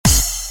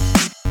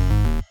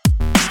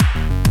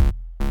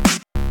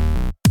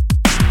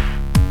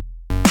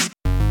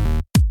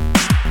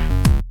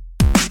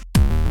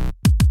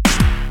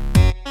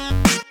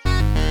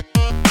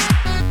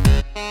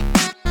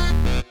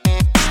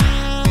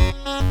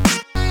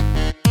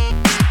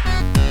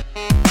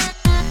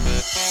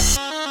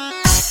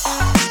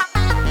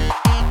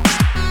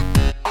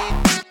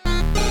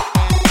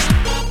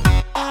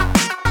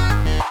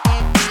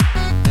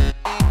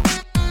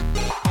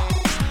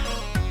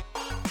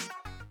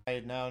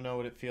I now know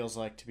what it feels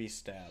like to be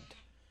stabbed.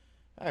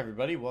 Hi,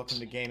 everybody. Welcome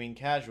to Gaming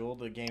Casual,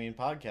 the gaming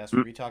podcast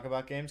where we talk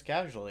about games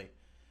casually.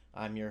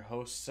 I'm your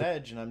host,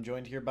 Sedge, and I'm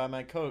joined here by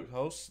my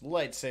co-host,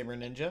 Lightsaber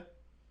Ninja,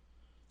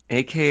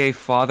 AKA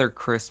Father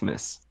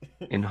Christmas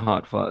in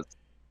Hot Fuzz.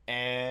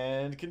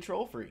 and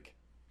Control Freak.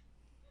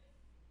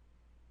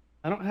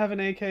 I don't have an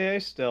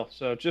AKA still,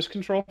 so just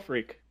Control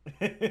Freak.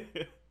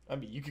 I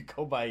mean, you could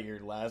go by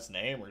your last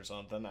name or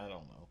something. I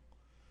don't know.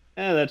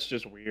 That's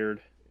just weird.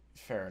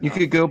 Fair You enough.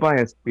 could go by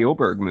a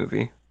Spielberg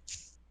movie.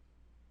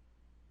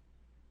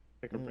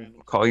 Pick a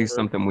random Call you Spielberg.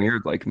 something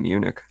weird like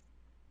Munich.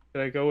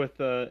 Could I go with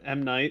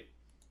M. Night?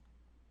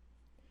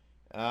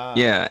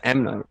 Yeah,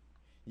 M. Night.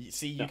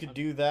 See, you No. could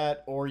do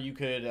that, or you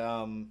could.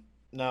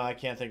 No, I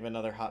can't think of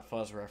another Hot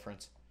Fuzz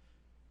reference,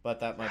 but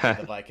that might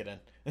be the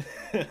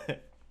Vicodin.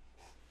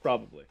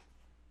 Probably.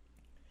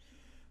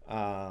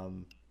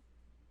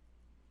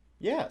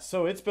 Yeah,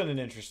 so it's been an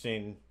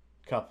interesting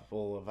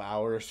couple of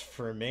hours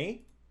for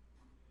me.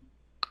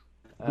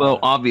 Well,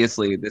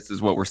 obviously, this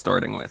is what we're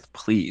starting with.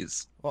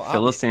 Please Well,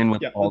 fill us in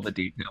with Yeah, all let's- the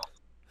details.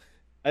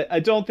 I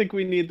don't think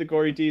we need the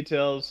gory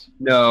details.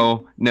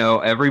 No,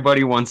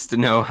 everybody wants to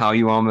know how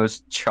you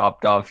almost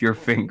chopped off your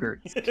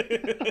fingers.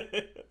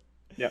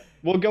 Yeah,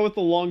 we'll go with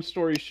the long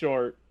story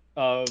short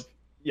of,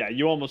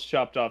 you almost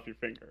chopped off your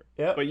finger.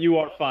 Yep. But you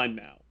are fine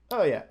now.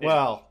 Oh yeah.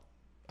 Well,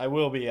 I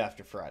will be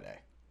after Friday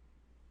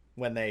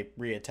when they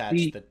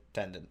reattach the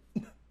tendon.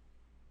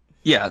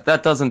 Yeah,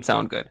 that doesn't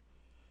sound good.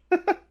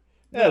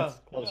 That's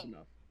close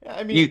enough. Yeah,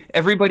 I mean,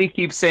 Everybody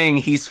keeps saying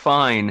he's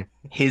fine.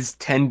 His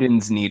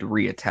tendons need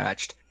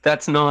reattached.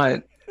 That's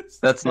not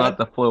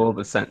the flow of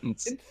a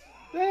sentence.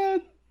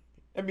 That,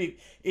 I mean,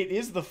 it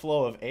is the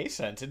flow of a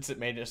sentence. It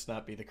may just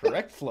not be the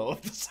correct flow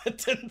of the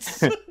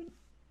sentence.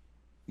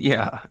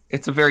 Yeah,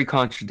 it's a very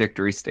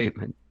contradictory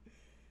statement.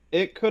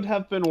 it could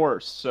have been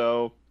worse,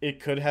 so...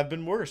 It could have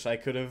been worse. I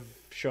could have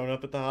shown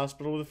up at the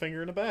hospital with a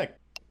finger in a bag.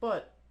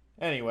 But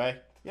anyway,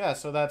 yeah,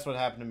 so that's what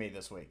happened to me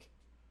this week.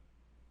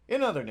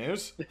 In other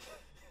news,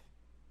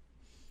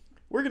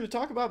 we're going to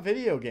talk about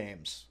video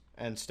games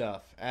and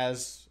stuff,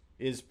 as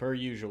is per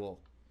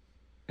usual.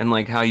 And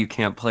like how you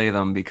can't play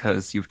them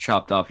because you've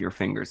chopped off your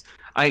fingers.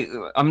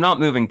 I'm not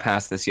moving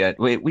past this yet.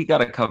 We got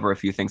to cover a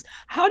few things.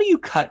 How do you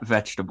cut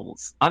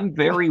vegetables? I'm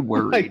very Oh my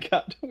worried.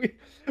 god,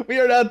 we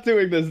are not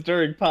doing this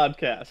during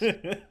podcast.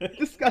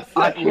 Discuss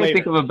I that can't later.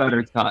 think of a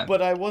better time.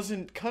 But I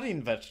wasn't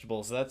cutting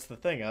vegetables, that's the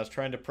thing. I was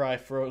trying to pry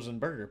frozen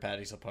burger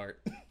patties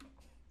apart.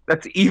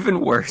 That's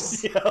even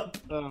worse. Yep.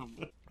 Um,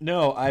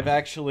 No, I've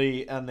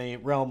actually, on the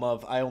realm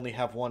of I only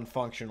have one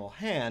functional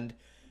hand,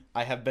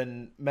 I have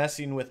been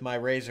messing with my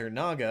Razer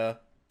Naga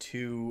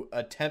to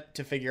attempt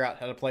to figure out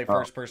how to play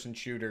first-person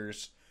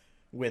shooters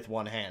with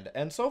one hand.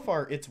 And so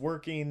far, it's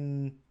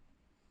working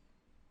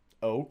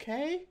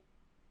okay?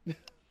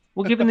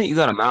 Well, given that you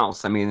got a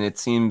mouse, I mean, it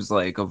seems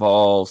like of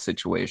all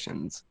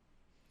situations.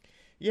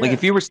 Yeah. Like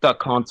if you were stuck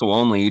console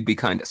only, you'd be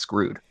kind of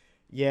screwed.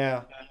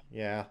 Yeah.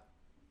 I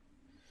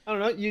don't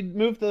know. You'd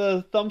move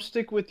the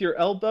thumbstick with your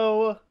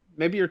elbow,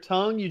 maybe your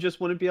tongue. You just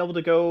wouldn't be able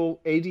to go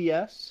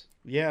ADS.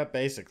 Yeah,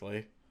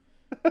 basically.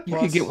 You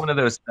could get one of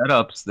those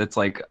setups that's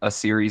like a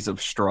series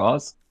of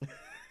straws.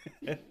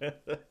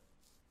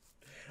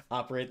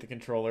 Operate the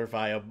controller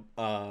via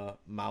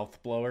mouth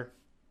blower.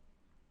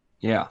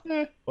 Yeah.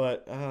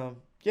 But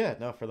yeah,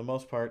 no, for the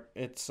most part,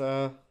 it's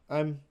I'm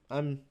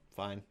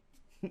fine.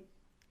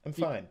 I'm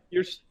fine.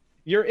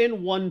 You're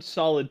in one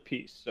solid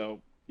piece,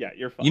 so yeah,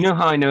 you're fine. You know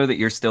how I know that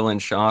you're still in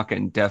shock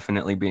and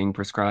definitely being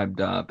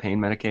prescribed pain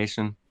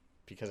medication?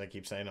 Because I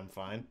keep saying I'm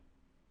fine.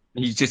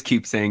 You just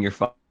keep saying you're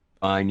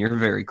fine. You're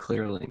very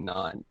clearly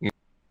not.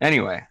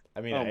 Anyway,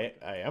 I mean, Oh.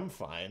 I am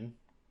fine.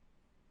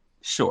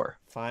 sure.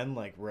 Fine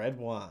like red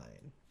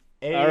wine.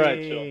 All right,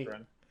 Hey.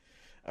 children.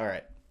 All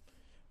right.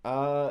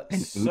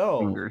 And So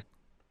fingers.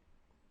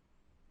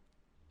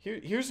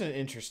 here's an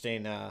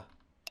interesting.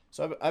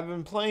 So I've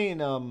been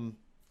playing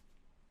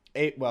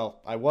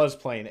I was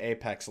playing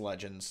Apex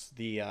Legends,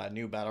 the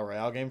new battle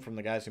royale game from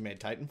the guys who made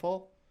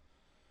Titanfall.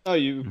 Oh,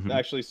 you Mhm.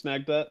 actually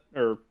snagged that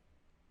or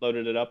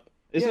loaded it up?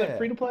 Isn't Yeah. it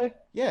free to play?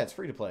 Yeah, it's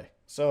free to play.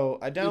 So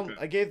Okay.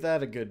 I gave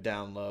that a good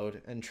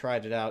download and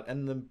tried it out.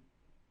 And the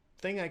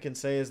thing I can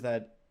say is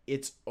that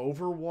it's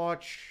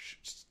Overwatch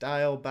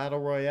style battle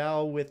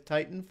royale with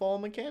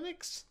Titanfall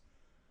mechanics.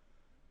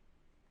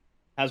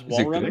 Has Is wall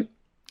it good? running?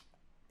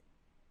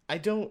 I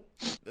don't.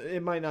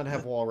 It might not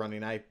have wall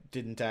running. I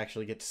didn't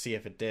actually get to see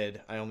if it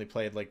did. I only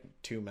played like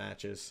 2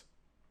 matches.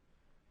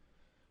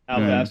 How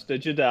Hmm. fast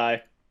did you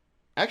die?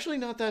 Actually,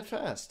 not that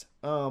fast.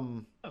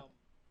 Oh.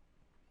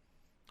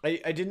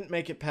 I didn't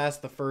make it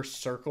past the first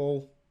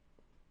circle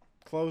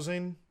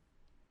closing,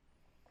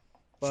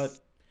 but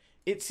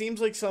it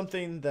seems like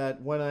something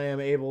that when I am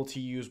able to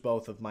use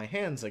both of my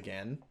hands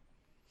again,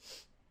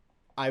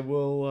 I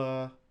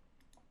will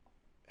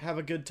have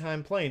a good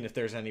time playing if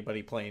there's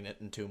anybody playing it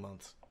in 2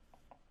 months.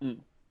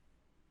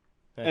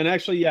 And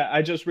actually, yeah,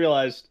 I just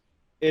realized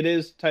it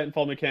is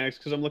Titanfall mechanics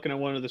because I'm looking at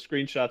one of the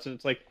screenshots and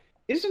it's like,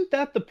 isn't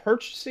that the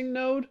purchasing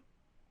node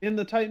in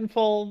the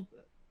Titanfall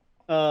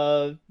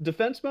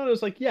defense mode? I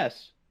was like,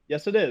 yes,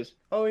 yes, it is.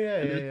 Oh yeah,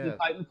 And yeah, there's the yeah,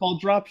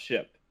 Titanfall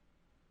dropship.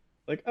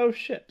 Like, oh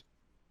shit.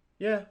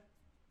 yeah.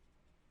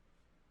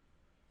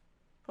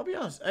 I'll be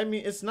honest. I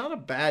mean, it's not a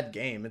bad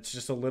game. It's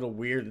just a little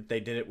weird that they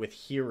did it with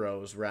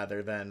heroes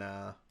rather than,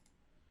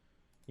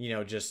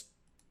 just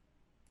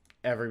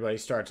everybody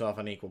starts off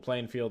on equal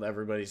playing field.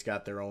 Everybody's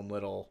got their own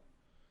little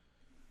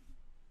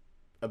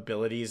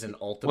abilities and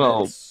Well,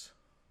 ultimates.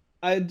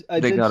 I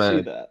they did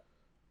see gotta that.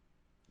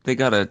 they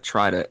gotta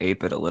try to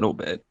ape it a little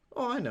bit.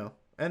 Oh, I know.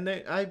 And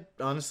I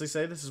honestly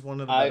say this is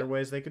one of the I better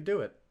ways they could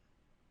do it.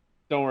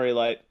 don't worry,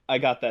 Light. I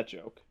got that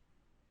joke.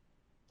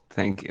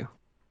 Thank you.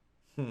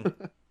 Hmm.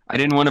 I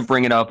didn't want to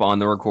bring it up on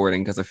the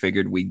recording because I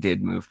figured we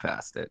did move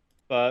past it.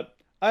 But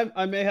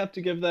I may have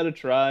to give that a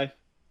try.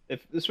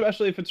 If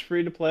especially if it's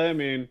free to play. I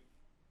mean,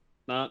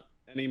 not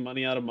any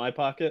money out of my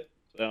pocket.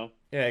 So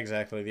Yeah,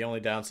 exactly. The only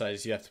downside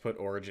is you have to put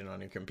Origin on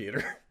your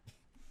computer.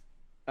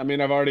 I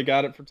mean, I've already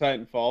got it for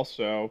Titanfall,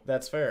 so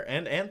That's fair.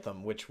 And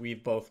Anthem, which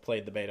we've both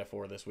played the beta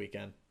for this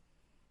weekend.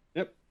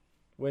 yep.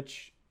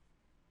 Which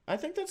I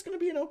think that's going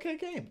to be an okay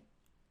game.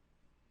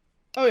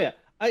 Oh yeah,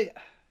 I.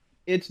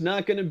 It's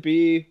not going to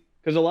be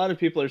because a lot of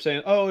people are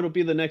saying, "Oh, it'll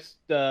be the next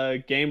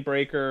game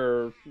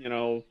breaker,"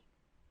 or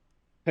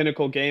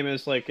pinnacle game.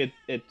 Is like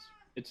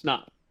it's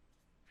not.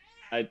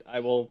 I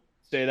will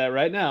say that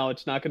right now.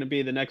 It's not going to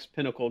be the next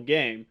pinnacle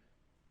game.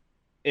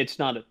 It's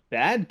not a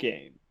bad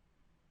game,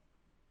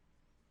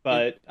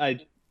 It,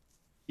 but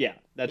yeah,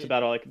 that's it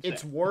about all I can say.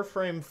 it's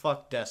Warframe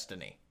fuck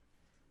Destiny.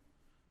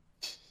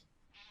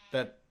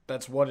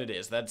 That's what it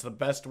is. That's the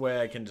best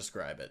way I can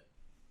describe it.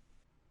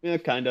 Yeah,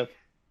 kind of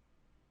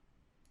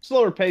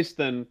slower paced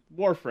than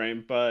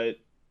Warframe, but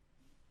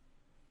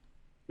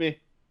me.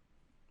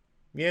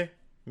 Yeah,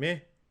 meh.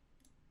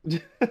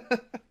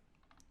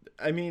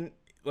 I mean,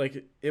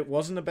 like it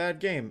wasn't a bad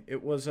game.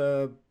 It was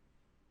a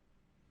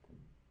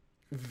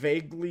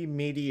vaguely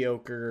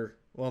mediocre.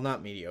 Well,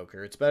 not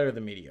mediocre. It's better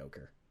than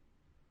mediocre.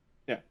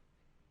 Yeah.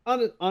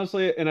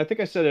 Honestly, and I think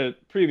I said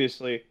it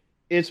previously,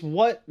 it's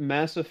what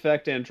Mass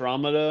Effect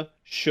Andromeda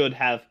should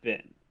have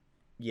been.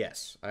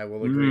 Yes, I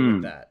will agree with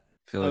Hmm. that.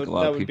 I feel like a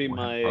lot That of would be people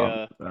have my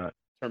problems with that.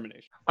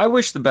 termination. I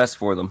wish the best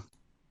for them.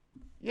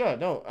 Yeah,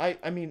 no,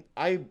 I mean,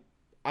 I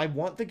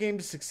want the game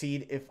to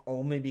succeed if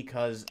only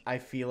because I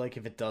feel like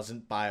if it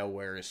doesn't,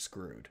 BioWare is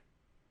screwed.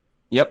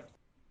 Yep.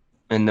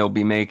 And they'll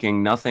be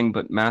making nothing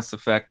but Mass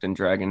Effect and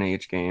Dragon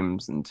Age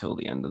games until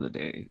the end of the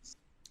days.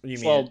 You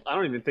mean Well, I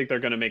don't even think they're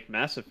going to make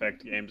Mass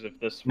Effect games if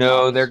this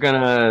No, flops.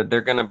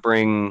 they're gonna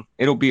bring.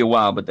 It'll be a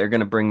while, but they're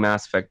gonna bring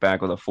Mass Effect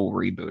back with a full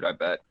reboot. I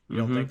bet. you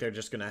don't Mhm. think they're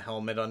just gonna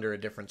helmet under a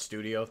different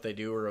studio if they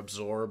do, or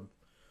absorb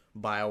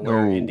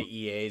BioWare No. into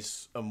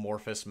EA's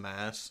amorphous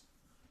mass?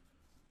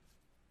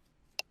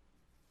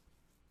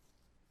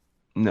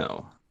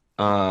 No.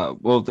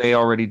 Well, they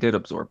already did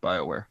absorb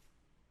BioWare.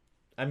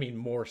 I mean,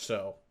 more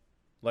so.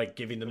 Like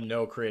giving them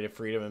no creative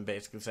freedom and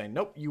basically saying,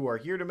 nope, you are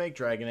here to make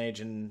Dragon Age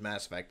and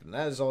Mass Effect, and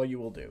that is all you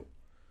will do.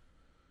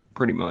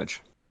 Pretty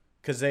much.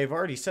 Because they've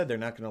already said they're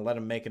not going to let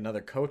them make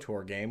another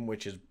KOTOR game,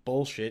 which is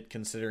bullshit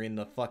considering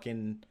the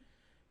fucking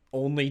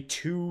only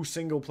 2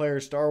 single-player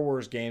Star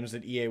Wars games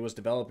that EA was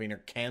developing are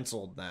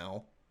canceled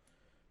now.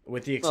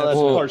 With the Well, that's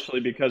exception Well, partially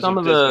because some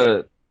of of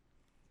Disney.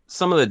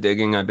 some of the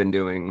digging I've been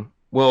doing.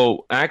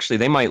 Well, actually,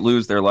 they might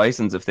lose their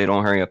license if they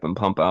don't hurry up and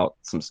pump out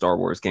some Star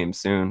Wars games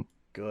soon.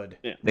 good.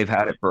 Yeah. They've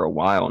had it for a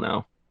while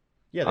now.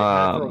 Yeah, they've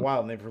had it for a Um,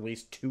 while and they've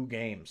released 2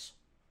 games.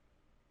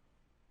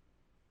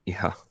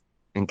 Yeah,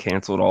 and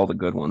canceled all the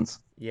good ones.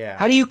 Yeah.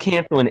 How do you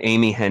cancel an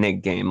Amy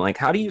Hennig game? Like,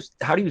 how do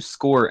you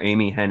score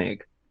Amy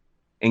Hennig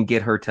and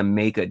get her to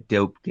make a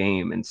dope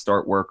game and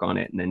start work on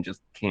it and then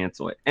just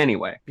cancel it?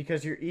 Anyway,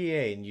 Because you're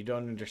EA and you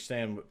don't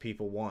understand what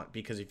people want.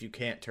 Because if you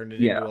can't turn it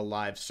yeah. into a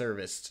live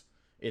service,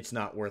 it's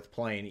not worth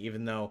playing.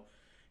 Even though,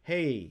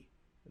 hey,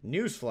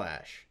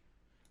 newsflash,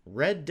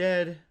 Red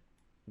Dead,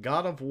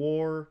 God of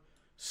War,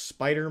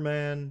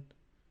 Spider-Man,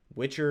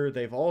 Witcher,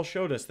 they've all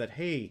showed us that,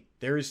 hey,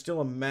 there is still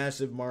a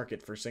massive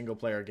market for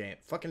single-player game.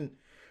 Fucking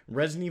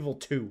Resident Evil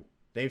 2.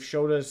 They've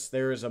showed us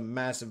there is a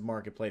massive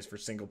marketplace for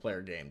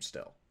single-player games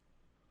still.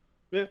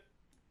 Yeah.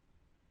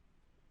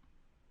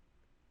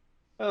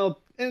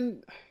 Well,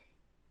 and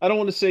I don't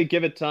want to say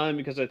give it time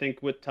because I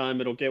think with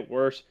time it'll get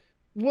worse.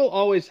 We'll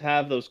always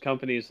have those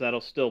companies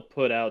that'll still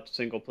put out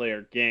single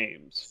player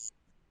games.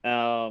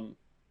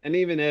 And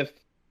even if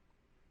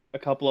a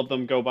couple of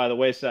them go by the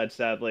wayside,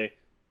 sadly,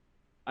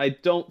 I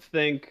don't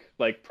think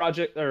like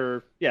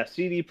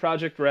CD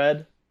Project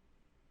Red.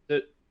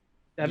 that-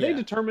 Have they Yeah.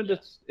 determined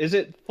is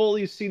it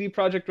fully CD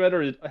Project Red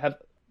or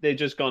have they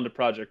just gone to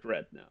Project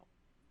Red now?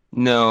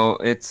 No,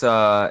 it's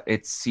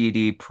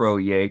CD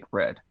Projekt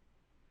Red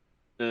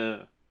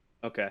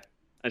Okay,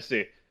 I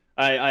see.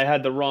 I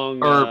had the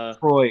wrong or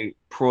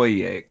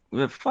Projekt.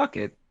 Fuck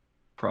it,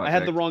 I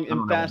had the project. wrong I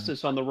don't know.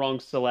 emphasis on the wrong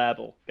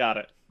syllable. Got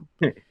it.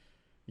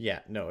 Yeah,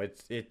 no,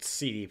 it's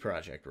CD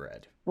Project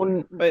Red.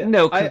 Well, But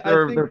no, because I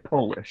they're think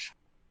Polish.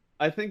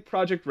 I think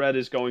Project Red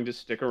is going to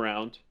stick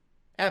around.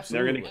 They're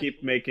Absolutely. going to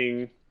keep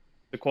making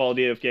the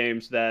quality of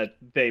games that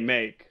they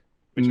make.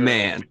 which are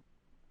Man,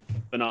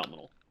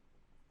 phenomenal.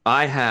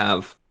 I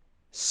have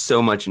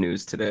so much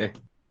news today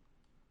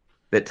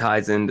that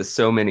ties into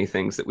so many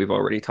things that we've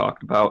already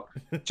talked about,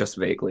 just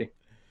vaguely.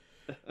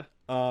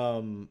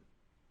 Um,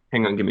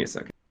 Hang on, give me a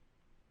second.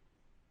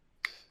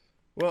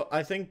 well,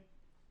 I think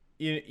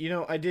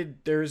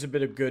there is a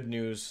bit of good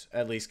news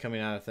at least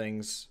coming out of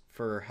things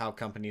for how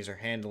companies are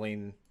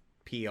handling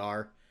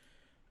PR.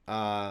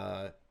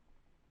 Uh,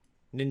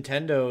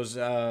 Nintendo's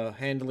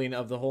handling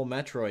of the whole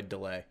Metroid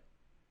delay,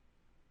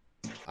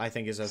 I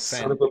think is a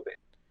Son of a bitch.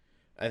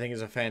 I think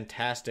is a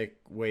fantastic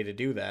way to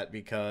do that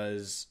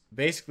because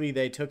basically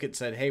they took it and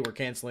said, "Hey, we're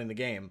canceling the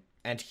game,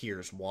 and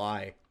here's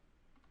why."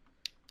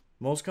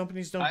 Most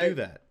companies don't do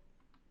that.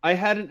 I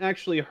hadn't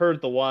actually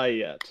heard the why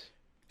yet.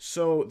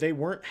 So they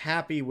weren't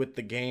happy with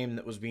the game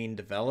that was being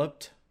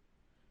developed,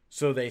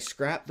 so they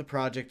scrapped the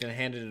project and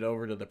handed it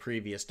over to the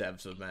previous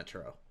devs of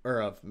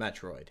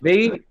Metroid.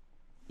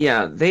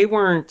 They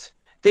weren't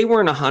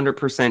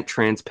 100%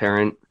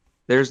 transparent.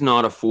 There's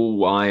not a full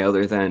why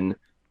other than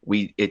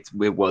it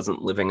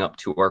wasn't living up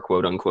to our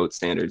quote unquote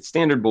standards.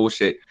 Standard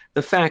bullshit.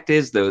 The fact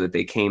is though that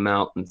they came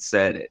out and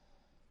said it.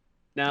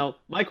 Now,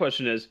 my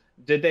question is,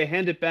 did they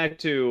hand it back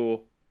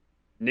to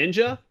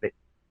Ninja?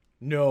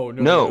 No.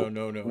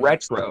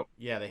 Retro.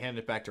 Yeah, they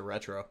handed it back to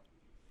Retro.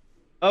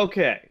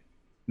 Okay.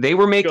 They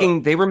were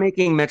making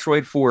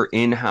Metroid 4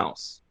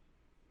 in-house.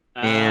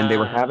 And they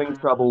were having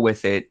trouble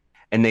with it,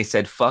 and they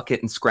said fuck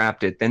it and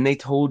scrapped it. Then they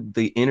told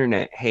the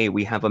internet, "Hey,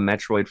 we have a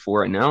Metroid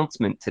 4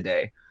 announcement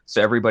today."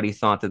 So everybody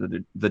thought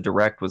that the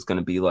direct was going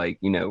to be like,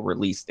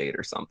 release date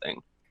or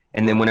something.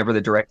 And then whenever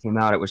the direct came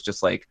out, it was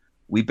just like,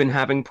 "We've been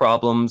having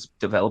problems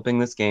developing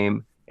this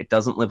game. It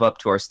doesn't live up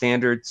to our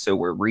standards, so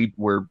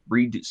we're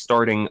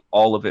restarting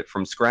all of it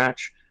from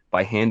scratch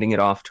by handing it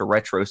off to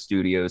Retro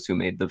Studios, who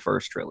made the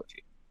first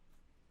trilogy."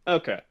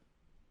 Okay.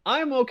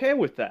 I'm okay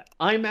with that.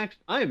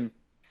 I'm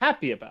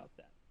happy about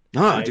that.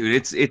 Oh, dude,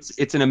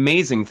 it's an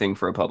amazing thing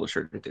for a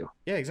publisher to do.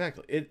 Yeah,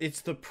 exactly.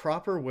 It's the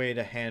proper way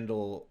to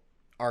handle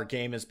our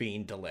game as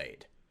being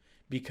delayed.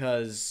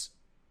 Because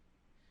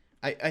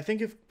I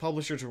think if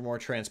publishers were more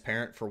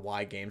transparent for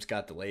why games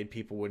got delayed,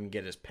 people wouldn't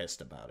get as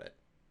pissed about it.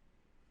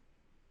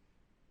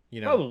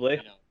 Probably.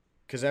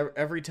 Because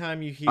every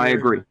time you hear... I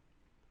agree.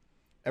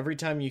 Every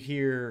time you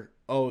hear,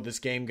 "Oh, this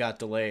game got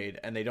delayed,"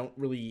 and they don't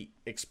really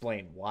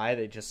explain why,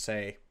 they just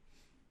say,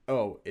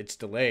 "Oh, it's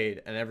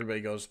delayed," and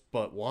everybody goes,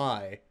 "But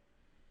why?"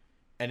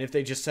 And if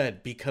they just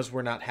said, "Because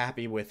we're not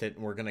happy with it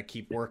and we're going to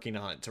keep working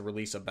on it to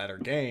release a better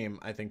game,"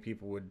 I think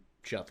people would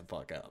shut the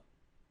fuck up.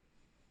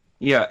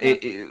 Yeah,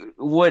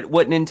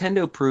 what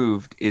Nintendo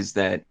proved is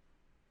that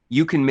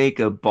you can make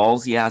a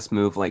ballsy ass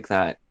move like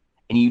that,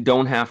 and you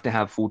don't have to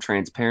have full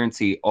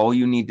transparency. All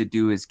you need to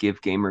do is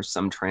give gamers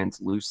some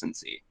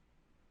translucency,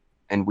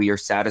 and we are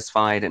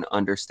satisfied and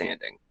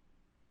understanding.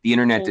 The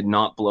internet did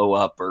not blow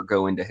up or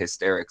go into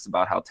hysterics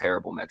about how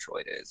terrible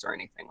Metroid is or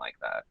anything like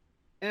that.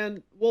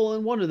 And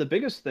one of the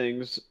biggest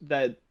things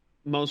that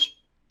most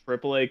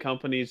AAA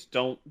companies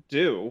don't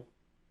do,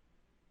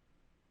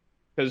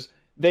 because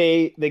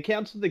they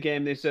canceled the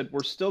game. They said,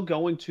 "We're still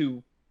going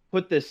to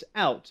put this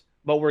out,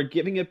 but we're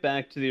giving it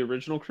back to the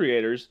original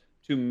creators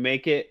to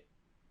make it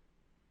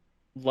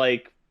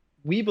like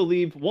we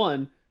believe,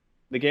 one,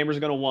 the gamers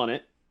are going to want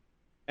it,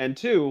 and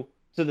two,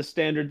 to the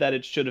standard that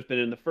it should have been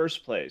in the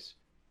first place."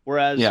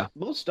 Whereas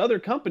most other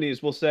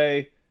companies will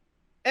say,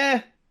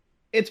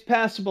 it's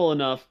passable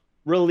enough,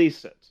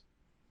 release it.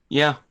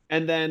 Yeah.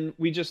 And then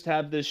we just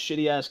have this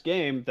shitty ass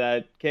game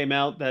that came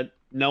out that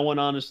no one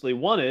honestly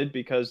wanted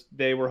because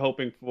they were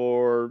hoping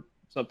for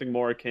something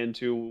more akin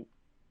to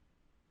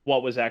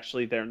what was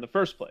actually there in the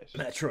first place.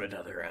 Metroid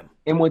Other M.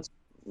 And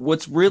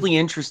what's really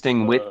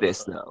interesting with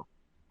this though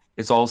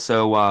is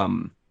also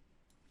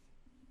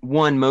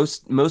one,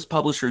 most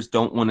publishers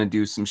don't want to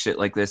do some shit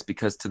like this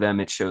because to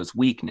them it shows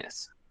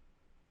weakness.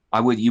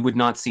 You would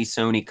not see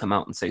Sony come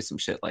out and say some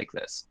shit like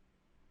this.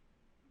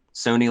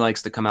 Sony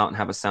likes to come out and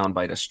have a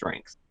soundbite of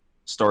strength.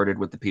 Started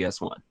with the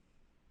PS1.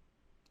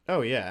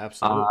 Oh yeah,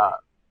 absolutely.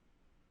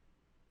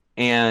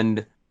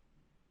 And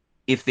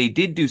if they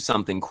did do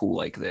something cool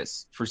like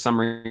this, for some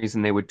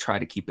reason they would try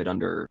to keep it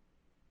under.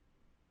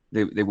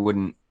 They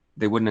wouldn't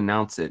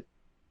announce it,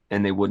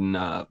 and they wouldn't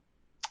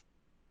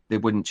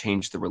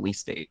change the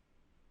release date.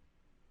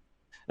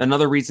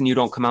 Another reason you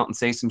don't come out and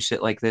say some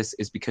shit like this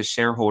is because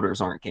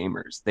shareholders aren't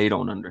gamers. They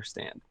don't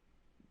understand.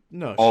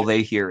 No. All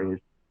they hear is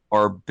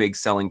our big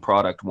selling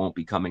product won't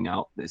be coming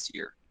out this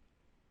year.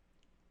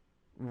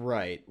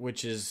 Right,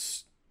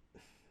 it's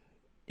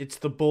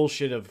the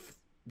bullshit of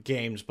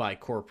games by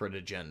corporate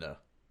agenda.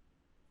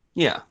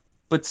 Yeah,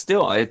 but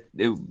still, it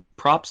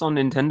props on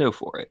Nintendo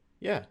for it.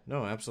 Yeah,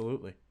 no,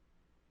 absolutely.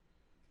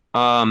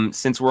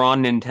 Since we're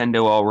on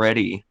Nintendo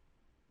already,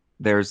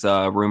 there's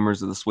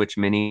rumors of the Switch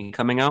Mini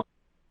coming out.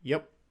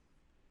 Yep.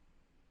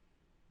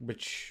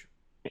 Which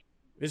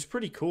is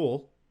pretty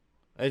cool.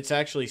 It's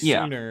actually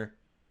sooner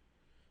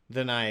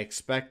than I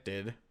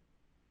expected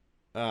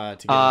to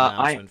get an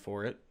announcement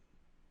for it.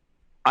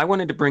 I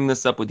wanted to bring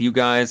this up with you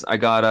guys. I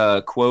got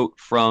a quote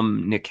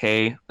from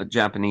Nikkei, a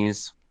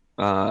Japanese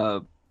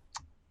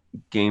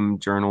game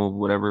journal,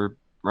 whatever,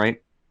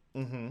 right?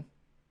 Mm-hmm.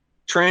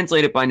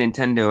 Translated by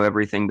Nintendo,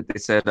 everything, but they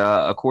said,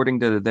 according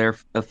to their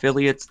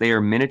affiliates, they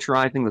are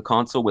miniaturizing the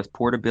console with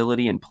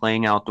portability and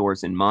playing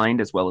outdoors in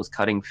mind, as well as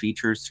cutting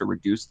features to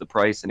reduce the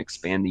price and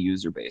expand the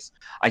user base.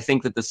 I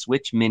think that the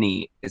Switch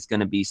Mini is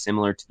going to be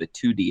similar to the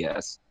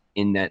 2DS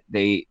in that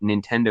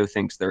Nintendo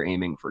thinks they're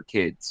aiming for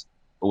kids,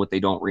 but what they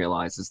don't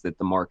realize is that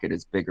the market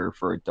is bigger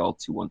for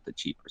adults who want the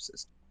cheaper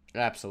system.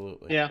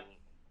 Absolutely. Yeah.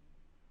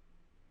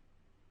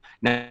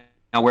 Now,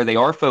 where they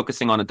are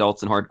focusing on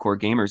adults and hardcore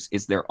gamers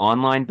is their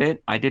online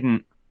bit. I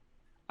didn't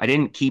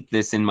keep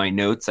this in my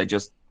notes. I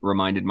just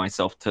reminded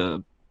myself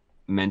to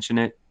mention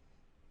it.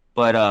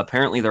 But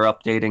apparently they're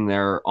updating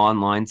their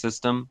online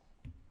system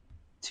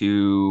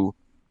to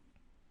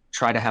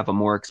try to have a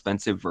more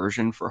expensive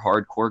version for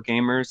hardcore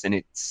gamers, and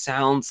it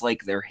sounds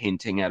like they're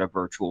hinting at a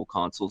virtual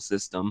console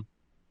system.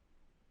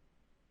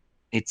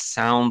 It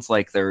sounds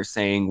like they're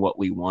saying what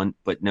we want,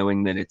 but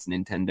knowing that it's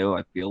Nintendo,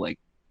 I feel like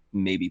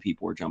maybe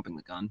people are jumping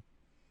the gun.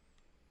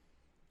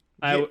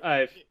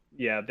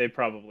 Yeah, they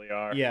probably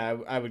are. Yeah,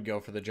 I would go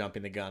for the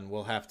jumping the gun.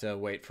 We'll have to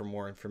wait for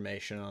more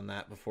information on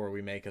that before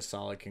we make a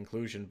solid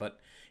conclusion. But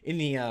in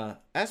the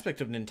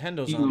aspect of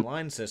Nintendo's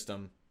online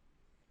system,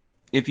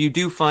 if you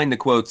do find the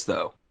quotes,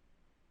 though,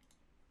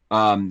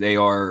 they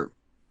are,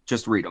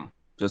 just read them.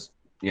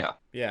 Yeah.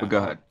 Yeah. But go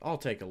ahead. I'll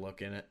take a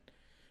look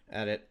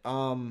at it.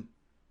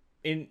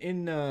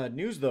 In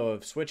news though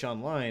of Switch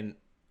Online,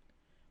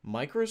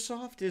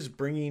 Microsoft is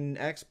bringing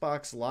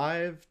Xbox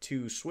Live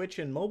to Switch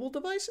and mobile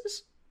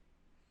devices?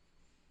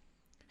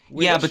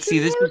 Yeah, but see,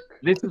 this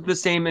is the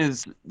same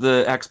as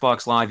the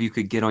Xbox Live you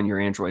could get on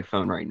your Android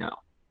phone right now.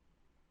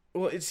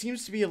 Well, it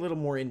seems to be a little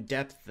more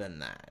in-depth than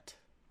that.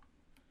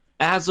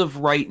 As of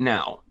right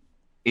now,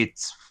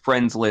 it's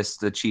friends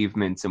list,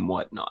 achievements, and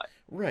whatnot.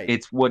 Right.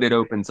 It's what it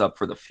opens up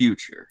for the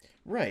future.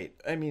 Right.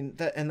 I mean,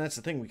 that's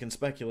the thing. We can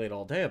speculate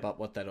all day about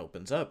what that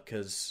opens up,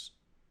 because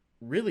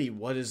really,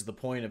 what is the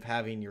point of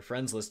having your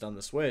friends list on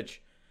the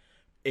Switch,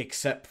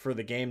 except for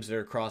the games that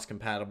are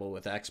cross-compatible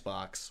with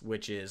Xbox,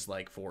 which is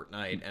like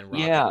Fortnite and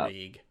Rocket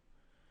League?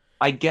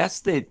 I guess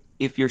that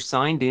if you're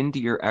signed into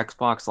your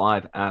Xbox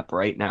Live app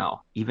right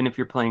now, even if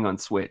you're playing on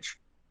Switch,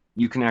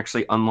 you can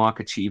actually unlock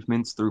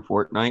achievements through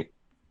Fortnite.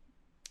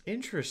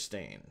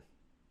 Interesting.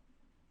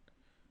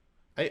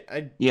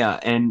 Yeah,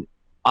 and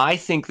I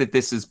think that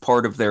this is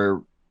part of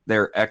their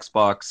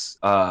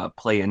Xbox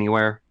Play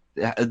Anywhere.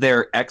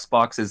 Their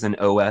Xbox is an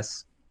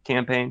OS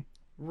campaign.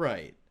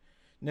 Right.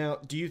 Now,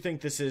 do you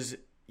think this is,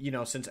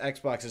 since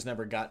Xbox has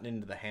never gotten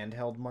into the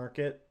handheld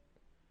market?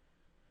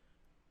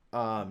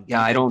 I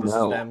don't know. This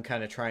is them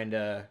kind of trying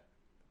to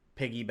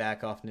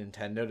piggyback off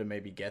Nintendo to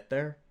maybe get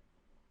there?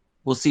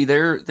 Well, see,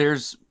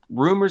 there's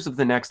rumors of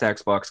the next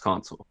Xbox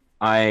console.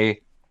 I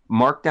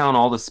marked down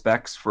all the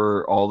specs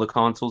for all the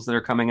consoles that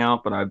are coming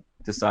out, but I've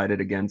decided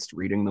against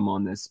reading them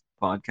on this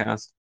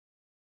podcast.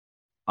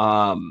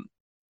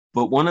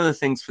 But one of the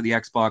things for the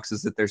Xbox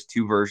is that there's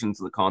two versions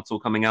of the console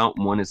coming out,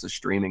 and one is a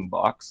streaming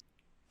box.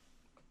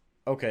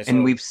 Okay, so...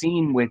 And we've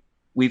seen with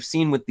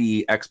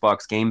the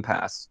Xbox Game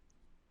Pass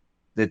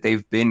that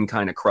they've been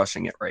kind of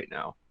crushing it right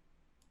now.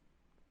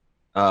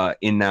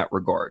 In that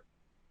regard.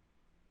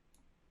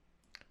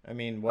 I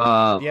mean, the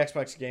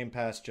Xbox Game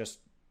Pass, just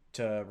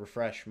to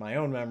refresh my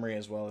own memory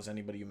as well as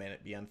anybody who may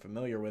be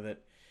unfamiliar with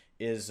it,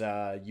 is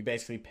you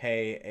basically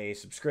pay a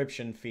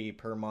subscription fee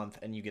per month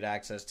and you get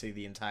access to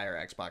the entire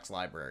Xbox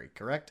library,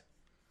 correct?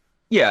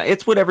 Yeah,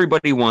 it's what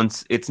everybody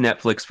wants. It's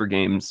Netflix for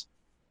games.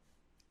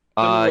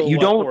 You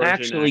don't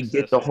actually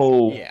get the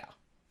whole... Yeah.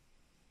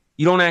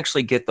 You don't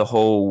actually get the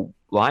whole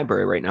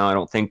library right now, I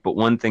don't think. But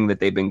one thing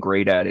that they've been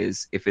great at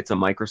is if it's a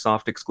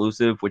Microsoft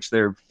exclusive, which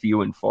they're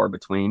few and far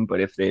between, but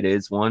if it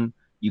is one,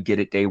 you get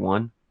it day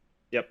one.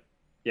 Yep.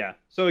 Yeah.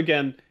 So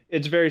again,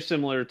 it's very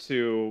similar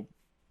to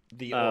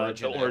the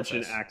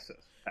Origin Access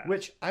Pass.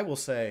 Which I will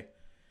say,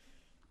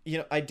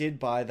 I did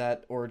buy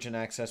that Origin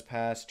Access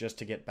Pass just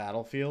to get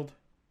Battlefield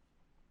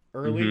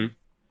early,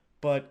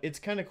 but it's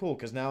kind of cool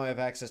because now I have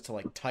access to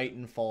like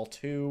Titanfall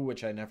 2,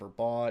 which I never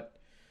bought.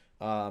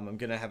 I'm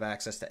going to have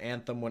access to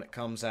Anthem when it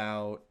comes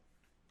out.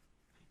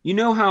 You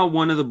know how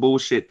one of the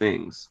bullshit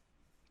things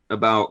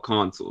about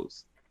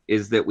consoles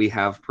is that we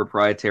have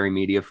proprietary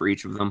media for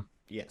each of them?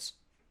 Yes.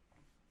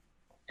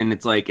 And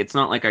it's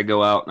not like I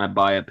go out and I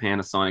buy a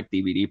Panasonic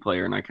DVD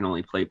player and I can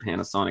only play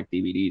Panasonic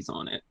DVDs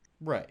on it.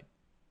 Right.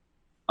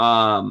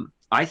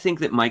 I think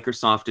that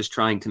Microsoft is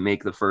trying to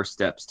make the first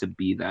steps to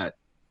be that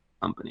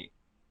company.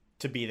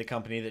 To be the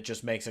company that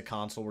just makes a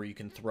console where you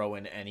can throw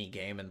in any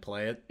game and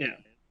play it? Yeah.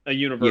 A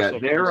universal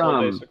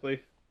console, basically.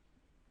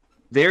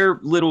 Their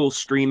little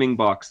streaming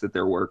box that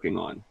they're working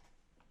on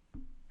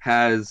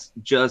has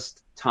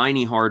just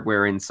tiny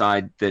hardware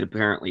inside that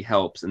apparently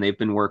helps, and they've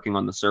been working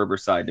on the server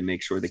side to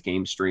make sure the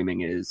game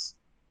streaming is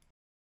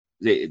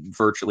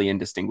virtually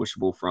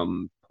indistinguishable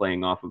from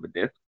playing off of a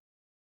disc.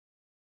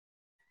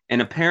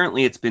 And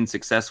apparently it's been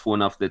successful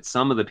enough that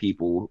some of the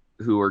people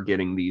who are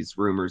getting these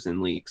rumors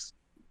and leaks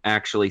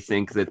actually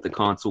think that the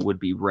console would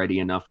be ready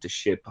enough to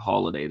ship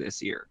holiday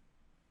this year.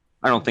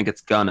 I don't think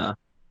it's gonna,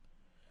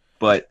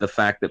 but the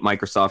fact that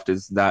Microsoft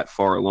is that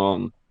far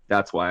along,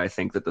 that's why I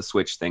think that the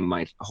Switch thing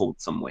might hold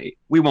some weight.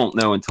 We won't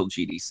know until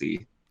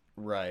GDC.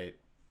 Right.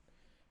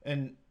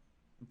 And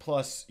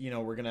plus,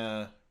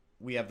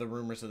 we have the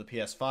rumors of the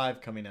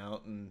PS5 coming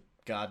out, and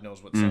God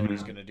knows what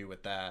Sony's going to do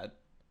with that.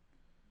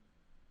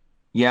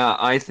 Yeah,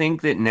 I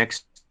think that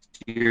next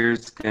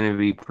year's going to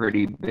be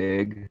pretty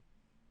big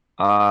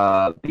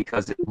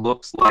because it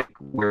looks like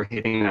we're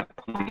hitting that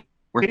point.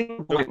 We're hitting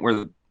the point where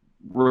the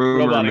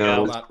rumor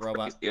mills...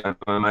 Robot. Yeah,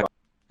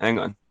 hang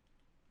on.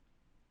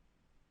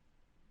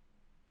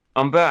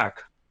 I'm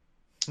back.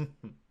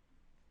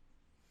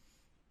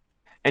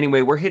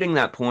 Anyway, we're hitting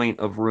that point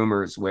of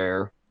rumors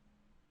where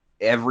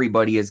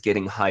everybody is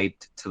getting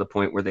hyped to the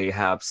point where they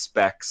have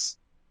specs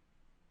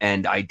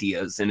and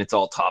ideas, and it's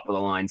all top of the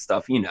line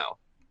stuff.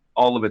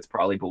 All of it's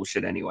probably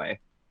bullshit anyway,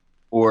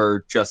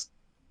 or just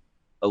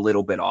a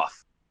little bit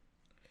off.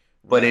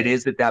 But it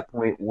is at that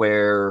point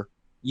where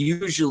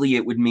usually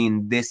it would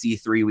mean this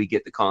E3 we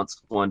get the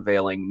console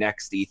unveiling,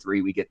 next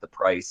E3 we get the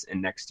price,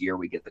 and next year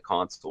we get the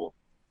console.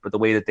 But the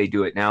way that they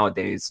do it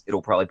nowadays,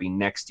 it'll probably be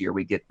next year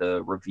we get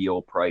the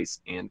reveal, price,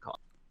 and console.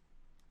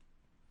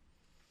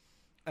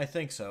 I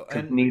think so.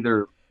 And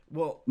neither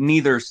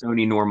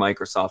Sony nor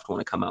Microsoft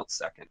want to come out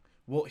second.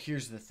 Well,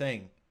 here's the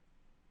thing.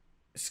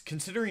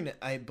 Considering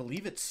I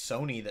believe it's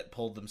Sony that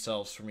pulled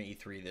themselves from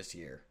E3 this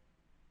year.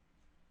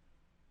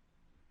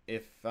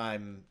 If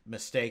I'm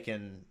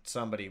mistaken,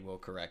 somebody will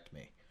correct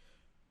me.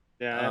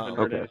 Yeah, I haven't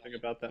heard anything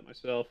about that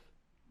myself.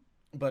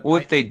 But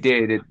if they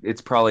did,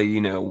 it's probably,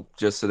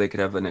 just so they could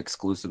have an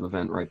exclusive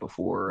event right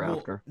before or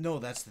after. No,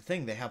 that's the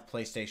thing. They have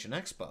PlayStation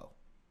Expo.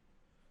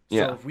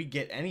 So if we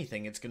get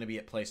anything, it's going to be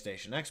at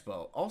PlayStation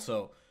Expo.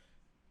 Also,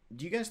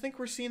 do you guys think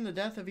we're seeing the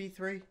death of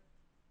E3?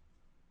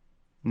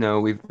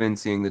 No, we've been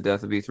seeing the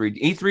death of E3.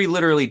 E3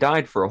 literally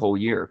died for a whole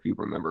year, if you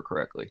remember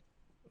correctly.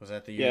 Was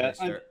that the year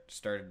they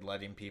started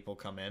letting people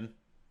come in?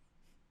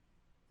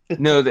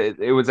 No,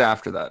 it was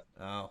after that.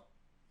 Oh.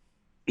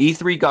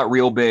 E3 got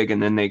real big,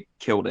 and then they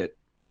killed it.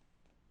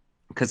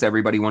 Because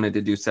everybody wanted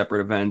to do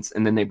separate events,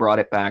 and then they brought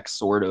it back,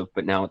 sort of,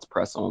 but now it's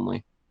press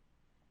only.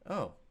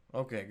 Oh,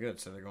 okay, good.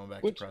 So they're going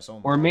back to press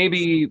only. Or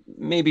maybe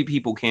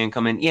people can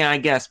come in. Yeah, I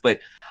guess, but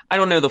I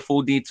don't know the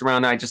full deets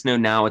around it. I just know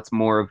now it's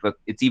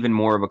even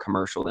more of a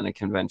commercial than a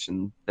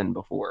convention than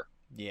before.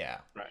 Yeah.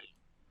 Right.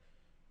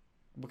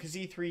 Because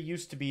E3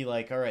 used to be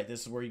like, all right,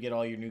 this is where you get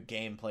all your new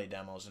gameplay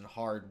demos and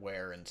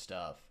hardware and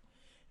stuff.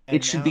 And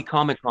it should be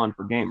Comic-Con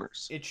for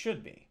gamers. It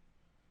should be.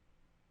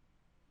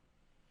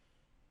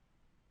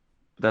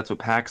 That's what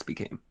PAX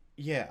became.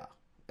 Yeah,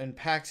 and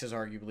PAX is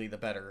arguably the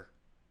better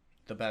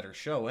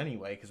show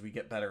anyway, because we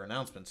get better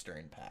announcements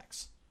during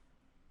PAX.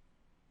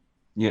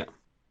 Yeah.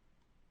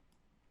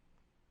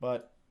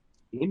 But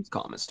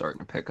Gamescom is starting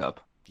to pick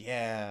up.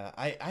 Yeah,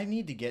 I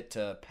need to get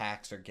to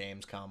PAX or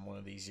Gamescom one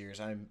of these years.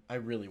 I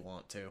really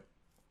want to.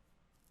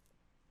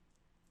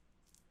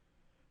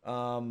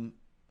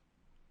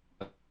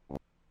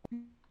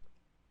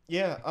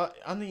 Yeah,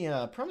 on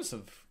the premise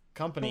of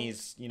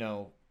companies,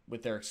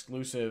 with their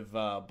exclusive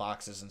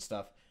boxes and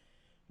stuff,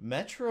 the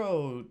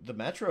Metro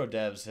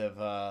devs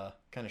have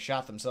kind of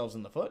shot themselves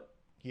in the foot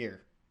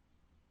here.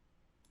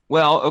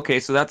 Well, okay,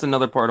 so that's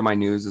another part of my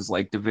news is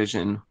like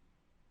Division.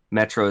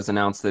 Metro has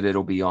announced that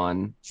it'll be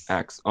on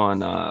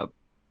the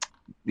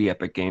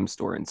Epic Game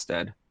Store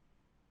instead.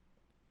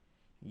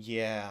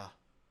 Yeah.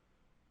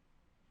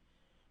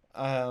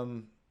 I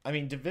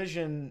mean,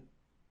 Division...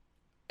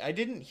 I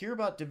didn't hear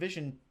about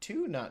Division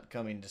 2 not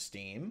coming to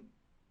Steam.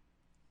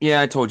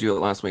 Yeah, I told you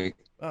it last week.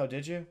 Oh,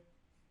 did you?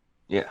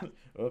 Yeah.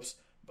 Oops.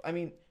 I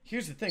mean,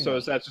 here's the thing. So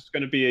is that just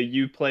going to be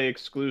a Uplay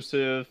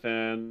exclusive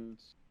and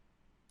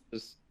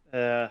just...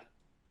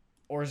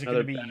 Or is it going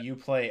to be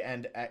Uplay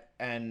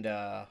and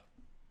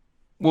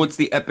Well, it's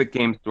the Epic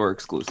Game Store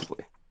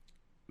exclusively.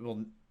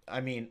 Well, I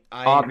mean,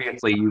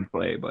 obviously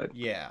Uplay, but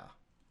yeah,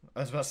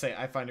 I was about to say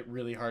I find it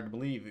really hard to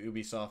believe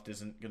Ubisoft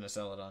isn't going to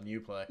sell it on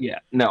Uplay. Yeah,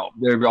 no,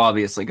 they're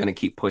obviously going to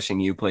keep pushing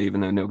Uplay,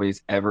 even though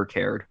nobody's ever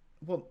cared.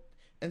 Well,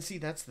 and see,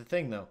 that's the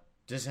thing, though.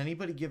 Does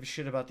anybody give a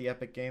shit about the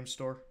Epic Game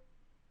Store?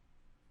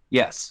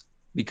 Yes,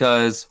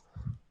 because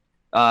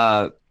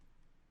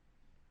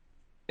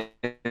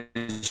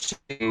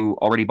you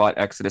already bought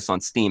Exodus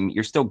on Steam,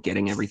 you're still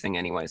getting everything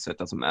anyway, so it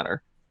doesn't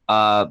matter.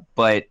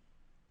 But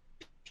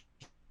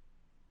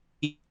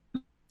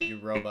you're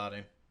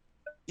roboting.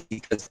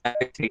 Because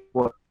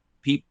people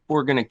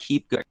are gonna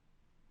keep going.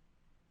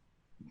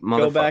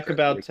 Go back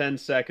about 10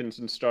 seconds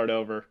and start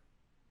over.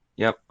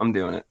 Yep, I'm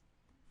doing it.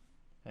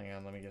 Hang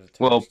on, let me get a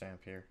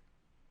timestamp here.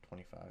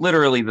 25.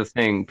 Literally, the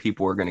thing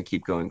people are gonna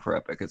keep going for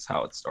Epic. It's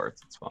how it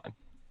starts. It's fine.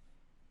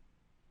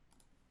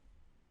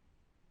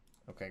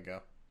 Okay,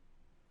 go.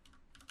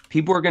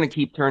 People are going to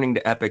keep turning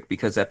to Epic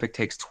because Epic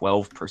takes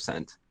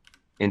 12%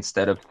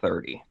 instead of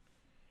 30%.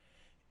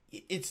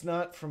 It's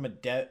not from a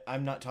dev.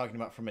 I'm not talking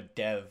about from a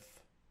dev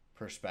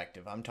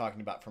perspective. I'm talking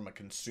about from a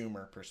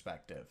consumer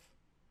perspective.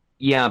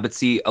 Yeah, but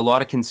see, a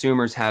lot of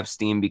consumers have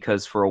Steam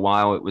because for a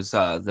while it was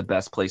the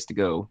best place to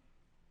go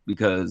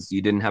because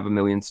you didn't have a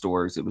million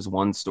stores. It was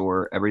one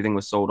store. Everything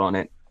was sold on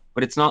it.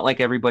 But it's not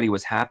like everybody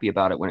was happy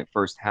about it when it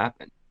first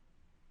happened.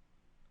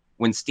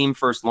 When Steam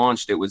first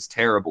launched, it was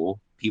terrible.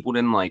 People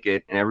didn't like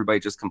it, and everybody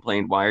just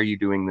complained, why are you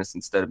doing this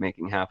instead of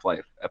making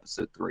Half-Life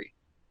Episode 3?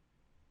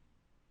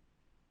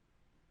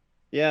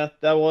 Yeah,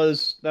 that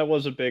was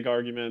a big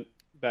argument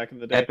back in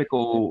the day.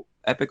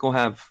 Epic will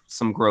have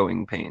some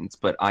growing pains,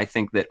 but I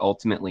think that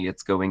ultimately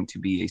it's going to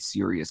be a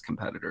serious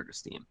competitor to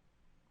Steam.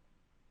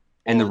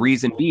 And the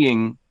reason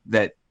being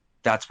that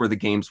that's where the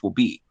games will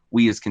be.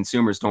 We as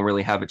consumers don't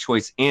really have a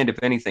choice. And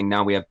if anything,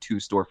 now we have 2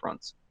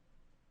 storefronts.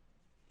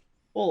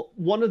 Well,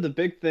 one of the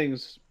big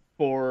things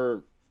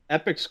for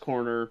Epic's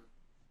corner,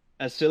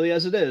 as silly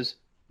as it is,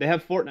 they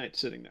have Fortnite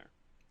sitting there.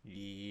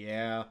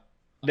 Yeah.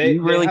 They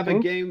have a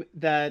game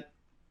that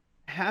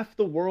half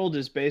the world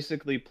is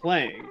basically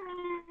playing,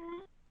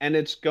 and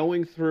it's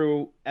going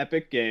through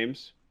Epic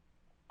Games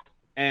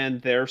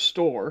and their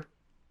store.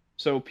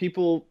 So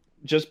people,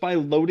 just by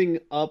loading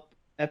up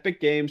Epic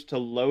Games to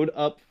load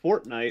up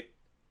Fortnite,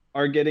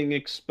 are getting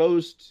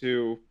exposed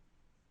to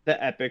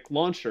the Epic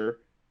launcher.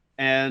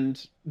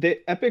 And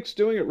Epic's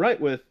doing it right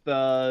with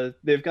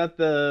they've got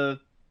the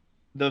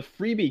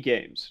freebie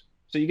games.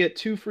 So you get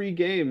 2 free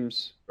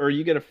games, or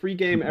you get a free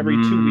game every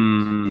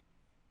 2 weeks.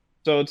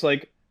 So it's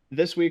like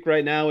this week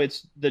right now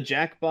it's the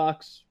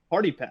Jackbox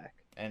Party Pack.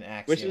 And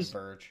Axiom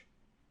Verge.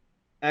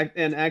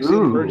 And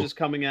Axiom Verge is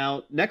coming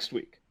out next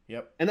week.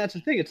 Yep. And that's the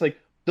thing. It's like,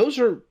 those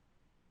are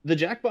the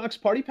Jackbox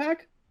Party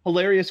Pack,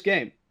 hilarious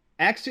game.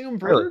 Axiom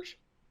Verge,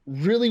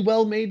 really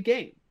well-made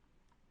game.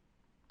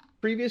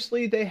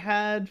 Previously, they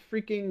had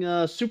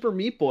freaking Super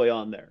Meat Boy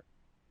on there.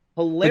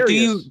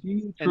 Hilarious. But do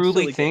you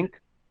truly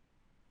think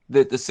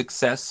that the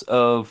success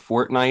of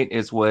Fortnite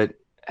is what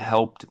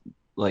helped,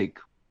 like,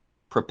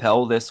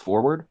 propel this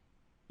forward?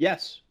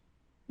 Yes,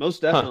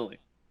 most definitely.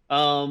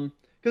 Because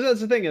that's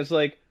the thing, is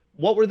like,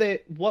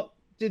 what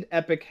did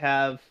Epic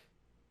have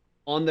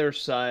on their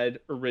side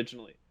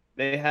originally?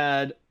 They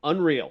had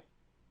Unreal.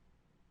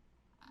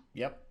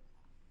 Yep.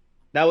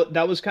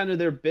 That was kind of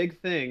their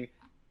big thing,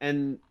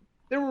 and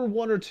there were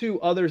 1 or 2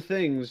 other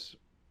things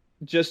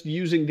just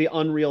using the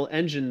Unreal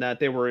Engine that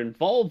they were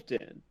involved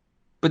in.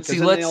 But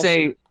see, let's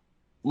say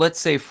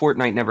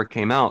Fortnite never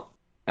came out.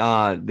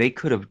 They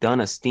could have done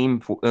a Steam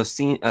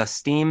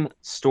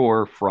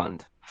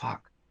storefront.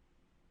 Fuck.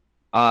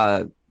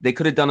 They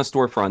could have done a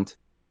storefront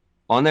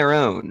on their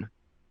own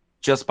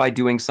just by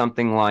doing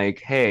something like,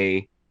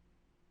 hey,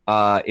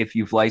 if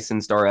you've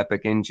licensed our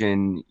Epic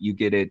Engine, you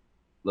get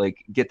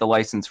the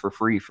license for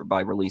free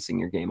by releasing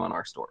your game on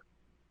our store.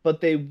 But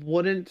they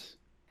wouldn't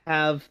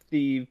have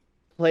the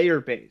player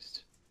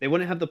base. They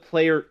wouldn't have the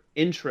player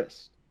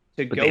interest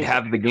to go. But they'd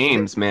have the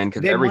games, man,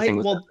 because everything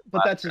was. Well,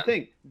 but that's the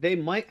thing. They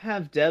might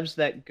have devs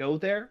that go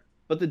there,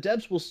 but the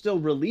devs will still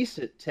release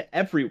it to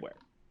everywhere.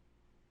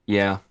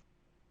 Yeah.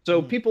 So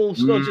people will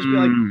still just be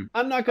like,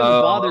 I'm not going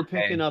to bother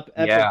picking up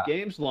Epic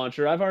Games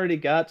Launcher. I've already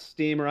got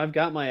Steam, or I've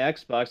got my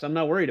Xbox. I'm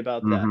not worried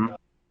about that.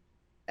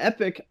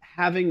 Epic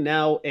having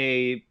now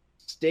a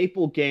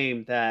staple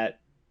game that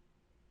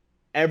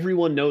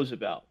everyone knows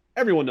about.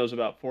 Everyone knows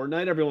about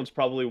Fortnite. Everyone's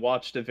probably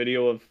watched a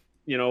video of,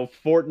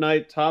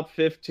 Fortnite top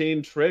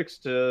 15 tricks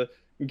to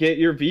get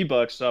your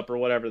V-Bucks up, or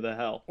whatever the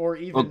hell. Or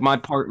even... Look, my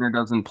partner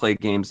doesn't play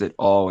games at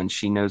all, and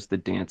she knows the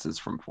dances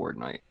from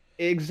Fortnite.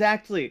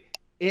 Exactly.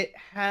 It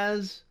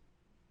had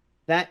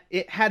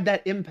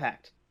that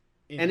impact.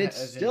 And it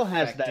still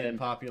has that impact.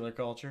 Popular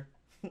culture.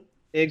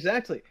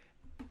 Exactly.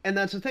 And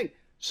that's the thing.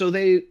 So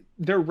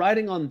they're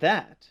riding on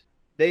that.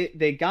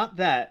 They got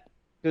that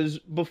because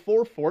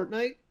before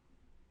Fortnite,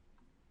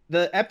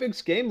 the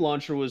Epic's game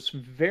launcher was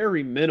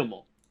very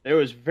minimal. There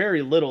was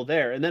very little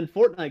there. And then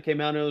Fortnite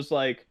came out and it was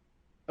like,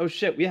 oh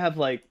shit, we have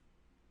like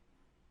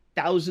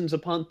thousands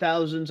upon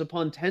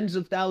tens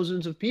of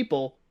thousands of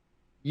people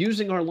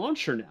using our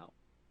launcher now.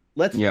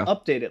 Let's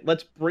update it.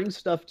 Let's bring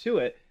stuff to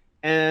it.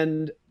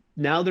 And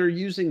now they're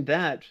using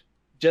that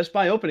just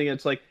by opening it.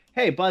 It's like,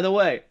 hey, by the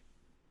way,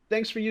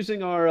 thanks for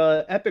using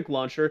our Epic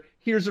launcher.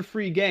 Here's a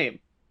free game.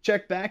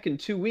 Check back in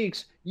 2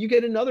 weeks. You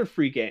get another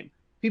free game.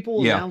 People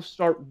will now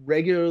start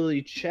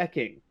regularly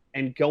checking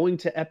and going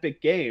to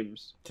Epic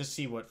Games to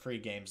see what free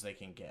games they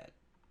can get.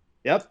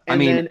 Yep.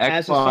 And then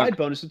as a side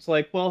bonus, it's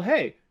like, well,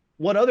 hey,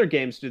 what other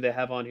games do they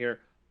have on here?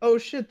 Oh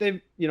shit,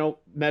 they've,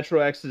 Metro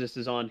Exodus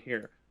is on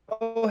here.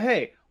 Oh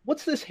hey,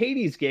 what's this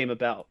Hades game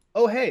about?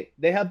 Oh hey,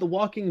 they have the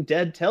Walking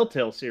Dead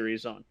Telltale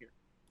series on here.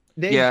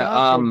 They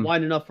got a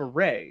wide enough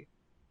array.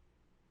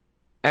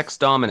 Ex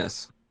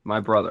Dominus, my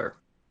brother,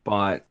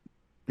 bought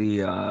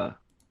the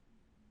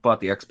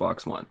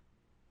Xbox One,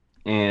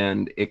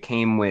 and it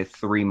came with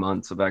 3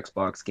 months of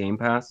Xbox Game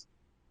Pass.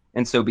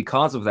 And so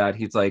because of that,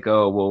 he's like,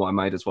 oh, well, I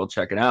might as well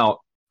check it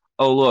out.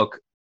 Oh, look,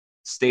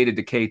 State of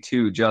Decay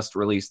 2 just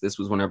released. This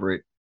was whenever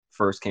it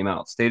first came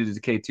out. State of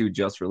Decay 2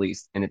 just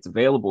released, and it's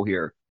available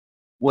here.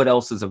 What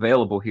else is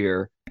available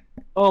here?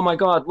 Oh my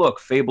God, look,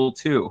 Fable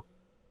 2.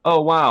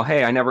 Oh wow,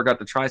 hey, I never got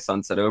to try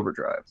Sunset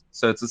Overdrive.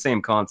 So it's the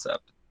same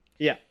concept.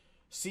 Yeah.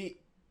 See,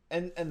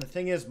 and the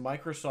thing is,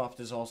 Microsoft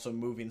is also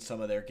moving some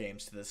of their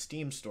games to the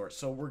Steam store,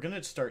 so we're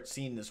gonna start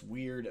seeing this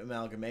weird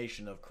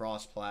amalgamation of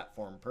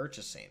cross-platform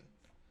purchasing.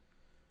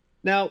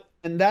 Now,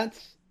 and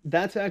that's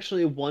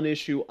actually one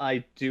issue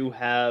I do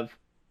have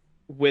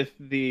with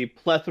the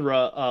plethora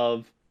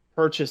of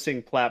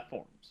purchasing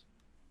platforms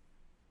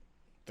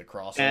The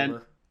and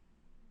crossover.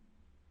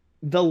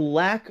 the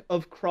lack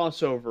of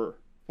crossover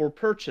for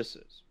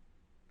purchases.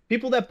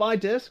 People that buy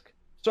disc,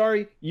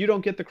 sorry, you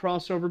don't get the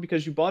crossover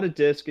because you bought a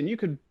disc and you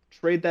could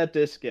trade that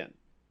disc in.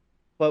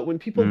 But when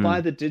people buy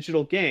Mm. the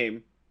digital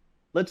game,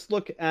 let's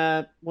look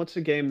at what's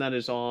a game that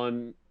is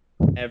on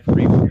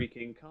every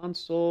freaking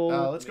console.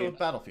 Let's go with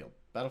Battlefield.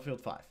 Battlefield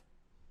 5.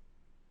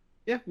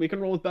 Yeah, we can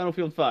roll with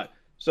Battlefield 5.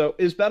 So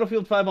is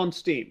Battlefield 5 on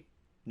Steam?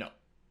 No.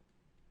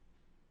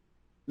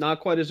 Not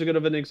quite as good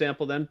of an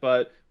example then,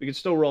 but we can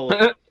still roll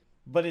with it.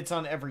 But it's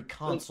on every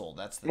console.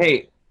 That's the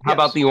Hey, thing. how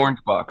about Yes. the Orange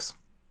Box?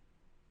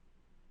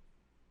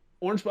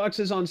 Orange Box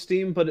is on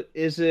Steam, but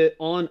is it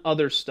on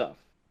other stuff?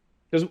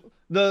 Because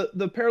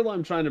the parallel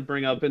I'm trying to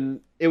bring up,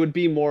 and it would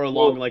be more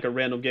along Well, like a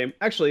random game.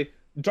 Actually,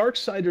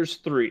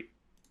 Darksiders 3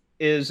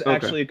 is okay.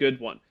 actually a good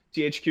one.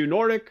 THQ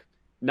Nordic,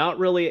 not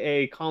really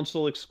a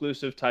console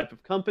exclusive type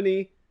of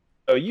company.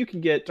 So you can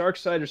get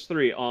Darksiders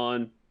 3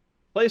 on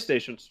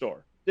PlayStation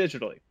Store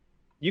digitally.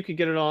 You can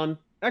get it on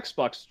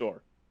Xbox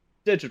Store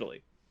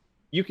digitally.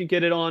 You can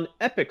get it on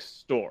Epic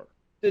Store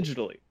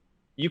digitally.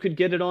 You could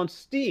get it on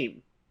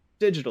Steam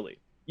digitally.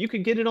 You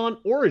could get it on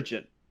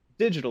Origin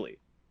digitally.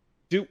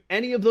 Do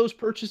any of those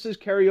purchases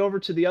carry over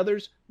to the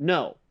others?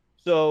 No.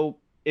 So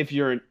if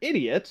you're an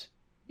idiot,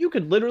 you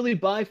could literally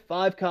buy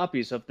 5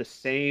 copies of the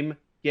same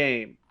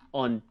game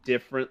on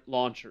different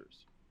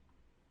launchers.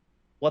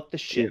 What the Yeah.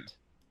 shit?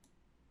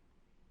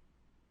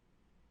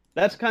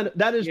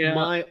 That is Yeah.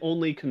 my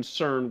only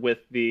concern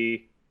with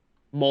the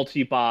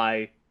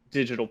multi-buy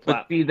digital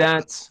But see,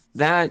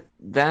 platform.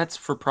 that's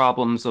for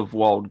problems of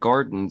walled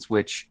gardens,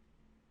 which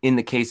in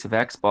the case of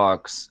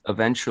Xbox,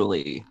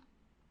 eventually,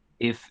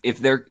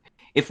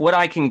 if what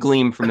I can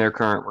glean from their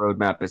current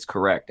roadmap is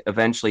correct,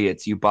 eventually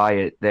it's you buy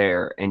it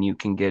there and you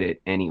can get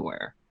it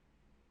anywhere.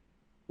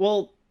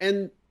 Well,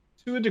 and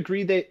to a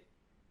degree,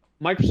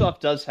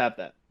 Microsoft does have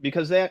that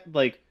because they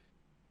like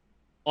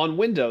on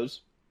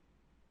Windows,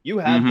 you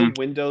have the Mm-hmm.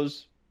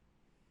 Windows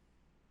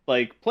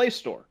like Play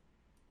Store.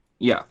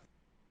 Yeah.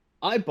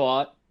 I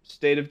bought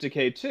State of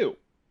Decay 2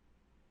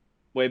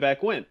 way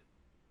back when.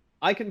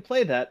 I can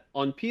play that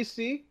on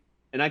PC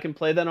and I can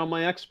play that on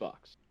my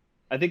Xbox.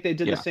 I think they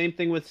did the Yeah. same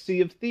thing with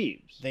Sea of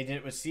Thieves. They did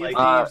it with Sea of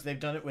Like, Thieves. They've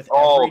done it with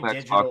All every of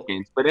Xbox digital.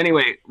 games. But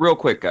anyway, real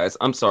quick, guys,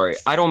 I'm sorry.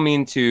 I don't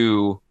mean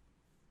to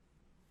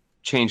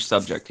change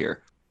subject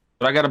here.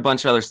 But I got a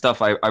bunch of other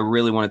stuff I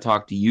really want to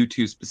talk to you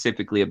two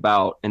specifically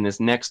about. And this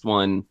next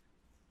one,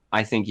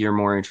 I think you're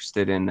more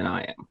interested in than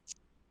I am.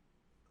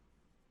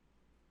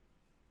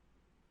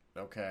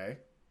 Okay.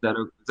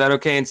 Is that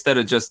okay instead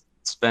of just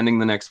spending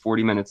the next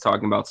 40 minutes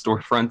talking about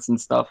storefronts and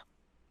stuff?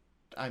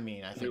 I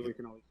mean, I think. we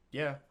can always...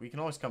 Yeah, we can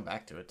always come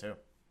back to it too.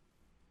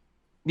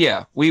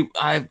 Yeah,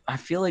 I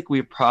feel like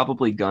we're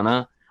probably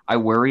gonna. I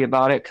worry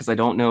about it because I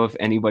don't know if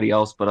anybody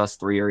else but us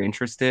three are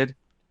interested.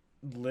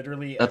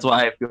 Literally. That's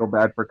why I feel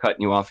bad for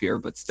cutting you off here,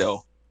 but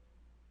still.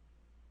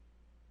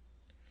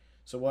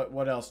 So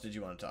what else did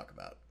you want to talk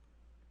about?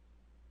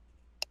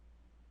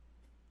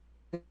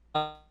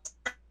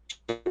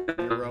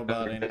 You're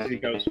roboting. He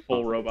goes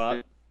full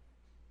robot.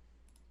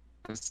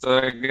 So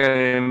I got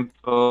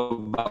info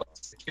about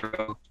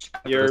Sekiro.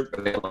 You're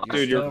You're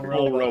Dude, you're still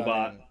full roboting.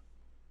 robot.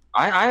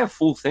 I have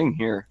full thing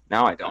here.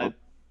 Now I don't.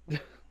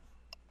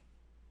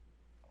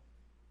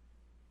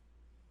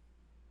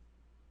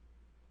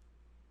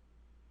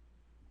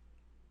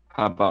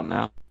 How about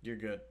now? You're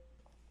good.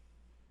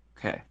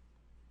 Okay.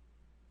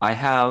 I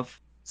have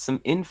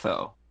some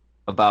info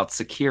about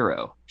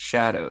Sekiro.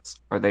 Shadows.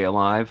 Are they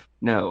alive?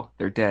 No,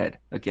 they're dead.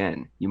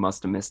 Again, you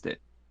must have missed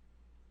it.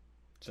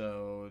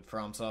 So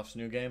FromSoft's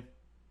new game.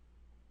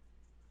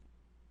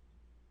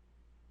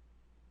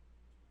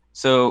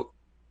 So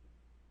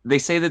they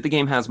say that the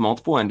game has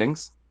multiple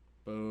endings.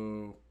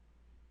 Boo.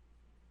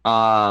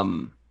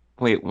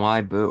 Wait,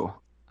 why boo?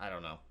 I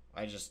don't know.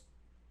 I just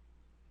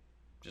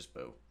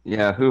boo.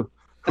 Yeah, who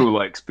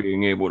likes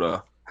being able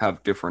to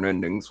have different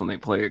endings when they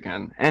play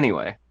again?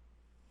 Anyway,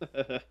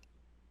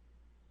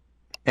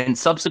 and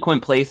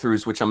subsequent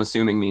playthroughs, which I'm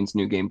assuming means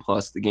New Game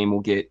Plus, the game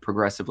will get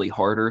progressively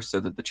harder so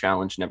that the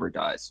challenge never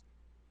dies.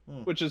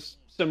 Which is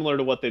similar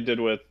to what they did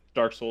with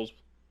Dark Souls.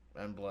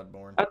 And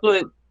Bloodborne.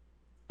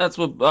 That's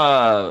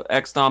what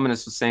X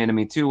Dominus was saying to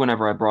me too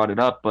whenever I brought it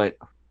up, but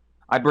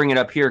I bring it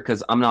up here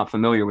because I'm not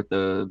familiar with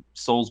the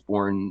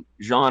Soulsborne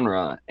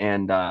genre,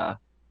 and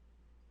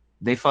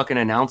they fucking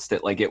announced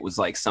it like it was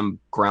like some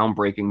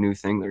groundbreaking new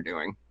thing they're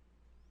doing.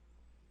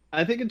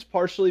 I think it's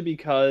partially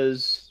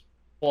because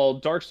while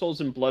Dark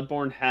Souls and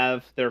Bloodborne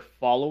have their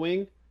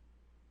following,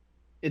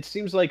 it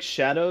seems like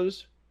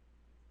Shadows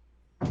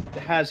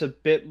has a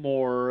bit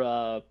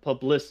more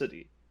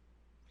publicity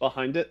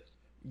behind it.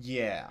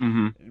 Yeah.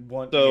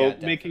 So Yeah,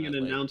 making an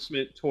definitely.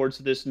 announcement towards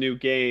this new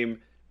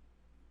game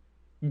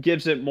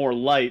gives it more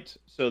light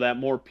so that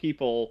more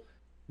people,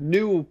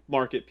 new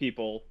market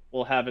people,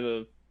 will have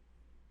a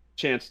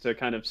chance to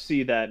kind of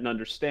see that and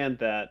understand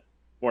that.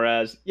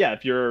 Whereas, yeah,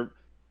 if you're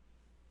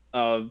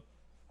a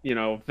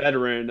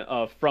veteran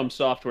of From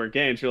Software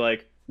games, you're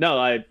like, no,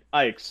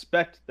 I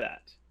expect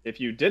that. If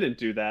you didn't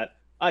do that,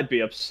 I'd be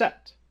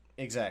upset.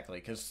 Exactly,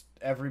 because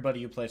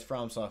everybody who plays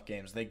FromSoft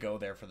games, they go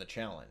there for the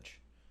challenge.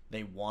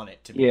 They want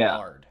it to be Yeah.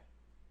 hard.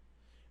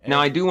 And Now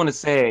I do want to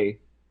say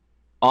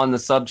on the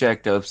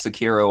subject of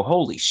Sekiro,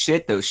 holy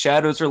shit, those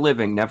shadows are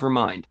living. Never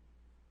mind.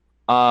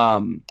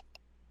 Um,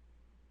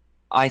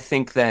 I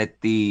think that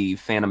the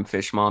Phantom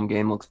Fish Mom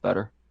game looks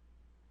better.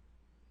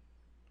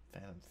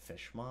 Phantom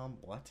Fish Mom,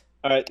 what?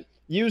 All right,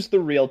 use the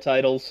real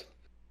titles.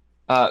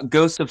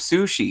 Ghost of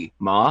Sushi,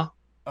 Ma.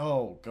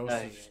 Oh, Ghost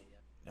Uh,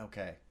 of...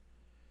 Okay.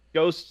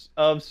 Ghosts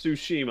of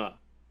Tsushima.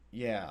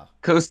 Yeah.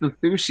 Ghost of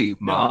Sushi,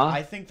 No, Ma.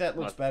 I think that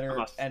looks better,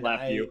 I'ma and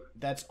slap you.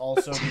 that's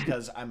also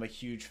because I'm a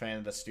huge fan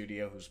of the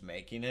studio who's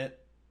making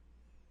it.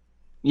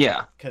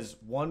 Yeah. Because,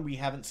 one, we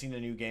haven't seen a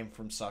new game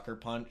from Sucker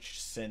Punch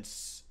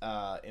since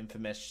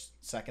infamous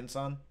Second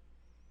Son.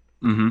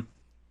 Mm-hmm.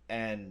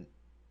 And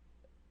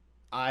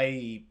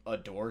I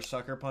adore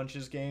Sucker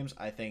Punch's games.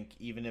 I think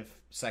even if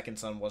Second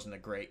Son wasn't a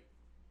great,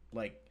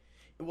 like,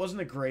 it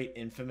wasn't a great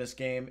infamous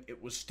game,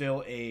 it was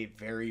still a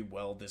very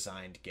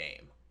well-designed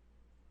game.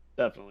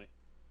 Definitely.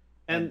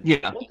 And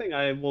Yeah. one thing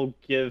I will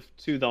give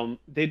to them,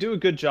 they do a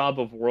good job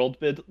of world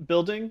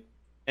building,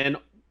 and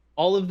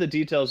all of the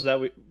details that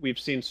we've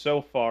seen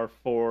so far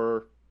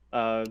for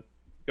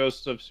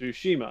Ghosts of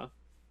Tsushima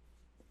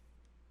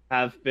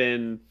have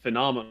been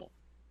phenomenal.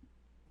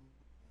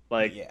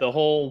 Like Yeah. the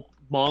whole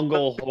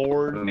Mongol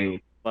horde,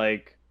 Me.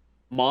 like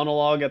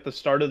monologue at the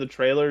start of the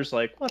trailers,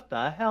 like what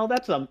the hell?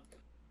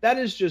 That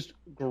is just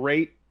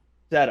great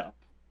setup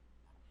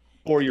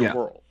for your Yeah.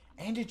 world.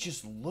 And it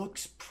just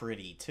looks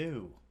pretty,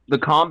 too. The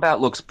combat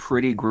looks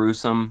pretty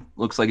gruesome.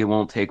 Looks like it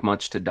won't take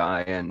much to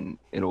die, and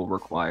it'll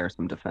require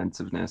some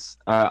defensiveness.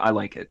 I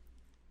like it.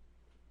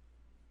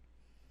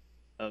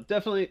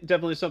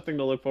 Definitely something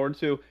to look forward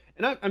to.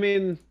 And I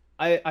mean,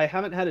 I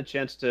haven't had a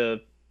chance to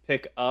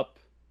pick up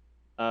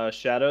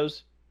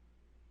Shadows.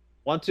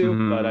 Want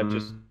to, but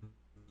Mm,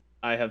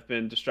 I have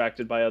been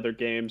distracted by other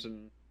games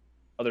and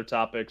other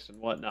topics and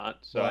whatnot,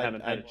 so Well, I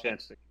haven't had a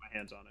chance to get my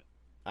hands on it.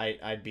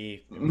 I'd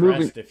be Moving.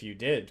 impressed if you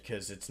did,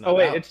 because it's not Oh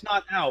wait, out. it's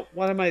not out.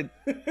 What am I?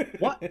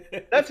 What?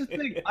 That's the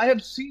thing. I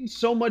have seen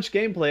so much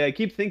gameplay. I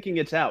keep thinking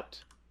it's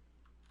out.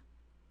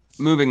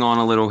 Moving on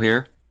a little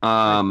here.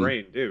 My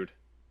brain, dude.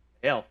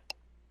 Hell,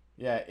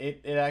 Yeah,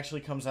 it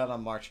actually comes out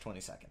on March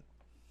 22nd.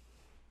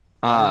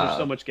 why is there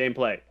so much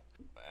gameplay?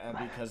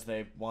 Because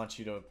they want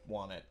you to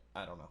want it.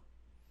 I don't know.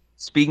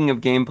 Speaking of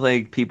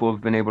gameplay, people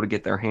have been able to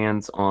get their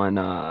hands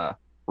on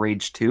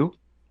Rage 2.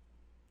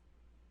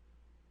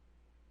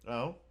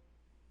 Oh?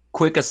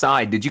 Quick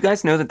aside, did you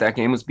guys know that that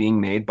game was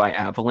being made by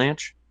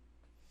Avalanche?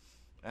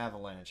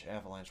 Avalanche.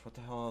 What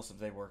the hell else have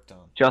they worked on?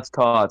 Just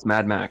Cause,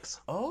 Mad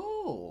Max.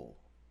 Oh!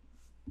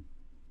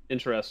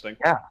 Interesting.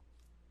 Yeah,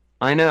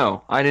 I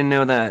know. I didn't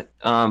know that.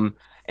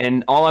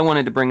 And all I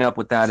wanted to bring up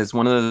with that is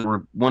one of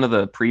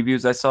the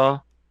previews I saw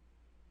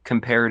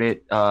compared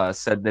it,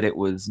 said that it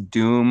was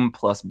Doom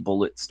plus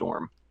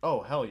Bulletstorm.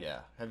 Oh, hell yeah.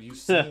 Have you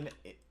seen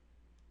it?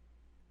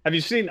 Have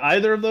you seen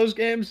either of those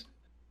games?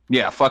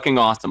 Yeah, fucking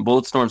awesome.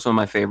 Bulletstorm's one of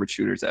my favorite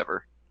shooters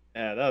ever.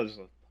 Yeah, that was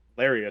a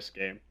hilarious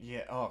game.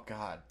 Yeah, oh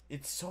god.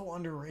 It's so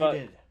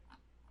underrated.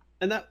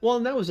 And that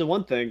was the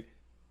one thing.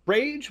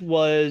 Rage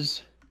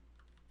was,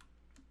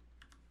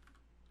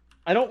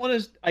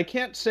 I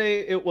can't say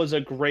it was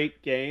a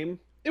great game.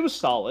 It was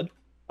solid.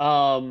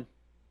 And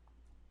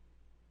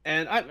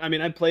I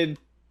mean I played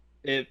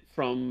it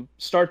from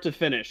start to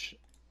finish.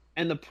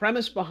 And the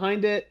premise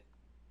behind it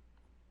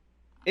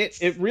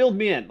reeled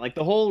me in. Like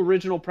the whole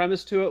original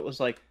premise to it was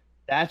like,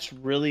 that's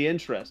really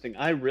interesting.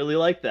 I really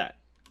like that.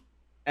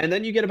 And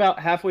then you get about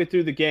halfway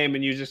through the game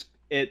and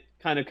it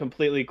kind of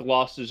completely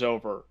glosses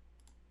over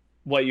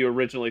what you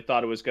originally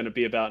thought it was going to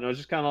be about. And I was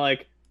just kind of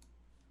like,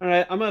 all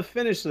right, I'm going to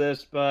finish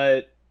this,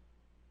 but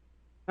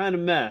kind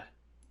of meh.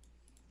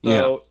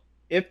 So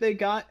if they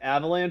got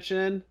Avalanche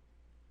in,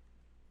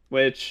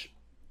 which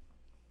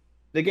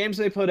the games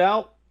they put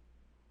out,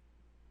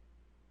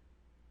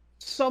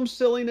 some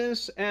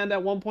silliness, and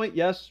at one point,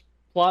 yes,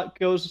 plot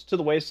goes to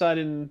the wayside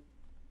in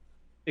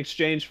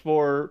exchange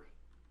for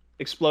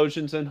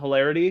explosions and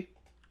hilarity.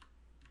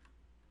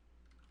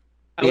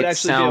 I would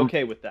actually be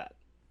okay with that.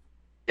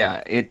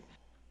 Yeah,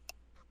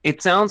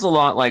 it sounds a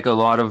lot like a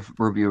lot of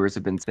reviewers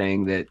have been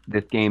saying that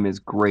this game is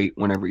great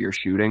whenever you're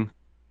shooting,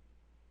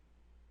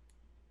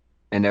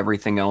 and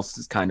everything else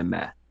is kind of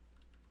meh.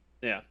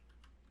 Yeah.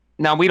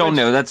 Now we don't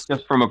know. That's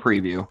just from a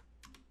preview.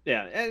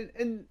 Yeah,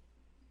 and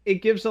it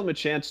gives them a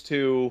chance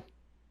to,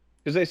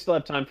 because they still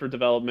have time for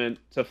development,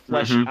 to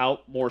flesh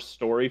out more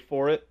story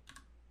for it,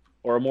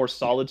 or a more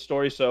solid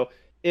story. So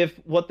if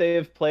what they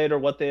have played or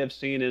what they have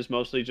seen is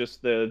mostly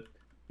just the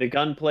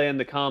gunplay and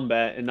the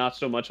combat and not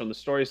so much on the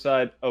story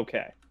side,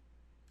 okay.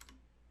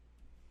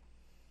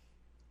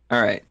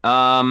 All right.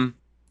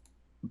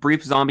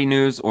 Brief zombie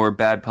news or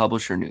bad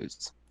publisher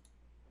news?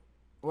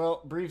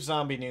 Well, brief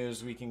zombie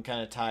news, we can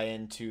kind of tie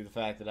into the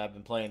fact that I've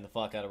been playing the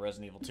fuck out of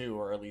Resident Evil 2,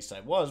 or at least I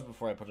was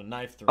before I put a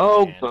knife through my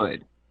hand.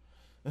 Good.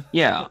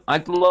 Yeah,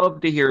 I'd love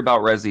to hear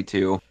about Resi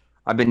 2.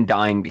 I've been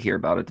dying to hear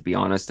about it, to be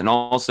honest. And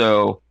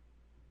also,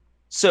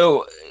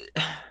 so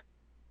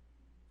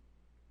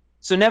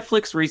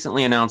Netflix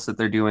recently announced that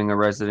they're doing a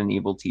Resident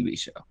Evil TV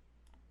show.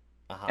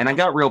 And I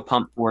got real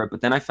pumped for it,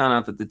 but then I found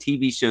out that the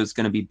TV show is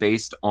going to be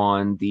based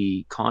on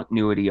the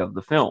continuity of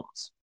the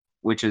films,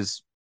 which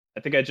is... I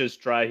think I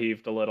just dry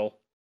heaved a little.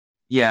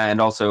 Yeah, and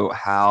also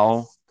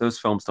how those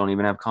films don't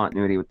even have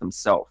continuity with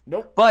themselves.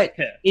 Nope. But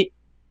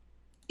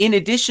in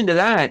addition to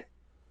that,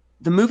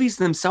 the movies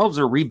themselves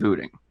are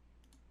rebooting.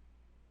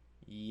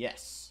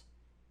 Yes.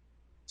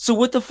 So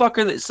what the fuck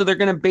are they? So they're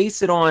going to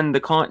base it on the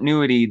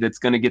continuity that's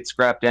going to get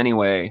scrapped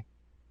anyway,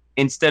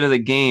 instead of the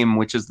game,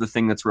 which is the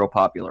thing that's real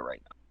popular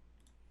right now.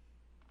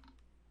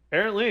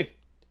 Apparently.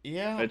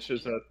 Yeah. It's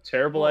just a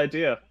terrible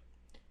idea.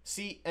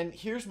 See, and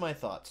here's my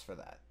thoughts for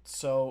that.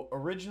 So,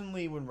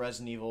 originally when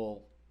Resident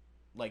Evil,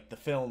 like, the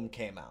film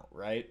came out,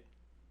 right?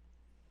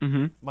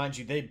 Mm-hmm. Mind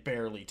you, they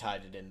barely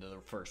tied it into the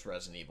first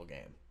Resident Evil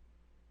game.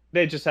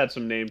 They just had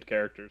some named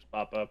characters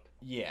pop up.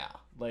 Yeah,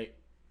 like,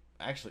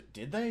 actually,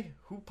 did they?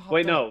 Who popped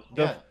Wait, up?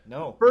 no.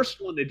 No. First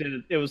one they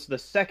didn't. It was the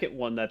second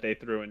one that they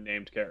threw in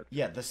named characters.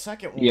 Yeah, the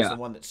second one was the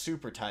one that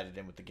super tied it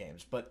in with the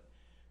games. But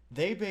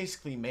they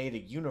basically made a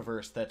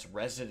universe that's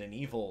Resident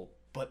Evil,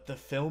 but the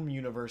film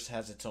universe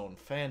has its own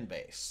fan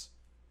base.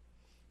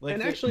 Like,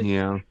 and actually,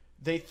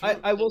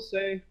 I will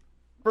say,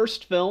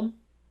 first film,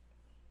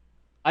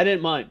 I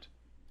didn't mind.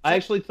 I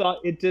actually thought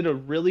it did a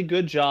really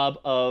good job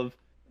of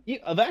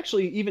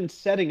actually even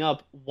setting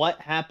up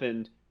what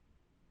happened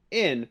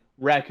in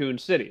Raccoon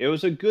City. It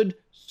was a good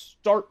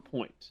start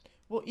point.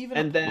 Well,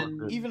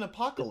 even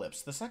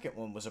Apocalypse, the second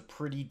one, was a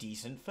pretty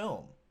decent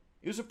film.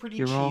 It was a pretty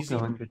cheesy... You're all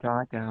going to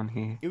die down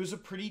here. It was a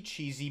pretty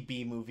cheesy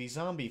B-movie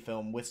zombie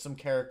film with some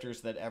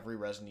characters that every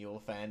Resident Evil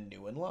fan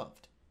knew and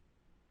loved.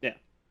 Yeah.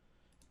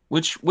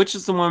 Which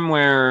is the one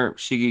where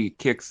she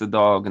kicks the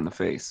dog in the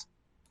face?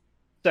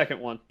 Second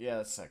one. Yeah,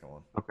 the second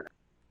one. Okay.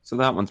 So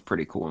that one's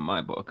pretty cool in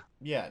my book.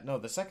 Yeah, no,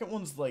 the second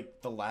one's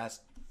like the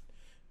last,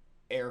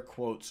 air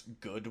quotes,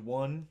 good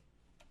one.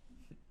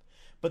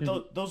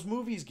 But those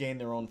movies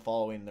gained their own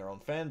following, their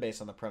own fan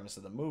base on the premise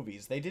of the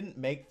movies. They didn't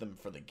make them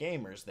for the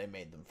gamers, they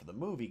made them for the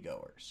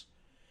moviegoers.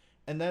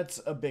 And that's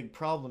a big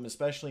problem,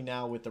 especially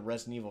now with the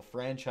Resident Evil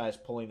franchise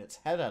pulling its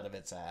head out of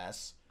its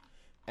ass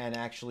and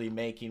actually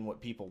making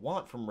what people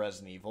want from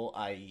Resident Evil,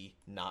 i.e.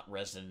 not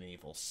Resident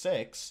Evil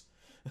 6.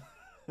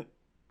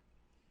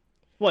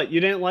 What, you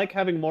didn't like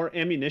having more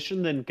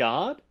ammunition than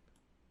God?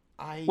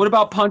 What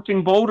about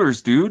punching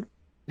boulders, dude?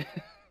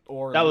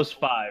 Or that was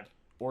 5.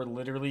 Or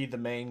literally the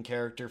main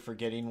character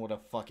forgetting what a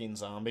fucking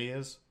zombie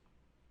is.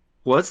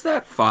 Was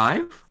that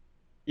 5?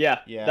 Yeah,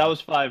 that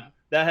was 5.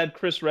 That had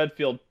Chris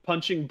Redfield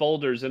punching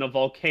boulders in a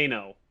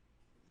volcano.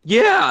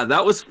 Yeah,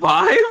 that was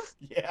 5?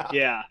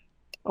 Yeah.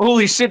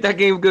 Holy shit, that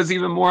game goes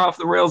even more off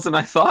the rails than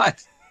I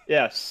thought.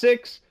 Yeah,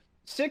 6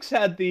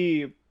 had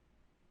the...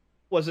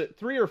 Was it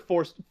 3 or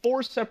 4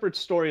 separate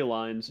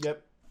storylines?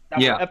 Yep. That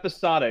were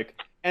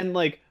episodic. And,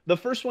 like, the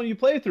first one you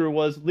play through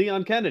was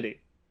Leon Kennedy,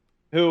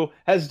 who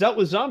has dealt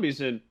with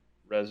zombies in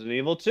Resident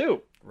Evil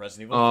 2.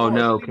 Resident Evil 4. Oh,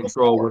 no, Resident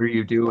Control, what are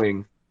you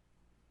doing?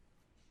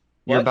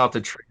 You're about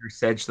to trigger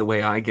Sedge the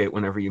way I get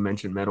whenever you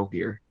mention Metal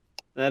Gear.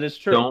 That is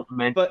true. Don't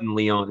mention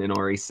Leon in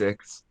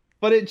RE6.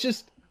 But it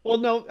just... Well,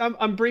 no,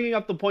 I'm bringing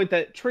up the point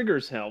that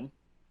triggers him,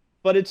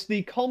 but it's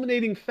the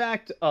culminating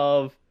fact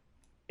of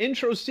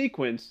intro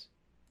sequence...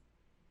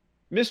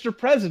 Mr.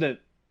 President,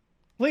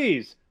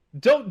 please,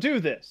 don't do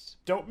this.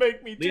 Don't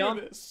make me do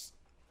this.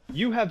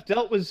 You have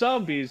dealt with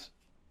zombies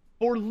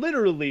for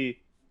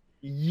literally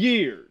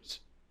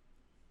years.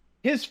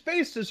 His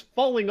face is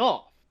falling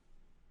off.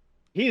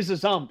 He's a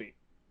zombie.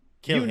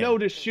 Kill him. Know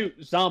to shoot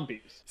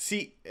zombies.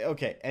 See,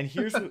 okay, and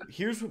here's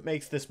what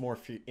makes this more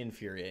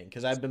infuriating,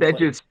 because I've been...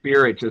 Sedge's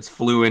spirit just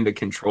flew into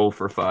Control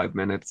for 5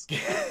 minutes.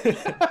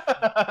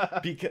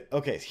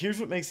 Okay, here's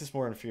what makes this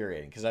more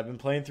infuriating, because I've been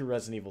playing through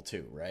Resident Evil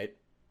 2, right?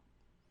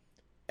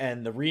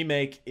 And the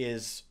remake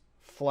is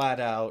flat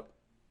out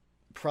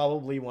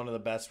probably one of the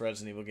best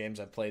Resident Evil games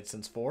I've played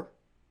since 4.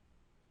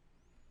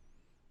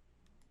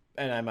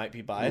 And I might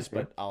be biased,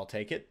 but I'll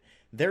take it.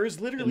 There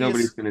is literally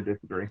nobody's going to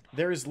disagree.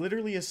 There is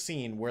literally a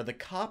scene where the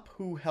cop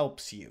who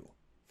helps you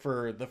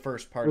for the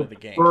first part of the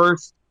game,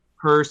 first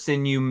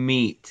person you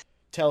meet,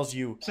 tells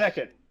you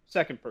second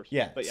person.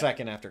 Yeah,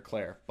 second after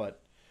Claire,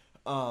 but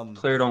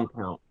Claire don't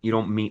count. You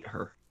don't meet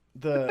her.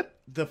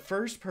 The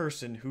first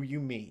person who you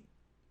meet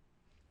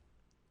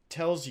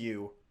tells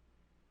you,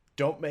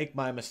 don't make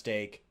my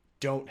mistake,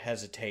 don't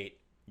hesitate,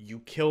 you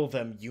kill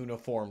them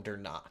uniformed or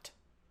not.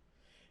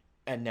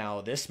 And now,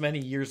 this many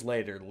years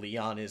later,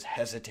 Leon is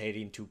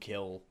hesitating to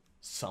kill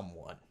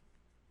someone.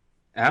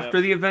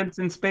 After the events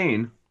in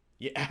Spain.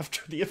 Yeah,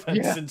 after the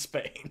events in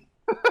Spain.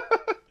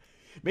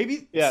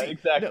 Maybe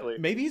exactly.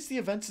 Maybe it's the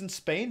events in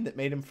Spain that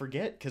made him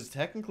forget, because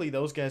technically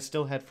those guys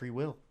still had free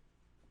will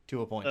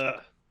to a point.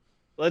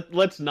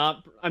 Let's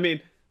not. I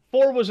mean,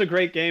 4 was a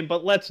great game,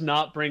 but let's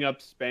not bring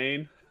up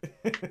Spain.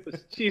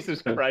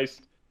 Jesus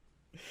Christ.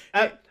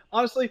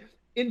 Honestly,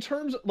 in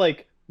terms of,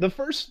 like, the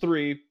first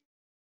 3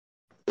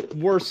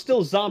 were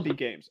still zombie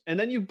games, and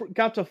then you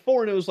got to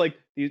 4, and it was like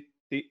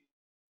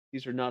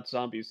these are not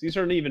zombies. These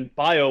aren't even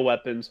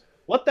bioweapons.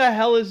 What the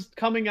hell is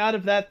coming out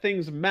of that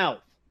thing's mouth?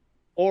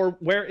 Or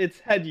where its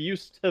head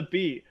used to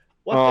be?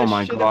 What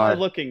the shit am I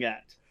looking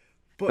at?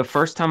 The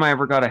first time I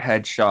ever got a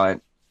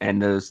headshot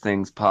and those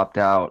things popped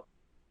out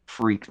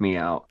freaked me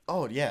out.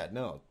 Oh, yeah,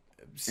 no.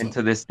 And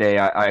to this day,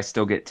 I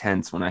still get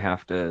tense when I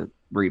have to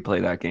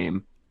replay that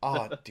game.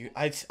 Oh, dude,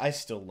 I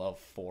still love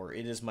 4.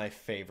 It is my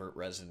favorite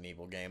Resident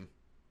Evil game.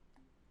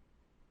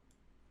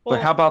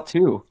 But how about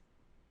 2?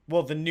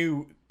 Well, the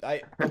new...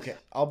 Okay,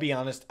 I'll be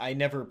honest. I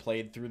never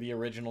played through the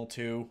original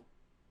 2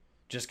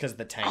 just because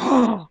the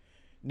tank...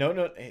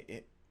 No,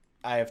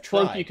 I have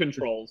tried. Clunky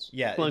controls.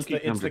 Yeah,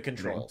 it's the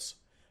controls.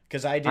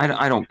 Because I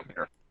don't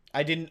care.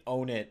 I didn't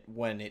own it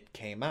when it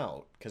came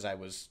out because I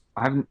was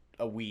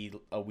a wee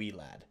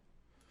lad.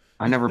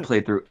 I never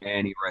played through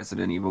any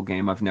Resident Evil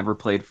game. I've never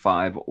played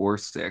 5 or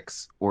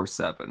 6 or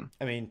 7.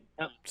 I mean,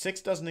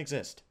 6 doesn't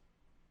exist.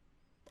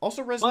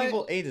 Also, Resident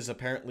Evil 8 is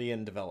apparently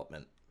in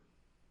development.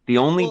 The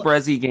only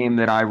Resi game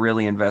that I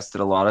really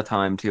invested a lot of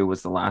time to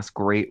was the last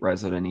great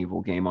Resident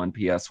Evil game on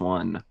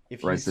PS1,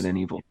 Resident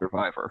Evil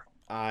Survivor.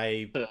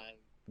 I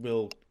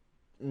will...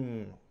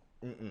 No,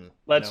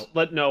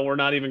 we're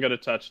not even going to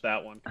touch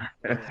that one.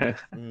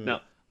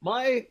 No.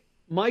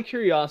 My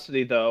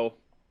curiosity, though,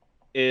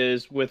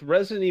 is with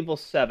Resident Evil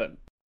 7.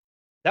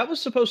 That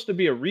was supposed to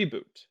be a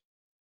reboot.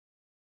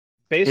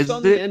 Based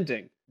on the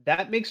ending,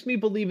 that makes me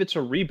believe it's a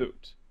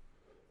reboot.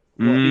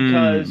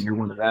 Because you're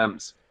one of them.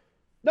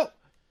 No.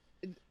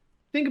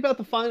 Think about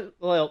the final...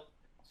 Well,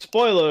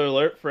 spoiler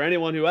alert for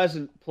anyone who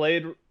hasn't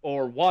played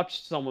or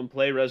watched someone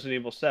play Resident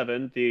Evil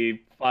 7,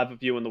 the 5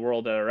 of you in the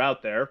world that are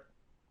out there.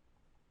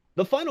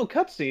 The final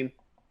cutscene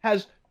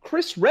has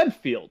Chris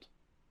Redfield.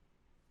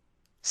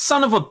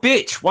 Son of a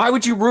bitch! Why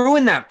would you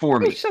ruin that for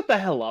me? Hey, shut the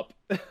hell up.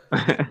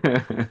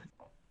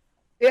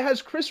 It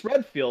has Chris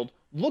Redfield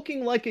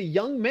looking like a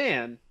young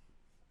man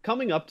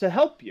coming up to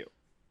help you.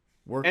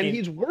 And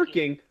he's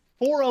working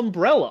for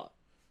Umbrella.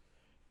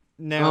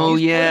 Now, and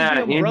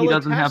he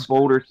doesn't have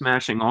boulder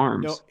smashing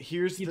arms. No,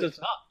 he does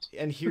not.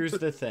 And here's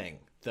the thing,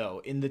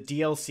 though. In the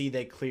DLC,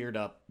 they cleared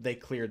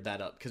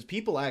that up because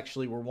people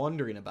actually were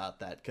wondering about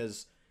that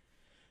because,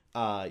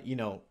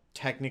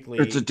 technically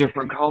it's a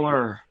different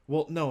color.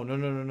 Well,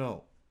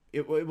 no.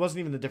 It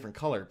wasn't even the different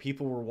color.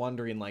 People were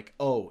wondering, like,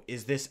 oh,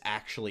 is this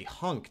actually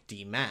Hunk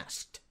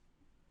demasked?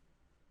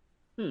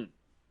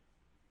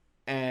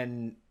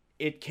 And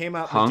it came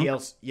out in the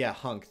DLC. Yeah,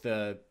 Hunk,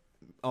 the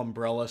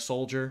Umbrella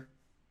soldier.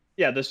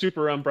 Yeah, the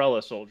super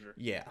Umbrella soldier.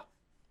 Yeah.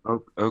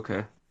 Oh,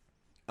 okay.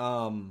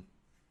 I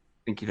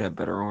think you'd have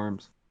better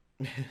arms.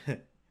 I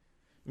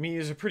mean, he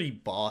was a pretty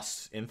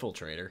boss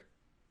infiltrator.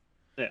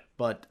 Yeah.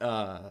 But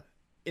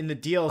in the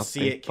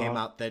DLC, it came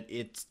out that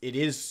it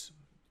is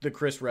the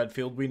Chris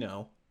Redfield we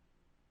know.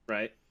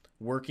 Right.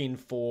 Working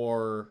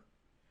for...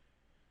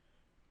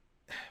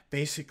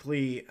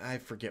 Basically, I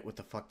forget what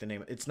the fuck the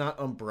name... It's not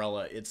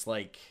Umbrella. It's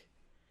like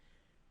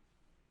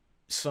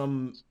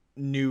some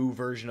new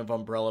version of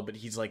Umbrella, but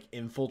he's like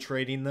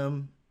infiltrating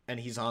them, and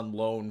he's on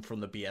loan from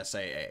the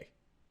BSAA.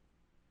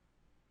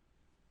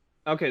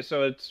 Okay,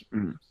 so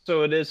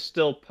it is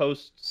still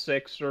post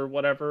 6 or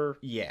whatever.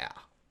 Yeah.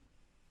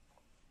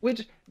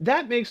 Which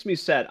that makes me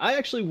sad. I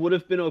actually would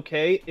have been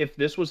okay if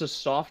this was a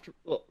soft,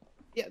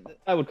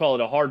 I would call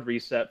it a hard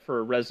reset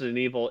for Resident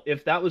Evil.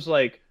 If that was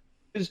like,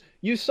 because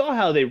you saw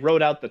how they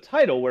wrote out the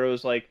title, where it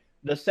was like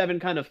the 7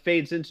 kind of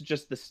fades into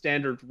just the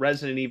standard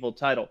Resident Evil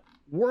title.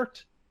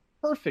 Worked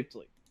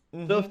perfectly.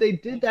 So if they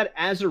did that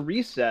as a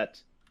reset,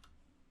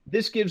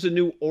 this gives a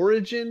new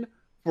origin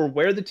for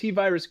where the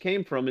T-Virus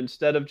came from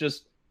instead of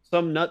just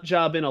some nut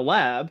job in a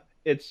lab.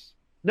 This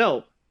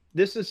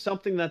is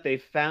something that they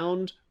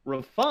found,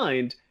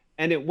 refined,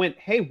 and it went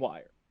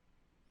haywire.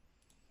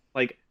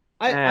 Like,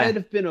 I'd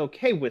have been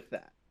okay with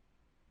that.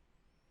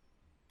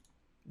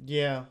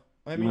 Yeah.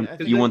 I mean,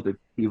 you want the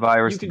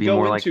T-Virus to be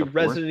more like the 4th?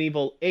 Resident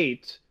Evil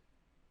 8,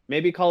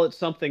 maybe call it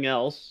something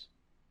else.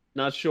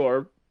 Not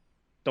sure.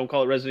 Don't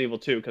call it Resident Evil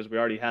 2 because we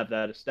already have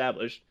that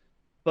established.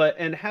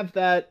 And have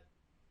that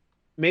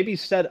maybe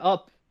set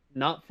up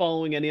not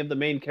following any of the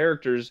main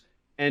characters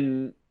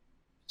and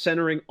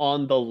centering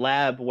on the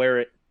lab where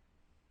it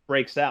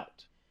breaks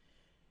out.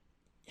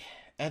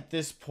 At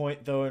this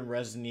point, though, in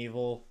Resident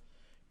Evil,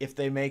 if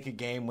they make a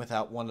game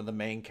without one of the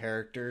main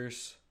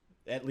characters,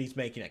 at least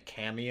making a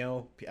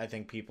cameo, I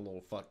think people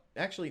will fuck...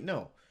 Actually,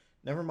 no.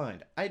 Never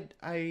mind.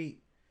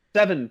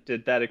 7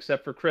 did that,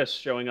 except for Chris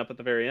showing up at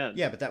the very end.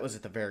 Yeah, but that was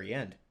at the very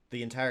end.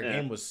 The entire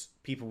game was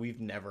people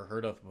we've never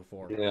heard of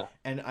before. Yeah.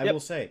 And I will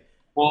say,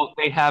 Well,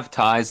 they have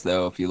ties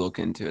though. If you look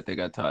into it, they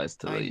got ties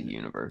to the I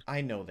universe.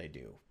 I know they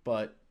do,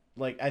 but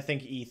like I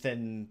think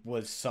Ethan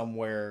was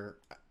somewhere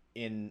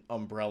in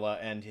Umbrella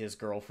and his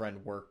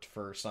girlfriend worked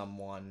for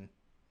someone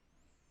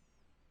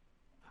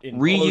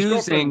in Well, his Vulture.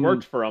 girlfriend Reusing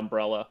worked for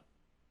Umbrella.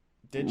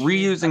 Did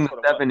she? reusing That's the what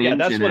it was. seven Yeah,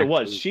 that's engine what it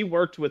was. actually. She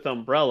worked with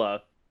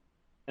Umbrella,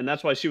 and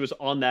that's why she was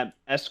on that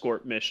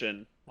escort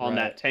mission on Right.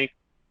 that tank.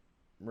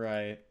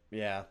 Right.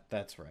 Yeah,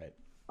 that's right.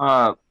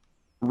 Uh,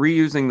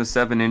 reusing the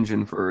seven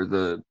engine for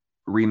the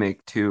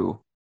remake two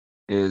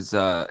is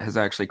has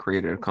actually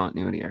created a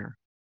continuity error.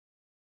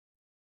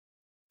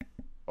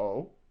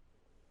 Oh.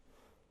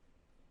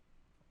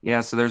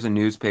 Yeah, so there's a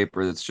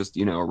newspaper that's just,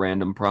 a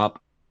random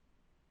prop,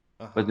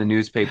 but the Uh-huh.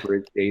 newspaper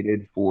is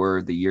dated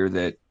for the year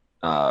that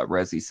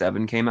Resi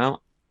 7 came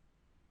out.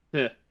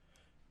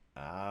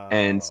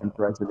 And since Oh.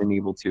 Resident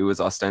Evil 2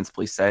 is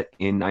ostensibly set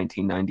in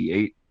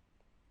 1998,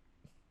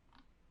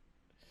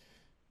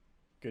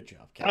 Good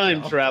job,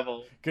 Time Capcom.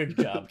 travel. Good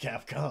job,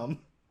 Capcom.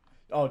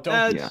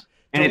 Oh, yeah. That's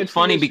And don't it's it's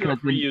the funny issue because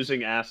of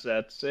reusing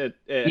assets. It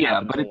yeah,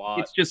 happens but a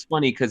it's lot. just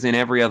funny because in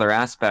every other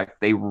aspect,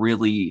 they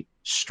really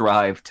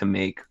strive to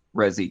make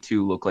Resi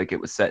 2 look like it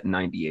was set in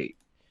 98.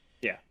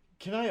 Yeah.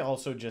 Can I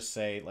also just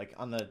say, like,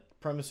 on the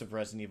premise of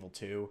Resident Evil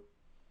 2,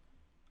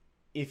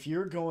 if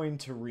you're going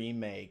to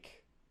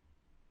remake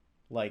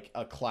like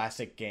a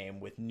classic game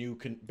with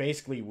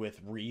basically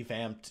with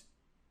revamping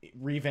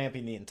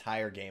the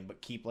entire game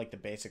but keep like the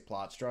basic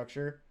plot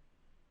structure,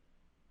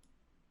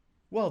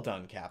 well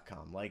done,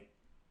 Capcom. Like,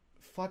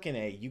 fucking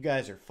A, you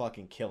guys are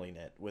fucking killing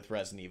it with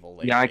Resident Evil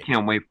Yeah, I lately.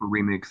 can't wait for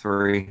Remake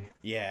 3.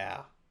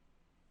 Yeah.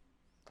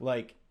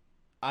 Like,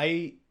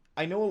 I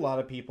I know a lot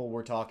of people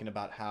were talking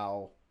about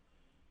how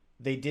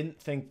they didn't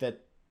think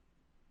that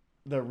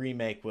the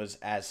remake was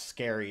as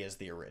scary as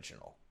the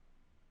original.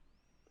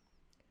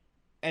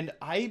 And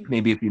I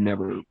Maybe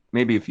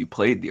if you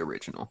played the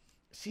original.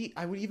 see,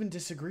 I would even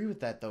disagree with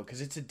that though, because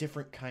it's a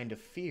different kind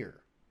of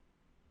fear.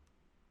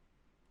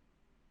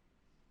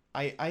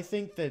 I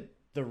think that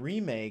the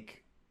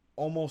remake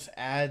almost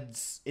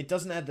adds, it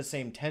doesn't add the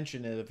same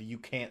tension of you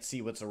can't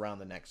see what's around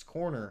the next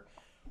corner,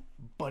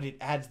 but it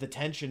adds the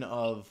tension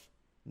of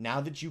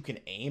now that you can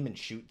aim and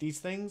shoot these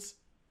things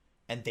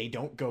and they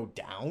don't go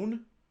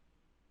down,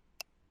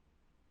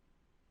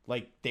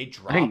 like they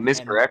I think drop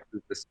Mr. and X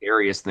is the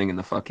scariest thing in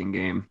the fucking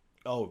game.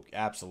 oh,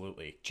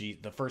 absolutely. Gee,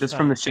 the first Just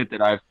from time, the shit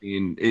that I've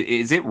seen.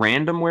 Is it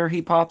random where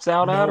he pops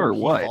out at no, or he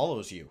what?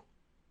 follows you.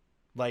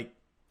 Like,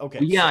 okay,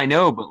 Well, yeah, so I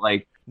know, but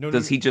like, no, no,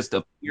 does no, he just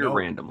appear no,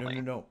 no,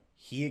 randomly? no, no.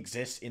 He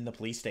exists in the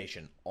police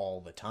station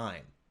all the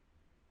time.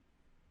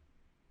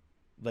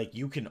 Like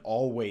you can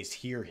always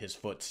hear his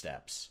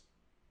footsteps.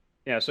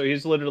 Yeah, so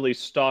he's literally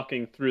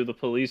stalking through the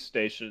police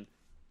station,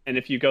 and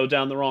if you go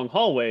down the wrong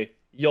hallway,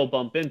 you'll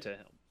bump into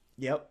him.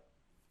 Yep.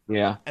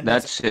 Yeah, And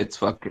that that's shit's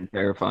fucking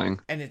terrifying.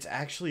 and it's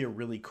actually a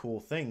really cool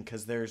thing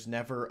cuz there's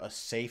never a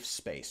safe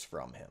space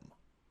from him.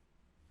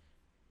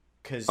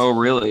 Cuz Oh, he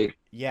really?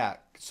 yeah,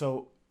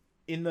 so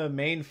in the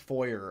main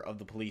foyer of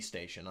the police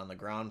station on the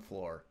ground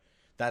floor,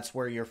 that's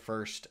where your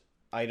first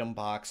item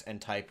box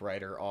and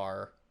typewriter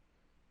are,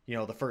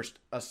 the first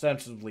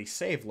ostensibly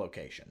save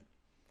location.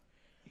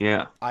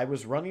 Yeah. I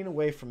was running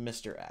away from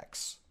Mr.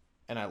 X,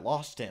 and I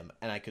lost him,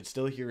 and I could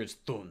still hear his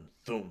thum,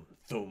 thum,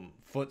 thum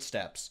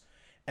footsteps.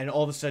 And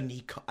all of a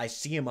sudden, I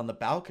see him on the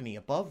balcony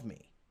above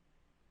me,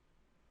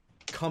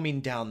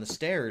 coming down the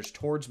stairs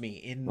towards me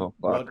in Oh,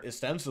 what fuck.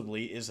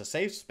 ostensibly is a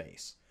safe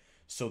space.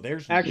 So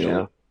there's Actually, Yeah.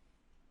 no.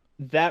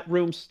 that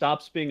room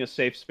stops being a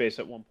safe space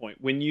at one point.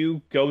 When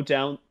you go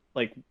down,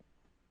 like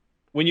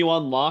when you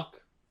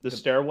unlock the The,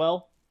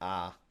 stairwell,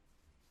 ah,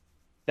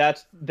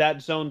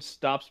 that zone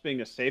stops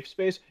being a safe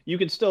space. You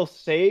can still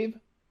save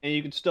and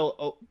you can still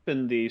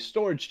open the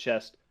storage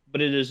chest,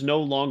 but it is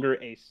no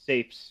longer a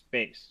safe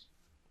space.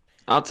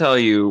 I'll tell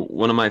you,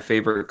 one of my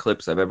favorite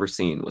clips I've ever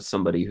seen was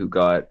somebody who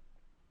got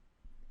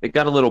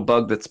a little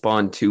bug that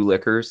spawned two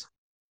lickers.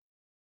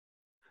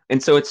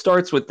 And so it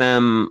starts with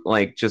them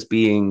like just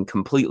being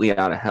completely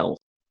out of health.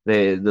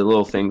 The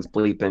little things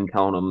bleeping,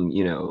 telling them,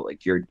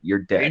 like you're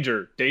dead.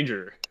 Danger,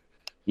 danger.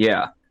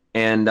 Yeah.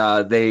 And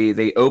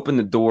they open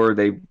the door,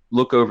 they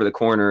look over the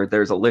corner,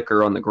 there's a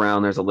licker on the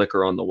ground, there's a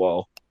licker on the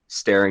wall,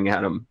 staring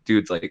at him.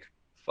 Dude's like,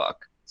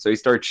 fuck. So he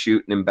starts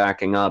shooting and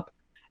backing up.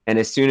 And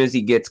as soon as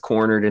he gets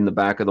cornered in the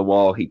back of the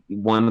wall,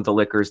 one of the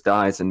lickers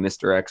dies and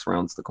Mr. X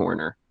rounds the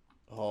corner.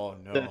 oh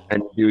And no.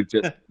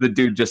 the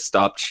dude just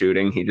stopped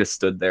shooting. He just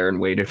stood there and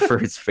waited for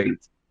his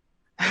fate.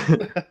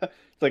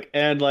 It's like,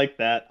 and like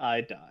that,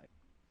 I die.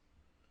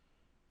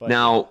 But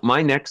yeah, Now,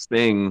 my next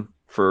thing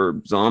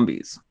for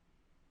zombies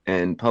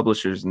and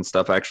publishers and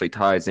stuff actually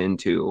ties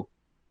into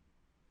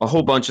a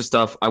whole bunch of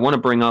stuff. I want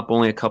to bring up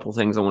only a couple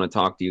things I want to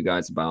talk to you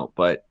guys about.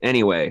 But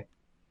anyway,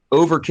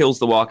 Overkill's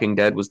The Walking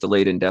Dead was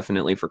delayed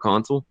indefinitely for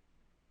console.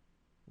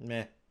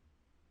 meh.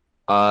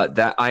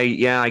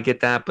 I get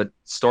that, but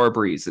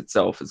Starbreeze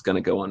itself is going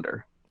to go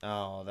under.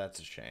 Oh, that's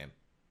a shame.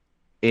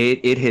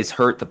 It has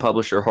hurt the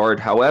publisher hard.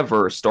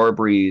 However,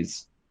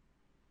 Starbreeze,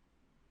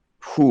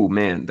 whew,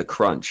 man, the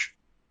crunch.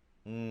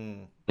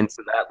 Mm. And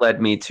so that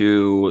led me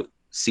to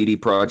CD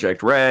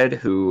Projekt Red,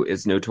 who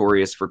is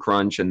notorious for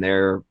crunch, and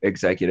their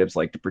executives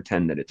like to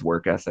pretend that it's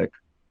work ethic.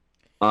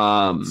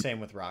 Same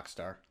with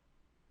Rockstar.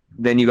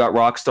 Then you got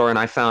Rockstar, and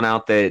I found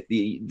out that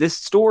this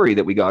story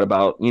that we got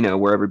about,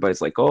 where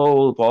everybody's like,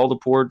 oh, all the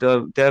poor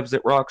devs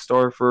at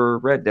Rockstar for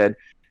Red Dead.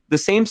 The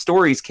same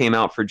stories came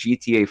out for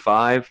GTA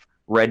 5,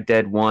 Red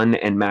Dead 1,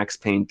 and Max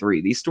Payne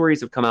 3. These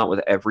stories have come out with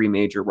every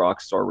major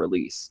Rockstar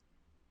release.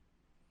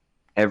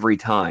 Every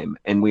time.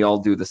 And we all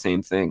do the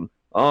same thing.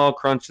 Oh,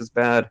 crunch is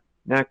bad.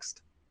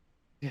 Next.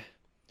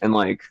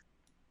 And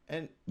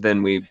and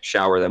then we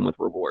shower them with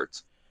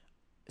rewards.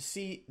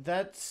 see,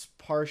 that's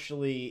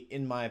partially,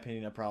 in my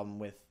opinion, a problem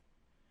with.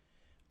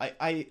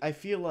 I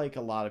feel like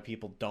a lot of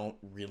people don't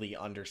really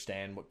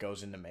understand what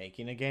goes into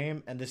making a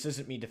game, and this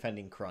isn't me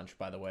defending crunch,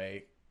 by the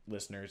way,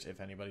 listeners, if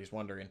anybody's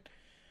wondering.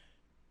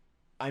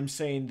 I'm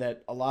saying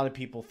that a lot of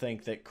people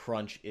think that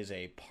crunch is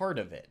a part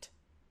of it.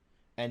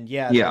 And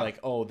they're like,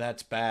 oh,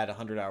 that's bad,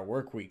 100-hour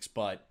work weeks,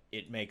 but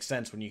it makes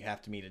sense when you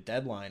have to meet a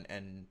deadline,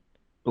 and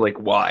like,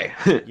 why?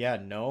 yeah,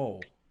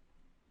 no.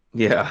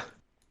 Yeah.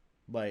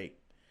 Like,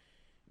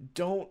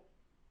 don't,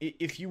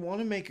 if you want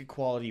to make a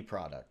quality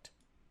product,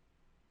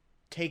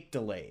 take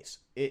delays.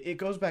 It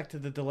goes back to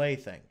the delay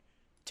thing.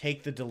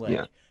 Take the delay.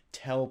 Yeah.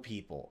 Tell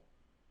people.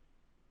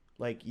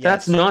 Like, yes.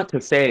 That's not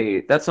to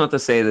say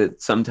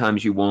that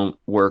sometimes you won't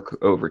work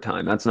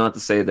overtime. That's not to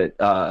say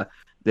that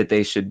that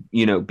they should,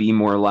 be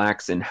more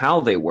lax in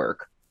how they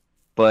work.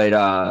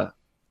 But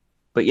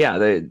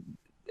yeah,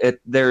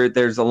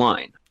 there's a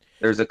line.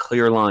 There's a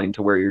clear line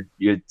to where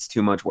it's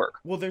too much work.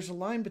 Well, there's a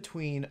line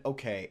between,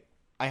 okay,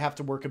 I have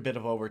to work a bit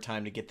of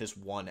overtime to get this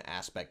one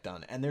aspect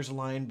done. And there's a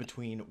line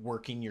between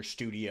working your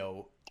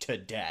studio to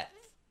death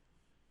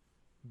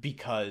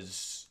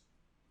because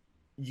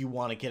you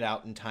want to get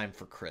out in time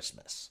for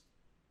Christmas.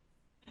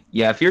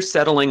 Yeah, if you're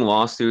settling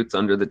lawsuits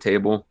under the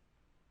table,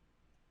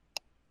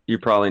 you're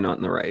probably not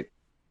in the right.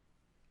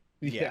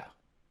 Yeah,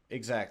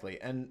 exactly.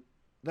 And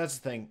that's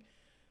the thing.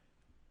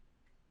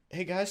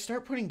 Hey guys,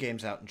 start putting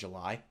games out in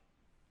July.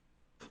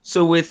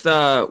 So with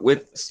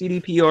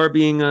CDPR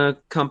being a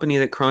company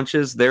that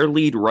crunches, their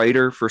lead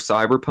writer for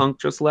Cyberpunk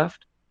just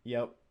left.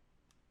 Yep.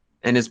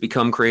 And has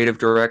become creative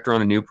director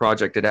on a new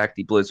project at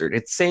Acti Blizzard.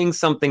 It's saying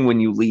something when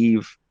you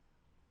leave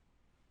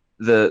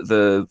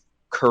the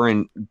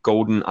current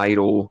Golden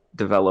Idol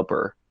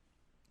developer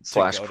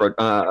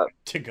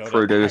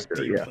producer,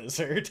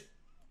 Blizzard.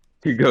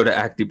 To go to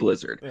Acti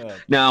Blizzard.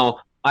 Now,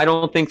 I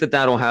don't think that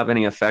that'll have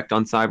any effect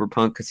on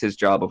Cyberpunk because his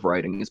job of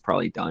writing is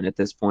probably done at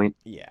this point.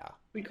 Yeah.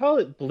 We call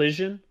it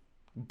Blizzard.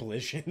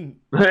 Blizzard.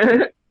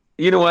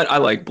 You know what? I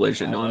like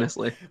Blizzard,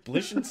 honestly.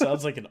 Blizzard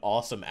sounds like an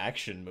awesome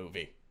action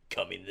movie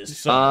coming this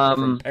summer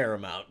from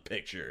Paramount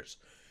Pictures.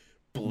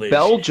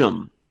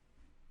 Blizzard.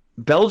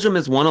 Belgium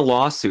has won a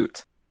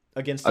lawsuit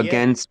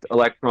against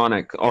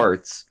Electronic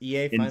Arts.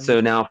 EA and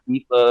so now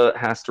FIFA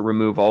has to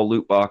remove all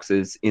loot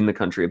boxes in the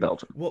country of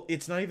Belgium. Well,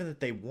 it's not even that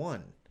they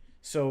won.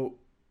 So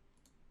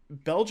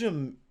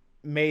Belgium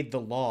made the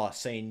law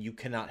saying you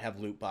cannot have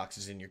loot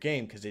boxes in your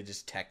game because it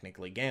is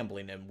technically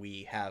gambling, and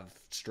we have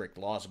strict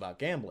laws about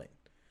gambling.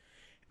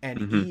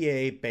 And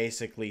EA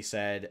basically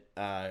said,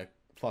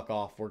 fuck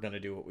off, we're going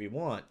to do what we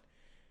want.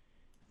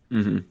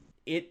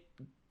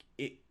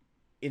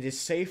 It is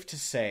safe to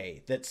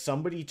say that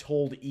somebody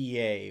told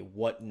EA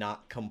what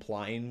not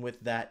complying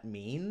with that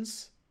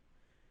means.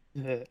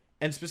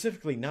 And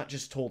specifically, not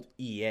just told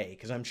EA,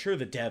 because I'm sure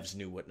the devs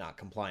knew what not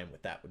complying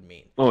with that would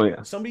mean. Oh,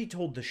 yeah. Somebody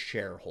told the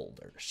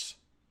shareholders.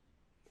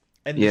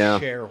 And the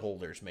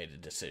shareholders made a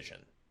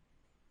decision.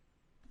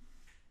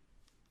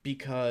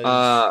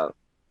 Because...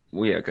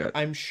 good.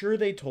 I'm sure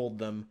they told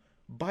them,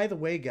 by the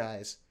way,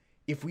 guys,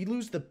 if we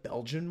lose the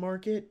Belgian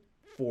market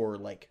for,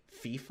 like,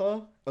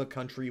 FIFA, a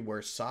country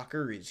where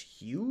soccer is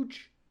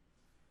huge...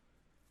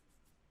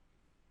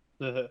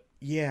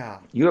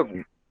 Yeah.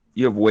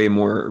 You have way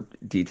more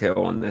detail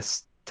on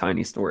this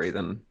tiny story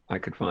than I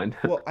could find.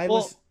 Well,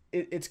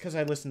 it's because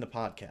I listen to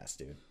podcasts,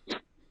 dude.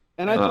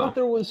 And I thought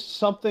there was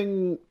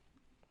something...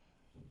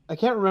 I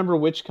can't remember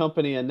which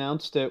company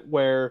announced it,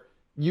 where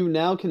you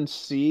now can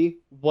see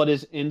what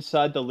is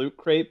inside the loot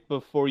crate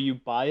before you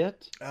buy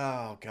it.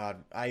 Oh,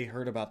 God. I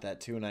heard about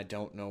that, too, and I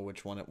don't know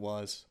which one it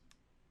was.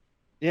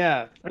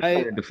 Yeah.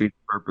 That defeats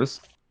the purpose.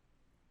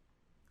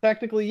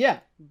 Technically, yeah.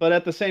 But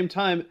at the same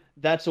time,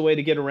 that's a way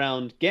to get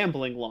around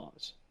gambling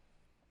laws.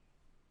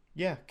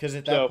 Yeah, because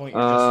at that point,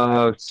 you're just...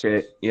 Oh,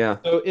 shit. Yeah.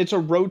 So it's a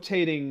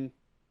rotating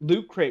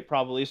loot crate,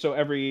 probably. So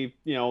every,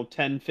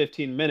 10,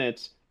 15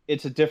 minutes,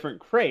 it's a different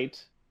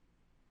crate.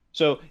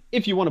 So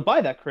if you want to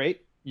buy that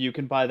crate, you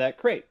can buy that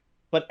crate.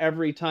 But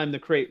every time the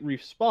crate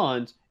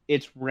respawns,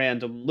 it's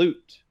random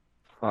loot.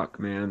 Fuck,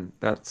 man.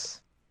 It's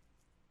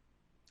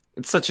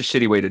such a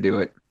shitty way to do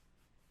it.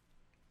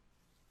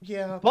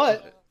 Yeah.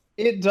 But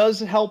it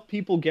does help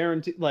people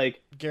guarantee you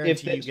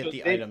get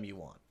the item you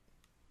want.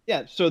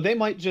 Yeah, so they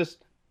might just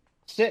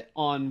sit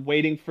on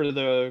waiting for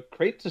the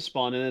crate to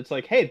spawn, and it's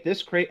like, hey,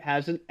 this crate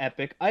has an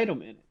epic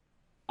item in it.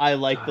 I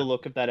like the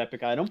look of that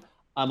epic item.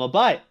 I'm going to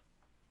buy it.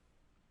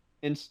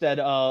 instead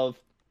of,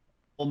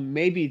 well,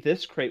 maybe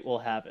this crate will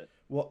have it.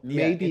 Well,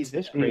 Maybe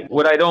this crate will.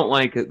 What I don't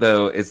like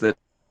though is that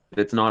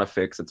it's not a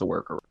fix; it's a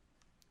workaround.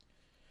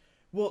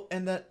 Well,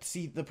 and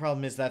the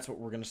problem is that's what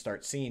we're going to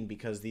start seeing,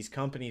 because these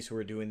companies who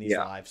are doing these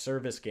live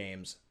service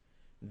games,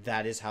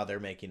 that is how they're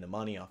making the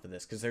money off of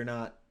this, because they're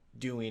not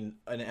doing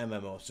an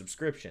MMO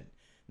subscription.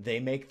 They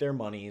make their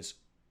monies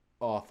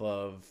off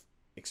of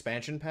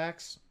expansion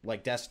packs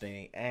like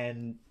Destiny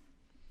and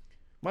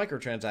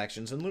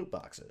microtransactions and loot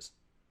boxes.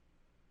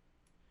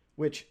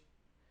 Which,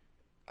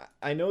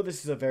 I know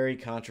this is a very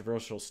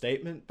controversial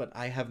statement, but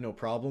I have no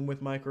problem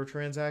with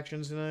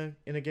microtransactions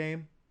in a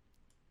game.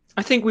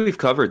 I think we've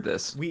covered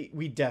this.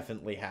 We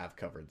definitely have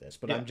covered this,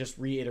 but I'm just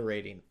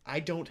reiterating, I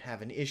don't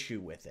have an issue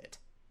with it.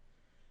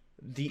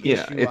 The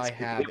issue I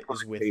have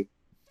is with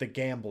the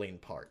gambling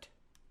part.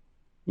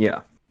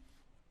 Yeah.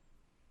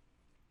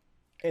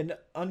 And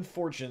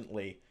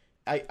unfortunately,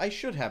 I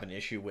should have an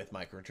issue with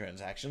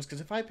microtransactions, because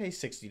if I pay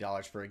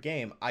 $60 for a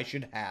game, I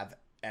should have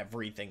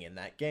everything in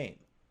that game.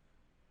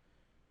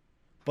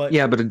 But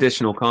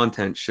additional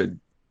content should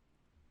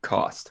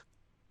cost.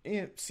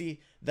 Yeah,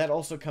 see, that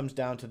also comes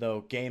down to,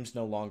 though, games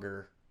no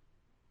longer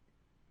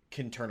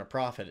can turn a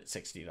profit at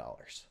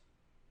 $60.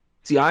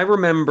 See, I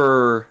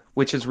remember,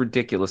 which is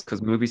ridiculous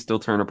because movies still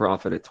turn a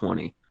profit at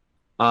 20.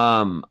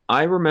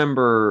 I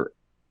remember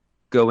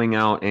going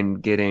out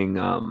and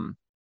getting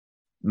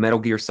Metal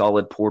Gear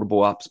Solid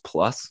Portable Ops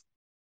Plus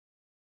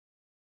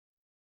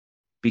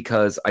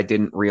because I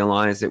didn't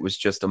realize it was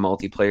just a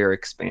multiplayer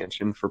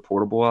expansion for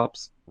Portable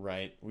Ops.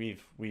 Right.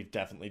 We've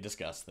definitely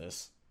discussed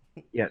this.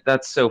 Yeah,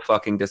 that's so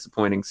fucking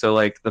disappointing. So,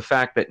 like, the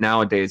fact that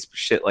nowadays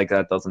shit like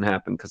that doesn't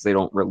happen because they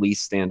don't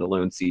release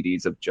standalone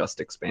CDs of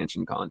just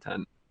expansion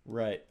content.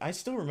 Right. I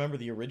still remember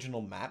the original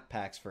map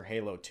packs for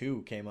Halo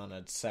 2 came on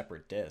a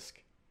separate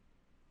disc.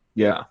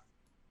 Yeah.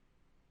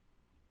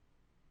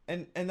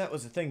 And that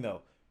was the thing,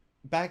 though.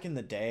 Back in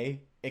the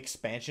day,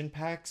 expansion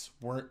packs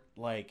weren't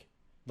like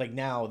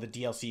now the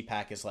DLC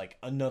pack is like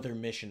another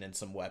mission and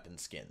some weapon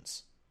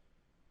skins.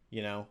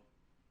 You know?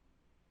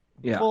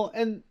 Yeah. Well,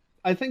 and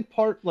I think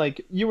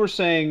like you were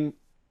saying,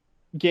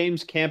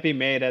 games can't be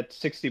made at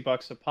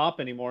 $60 a pop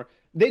anymore.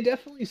 They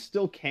definitely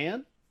still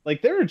can.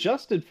 Like, they're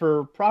adjusted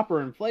for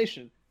proper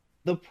inflation.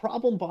 The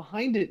problem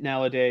behind it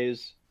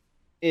nowadays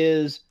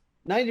is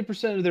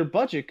 90% of their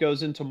budget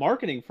goes into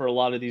marketing for a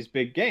lot of these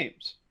big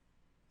games.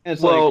 And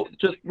it's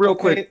just real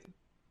quick,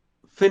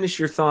 finish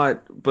your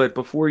thought, but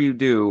before you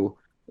do,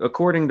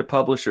 according to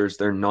publishers,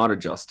 they're not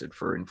adjusted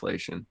for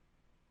inflation.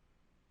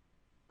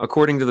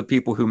 According to the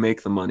people who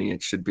make the money,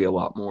 it should be a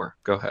lot more.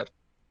 Go ahead.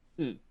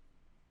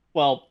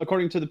 Well,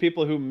 according to the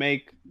people who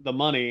make the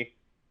money,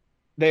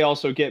 they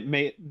also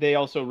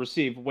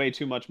receive way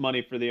too much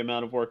money for the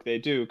amount of work they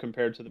do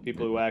compared to the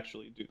people who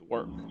actually do the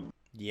work.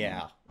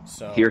 Yeah.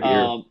 So here.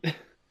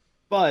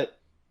 But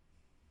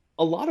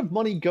a lot of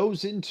money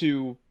goes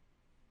into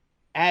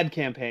ad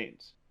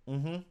campaigns.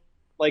 Mm-hmm.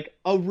 Like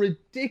a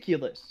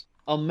ridiculous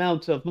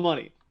amount of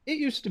money. It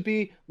used to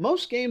be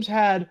most games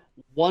had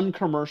one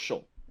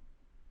commercial.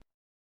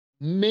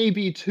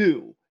 Maybe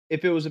two,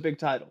 if it was a big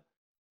title.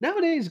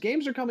 Nowadays,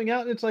 games are coming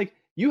out and it's like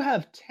you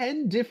have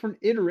 10 different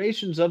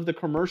iterations of the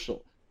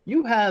commercial.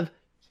 You have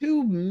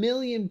 2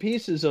 million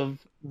pieces of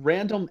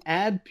random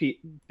ad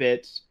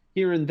bits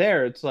here and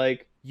there. It's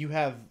like you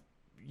have,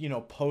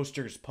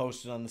 posters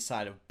posted on the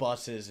side of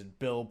buses and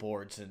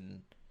billboards,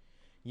 and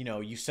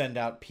you send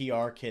out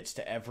PR kits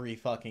to every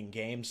fucking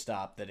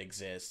GameStop that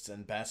exists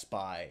and Best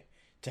Buy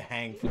to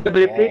hang from the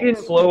but if walls. they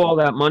didn't blow all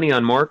that money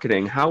on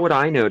marketing, how would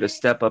I know to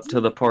step up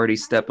to the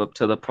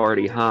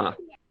party, huh?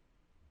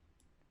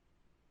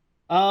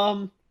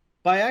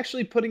 By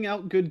actually putting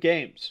out good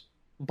games.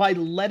 By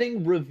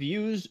letting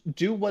reviews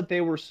do what they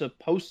were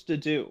supposed to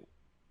do.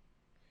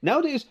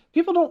 Nowadays,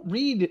 people don't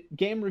read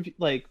game review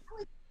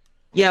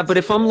Yeah, but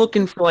if I'm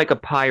looking for like a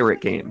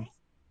pirate game,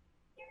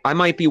 I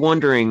might be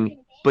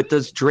wondering, but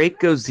does Drake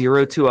go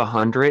 0 to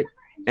 100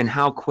 and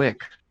how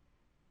quick?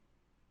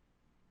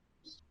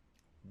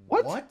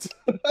 What?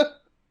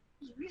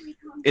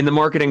 In the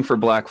marketing for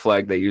Black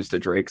Flag, they used a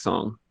Drake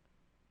song.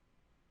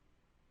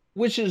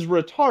 Which is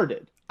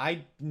retarded.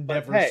 I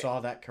never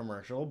saw that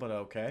commercial, but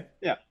okay.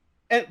 Yeah.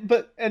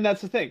 And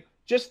that's the thing.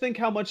 Just think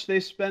how much they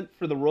spent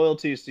for the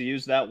royalties to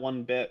use that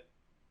one bit.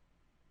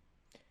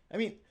 I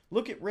mean,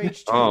 look at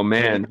Rage 2. Oh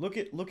man. Look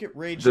at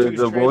Rage 2's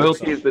the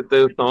royalties song that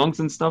those songs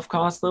and stuff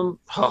cost them.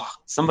 Oh,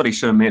 somebody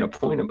should have made a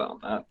point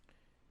about that.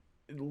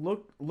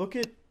 Look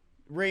at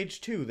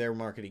Rage 2, their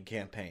marketing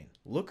campaign.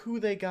 Look who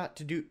they got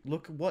to do.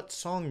 Look what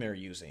song they're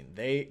using.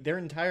 Their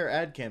entire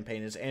ad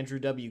campaign is Andrew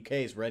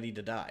WK's "Ready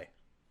to Die."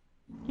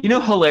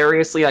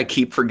 Hilariously, I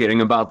keep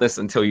forgetting about this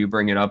until you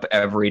bring it up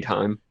every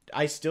time.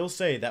 I still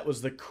say that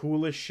was the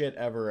coolest shit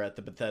ever at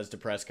the Bethesda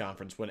press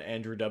conference when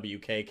Andrew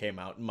WK came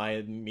out. And my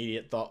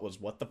immediate thought was,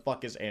 what the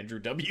fuck is Andrew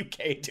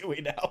WK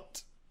doing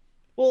out?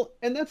 Well,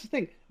 and that's the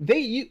thing.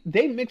 They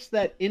mixed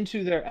that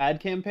into their ad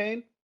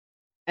campaign,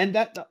 and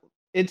that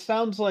it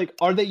sounds like,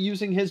 are they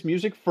using his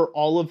music for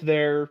all of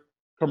their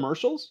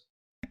commercials?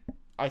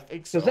 I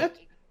think so.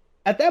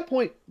 at that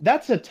point,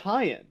 that's a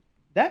tie-in.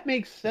 That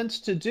makes sense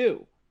to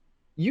do.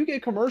 You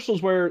get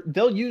commercials where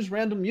they'll use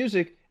random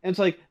music, and it's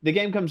like the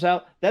game comes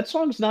out, that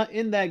song's not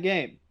in that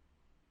game.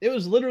 It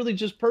was literally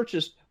just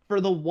purchased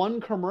for the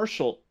one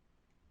commercial.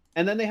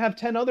 And then they have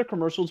 10 other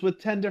commercials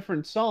with 10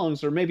 different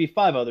songs, or maybe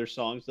 5 other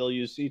songs. They'll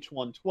use each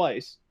one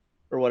twice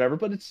or whatever.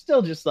 But it's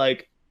still just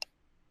like,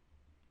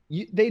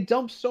 they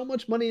dump so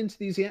much money into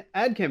these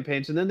ad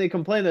campaigns, and then they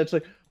complain that it's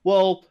like,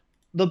 well,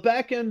 the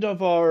back end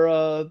of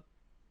our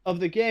of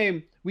the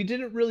game, we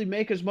didn't really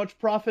make as much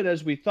profit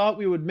as we thought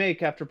we would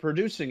make after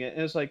producing it.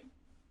 And it's like,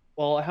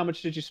 well, how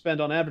much did you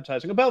spend on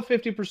advertising? About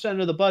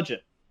 50% of the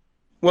budget.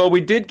 Well,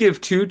 we did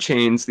give 2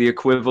 Chainz the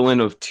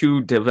equivalent of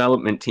 2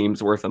 development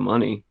teams worth of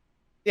money.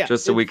 Yeah,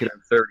 just so we could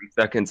have 30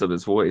 seconds of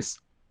his voice.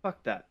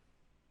 Fuck that.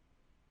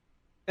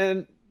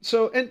 And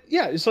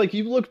yeah, it's like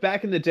you look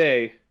back in the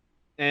day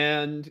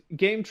and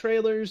game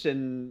trailers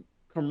and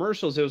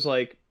commercials, it was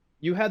like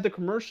you had the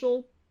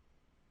commercial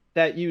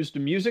that used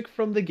music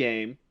from the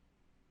game.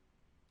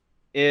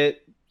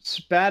 It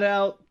spat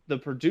out the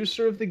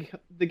producer of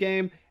the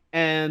game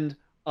and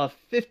a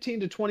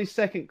 15 to 20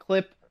 second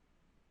clip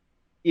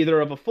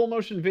either of a full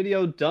motion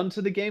video done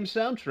to the game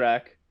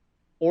soundtrack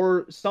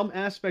or some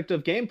aspect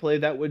of gameplay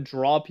that would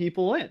draw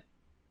people in.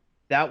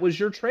 That was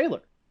your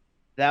trailer.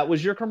 That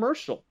was your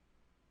commercial.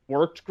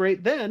 Worked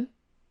great then.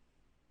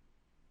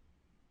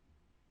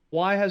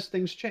 Why has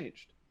things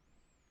changed?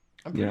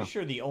 I'm pretty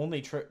sure the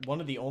only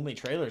one of the only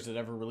trailers that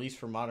ever released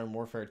for Modern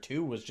Warfare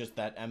 2 was just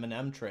that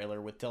Eminem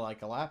trailer with Till I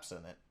Collapse in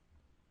it.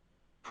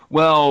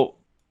 Well,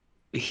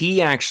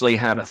 he actually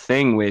had a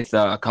thing with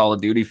Call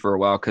of Duty for a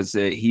while because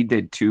he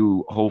did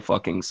 2 whole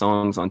fucking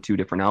songs on 2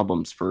 different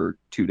albums for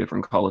 2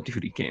 different Call of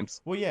Duty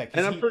games. Well, yeah,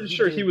 and I'm pretty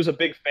sure he was a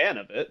big fan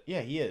of it.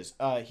 Yeah, he is.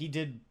 He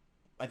did.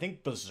 I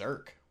think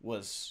Berserk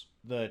was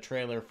the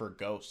trailer for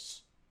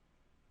Ghosts.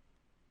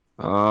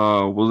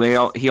 Oh,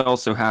 well, he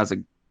also has a.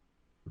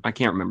 I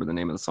can't remember the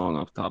name of the song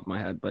off the top of my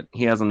head, but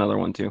he has another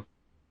one too.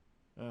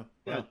 Oh,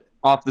 yeah,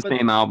 off the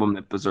same album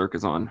that Berserk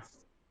is on.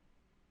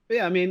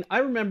 Yeah, I mean, I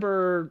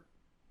remember.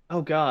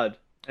 Oh God,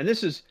 and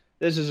this is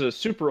a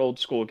super old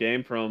school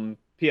game from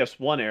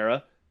PS1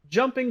 era,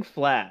 Jumping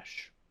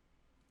Flash.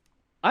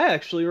 I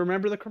actually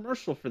remember the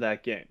commercial for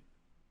that game.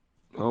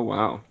 Oh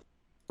wow.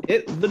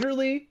 It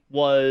literally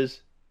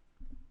was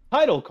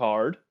title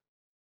card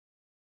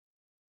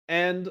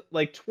and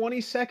like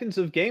 20 seconds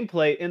of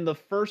gameplay in the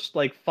first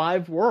like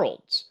 5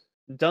 worlds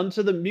done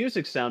to the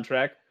music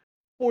soundtrack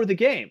for the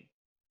game.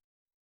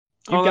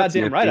 You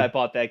goddamn right I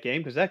bought that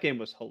game because that game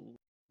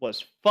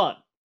was fun.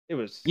 It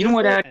was. You know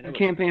what ad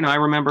campaign I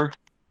remember?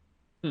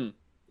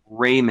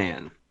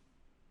 Rayman.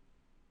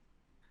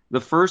 The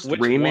first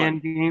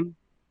Rayman game.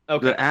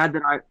 Okay. The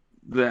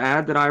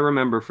ad that I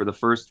remember for the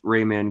first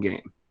Rayman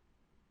game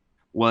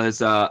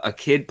was a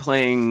kid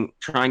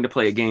trying to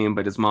play a game,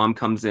 but his mom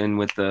comes in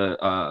with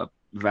the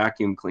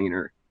vacuum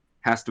cleaner,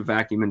 has to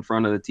vacuum in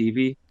front of the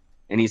TV,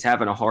 and he's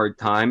having a hard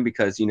time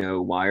because,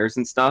 wires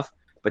and stuff,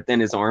 but then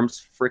his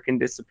arms freaking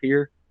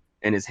disappear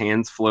and his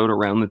hands float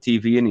around the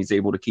TV and he's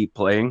able to keep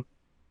playing.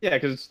 Yeah,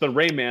 because it's the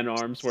Rayman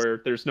arms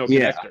where there's no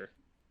connector.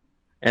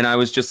 And I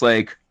was just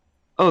like,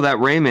 oh, that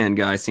Rayman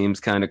guy seems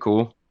kind of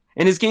cool.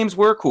 And his games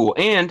were cool.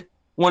 And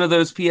one of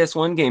those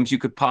PS1 games you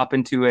could pop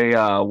into a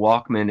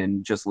Walkman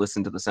and just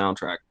listen to the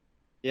soundtrack.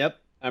 Yep,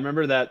 I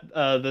remember that.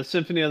 The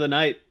Symphony of the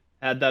Night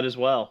had that as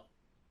well.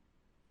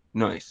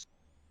 Nice.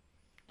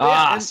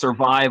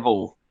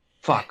 Survival.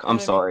 Fuck, I'm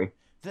sorry.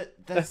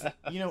 That's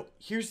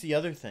here's the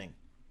other thing.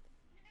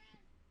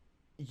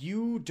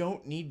 You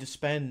don't need to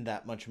spend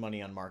that much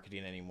money on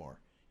marketing anymore.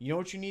 You know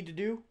what you need to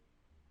do?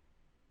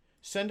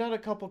 Send out a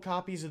couple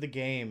copies of the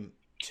game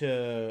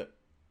to,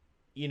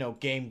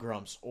 Game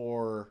Grumps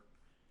or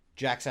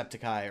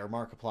Jacksepticeye or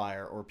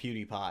Markiplier or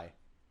PewDiePie.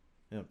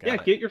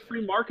 Get your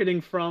free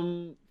marketing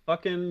from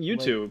fucking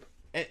YouTube.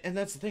 And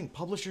that's the thing.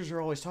 Publishers are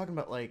always talking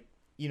about,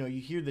 you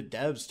hear the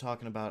devs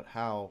talking about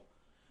how,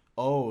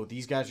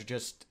 these guys are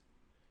just,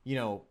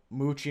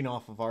 mooching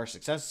off of our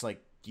success. It's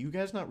like, do you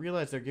guys not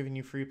realize they're giving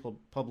you free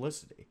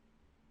publicity?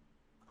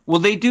 Well,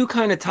 they do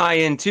kind of tie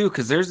in, too,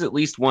 because there's at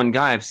least one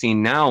guy I've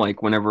seen now,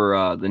 like,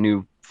 whenever the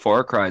new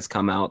Far Cry's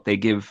come out, they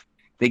give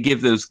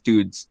those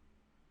dudes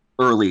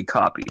early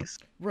copies.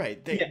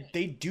 Right.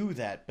 They do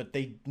that, but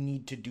they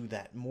need to do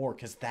that more,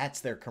 because that's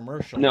their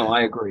commercial. No,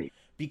 I agree.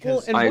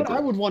 Because I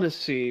would want to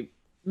see,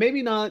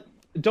 maybe not,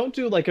 don't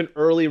do, like, an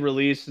early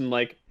release and,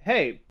 like,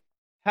 hey,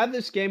 have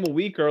this game a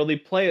week early,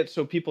 play it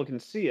so people can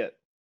see it.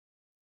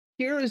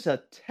 Here is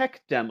a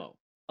tech demo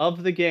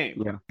of the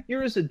game. Yeah.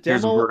 Here is a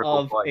demo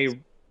of a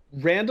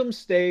random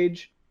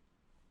stage.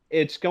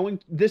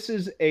 This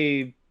is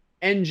a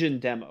engine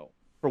demo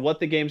for what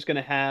the game's going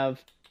to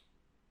have.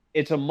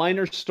 It's a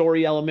minor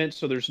story element,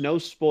 so there's no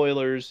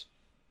spoilers.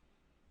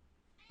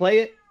 Play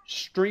it,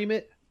 stream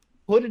it,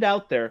 put it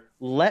out there,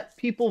 let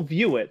people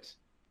view it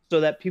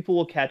so that people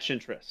will catch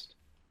interest.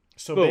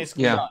 So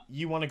basically,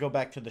 you want to go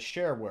back to the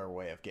shareware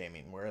way of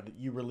gaming, where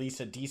you release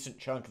a decent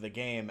chunk of the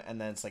game,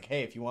 and then it's like,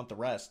 hey, if you want the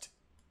rest,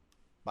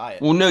 buy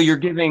it. Well, no, you're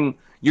giving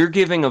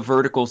a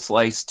vertical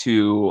slice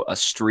to a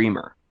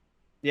streamer.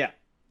 Yeah.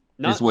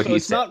 Is what he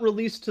It's said. not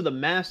released to the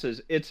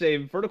masses. It's a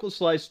vertical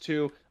slice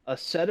to a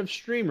set of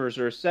streamers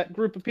or a set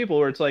group of people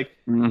where it's like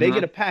they Mhm.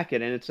 get a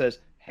packet and it says,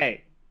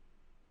 "Hey,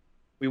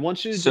 we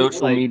want you to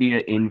Social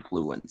media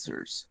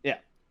influencers.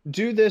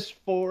 do this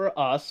for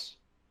us.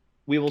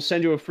 We will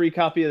send you a free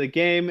copy of the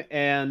game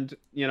and,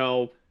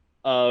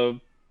 a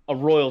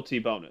royalty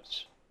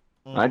bonus."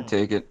 I'd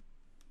take it.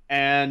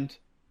 And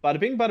bada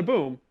bing, bada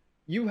boom,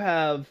 you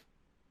have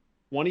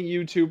 20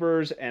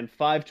 YouTubers and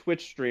 5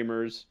 Twitch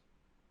streamers.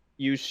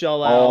 You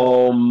shell out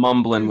All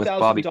mumbling with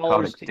Bobby $2,000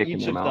 Kotick to dick in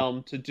each their of mouth.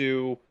 them to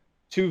do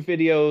 2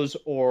 videos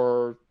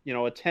or, a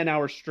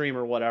 10-hour stream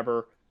or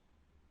whatever.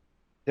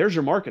 There's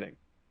your marketing.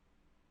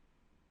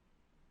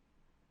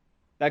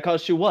 That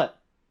costs you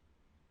what?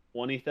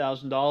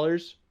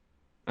 $20,000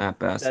 At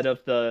best. instead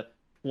of the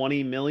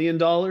 $20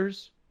 million?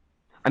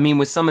 I mean,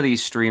 with some of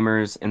these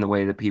streamers and the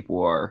way that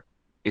people are,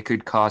 it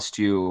could cost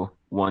you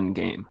one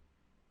game.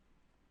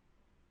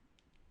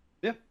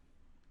 Yeah.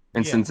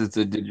 And Yeah. since it's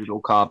a digital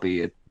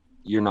copy,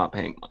 you're not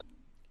paying much.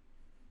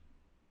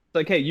 It's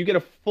like, hey, you get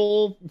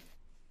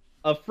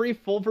a free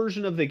full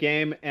version of the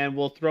game, and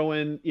we'll throw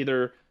in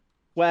either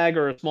swag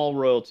or a small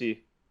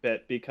royalty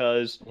bit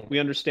because we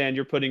understand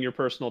you're putting your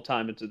personal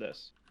time into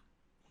this.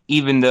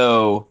 Even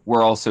though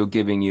we're also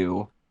giving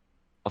you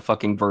a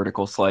fucking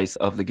vertical slice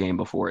of the game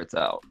before it's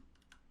out.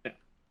 Yeah.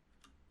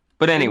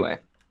 But anyway.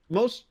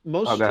 Most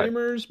go ahead.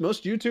 streamers,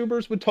 most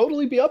YouTubers would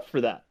totally be up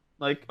for that.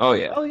 Like, Oh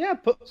yeah. oh yeah,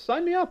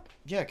 sign me up.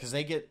 Yeah, because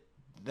they get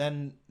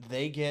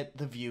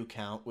the view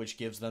count, which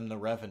gives them the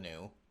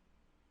revenue.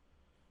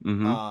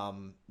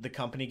 Mm-hmm. The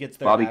company gets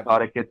their Bobby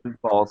Kotick gets his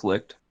balls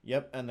licked.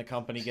 Yep, and the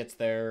company gets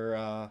their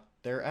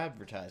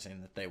advertising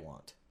that they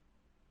want.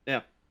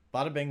 Yeah.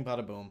 Bada bing,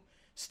 bada boom.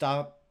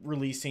 Stop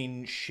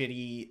releasing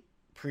shitty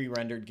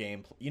pre-rendered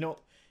game.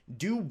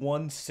 Do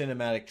one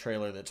cinematic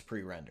trailer that's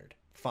pre-rendered.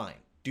 Fine,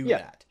 do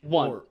that.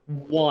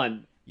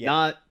 One, Yeah.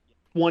 not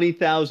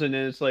 20,000,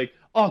 and it's like,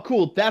 oh,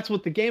 cool, that's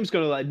what the game's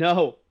gonna look like.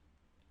 No,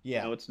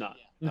 Yeah. no, it's not.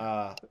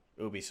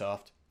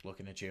 Ubisoft,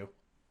 looking at you.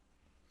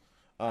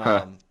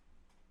 Huh.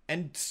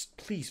 And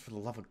please, for the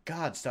love of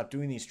God, stop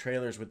doing these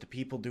trailers with the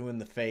people doing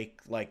the fake,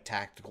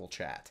 tactical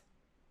chat.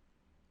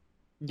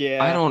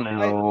 Yeah, I don't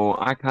know.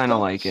 I kind of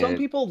like Some it.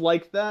 people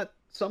like that.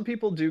 Some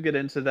people do get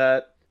into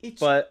that,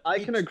 but I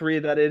can agree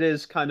that it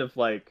is kind of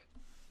like,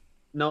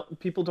 no,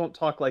 people don't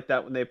talk like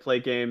that when they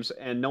play games,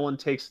 and no one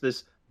takes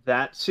this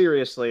that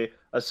seriously.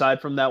 Aside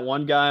from that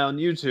one guy on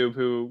YouTube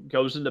who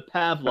goes into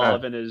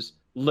Pavlov and is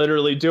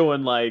literally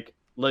doing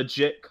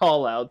legit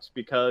call-outs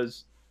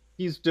because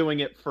he's doing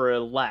it for a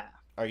laugh.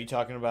 Are you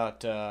talking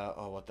about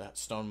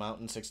Stone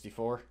Mountain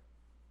 64?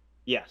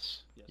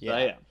 Yes, Yeah. I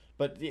am.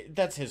 But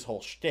that's his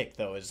whole shtick,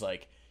 though, is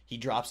he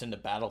drops into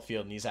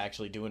Battlefield and he's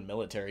actually doing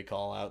military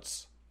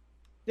call-outs.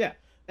 Yeah,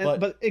 But-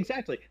 but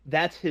exactly,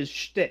 that's his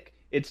shtick.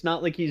 It's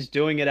not like he's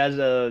doing it as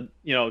a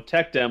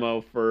tech demo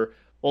for,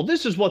 well,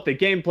 this is what the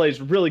gameplay is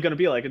really going to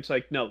be like. It's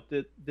like, no,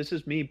 this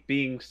is me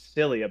being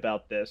silly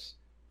about this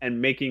and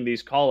making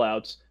these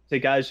call-outs to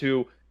guys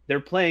who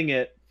they're playing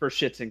it for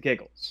shits and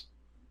giggles.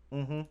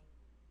 Mm-hmm.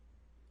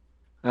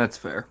 That's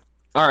fair.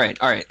 All right.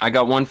 I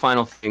got one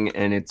final thing,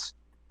 and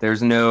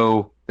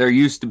there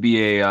used to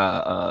be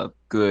a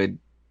good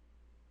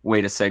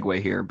way to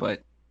segue here,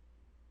 but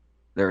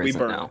there We isn't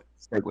burned now.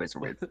 Segues are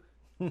weird.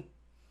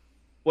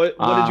 What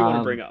did you want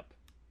to bring up?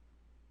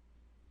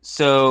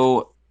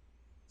 So,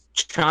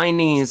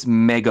 Chinese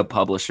mega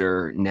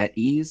publisher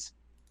NetEase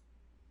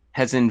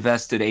has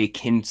invested a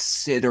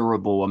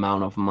considerable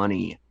amount of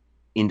money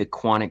into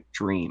Quantic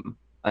Dream,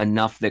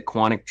 enough that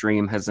Quantic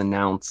Dream has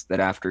announced that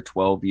after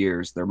 12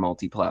 years, they're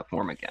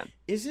multi-platform again.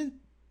 Isn't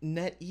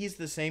NetEase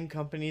the same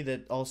company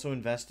that also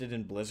invested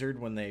in Blizzard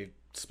when they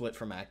split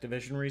from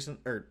Activision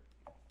or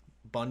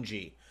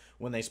Bungie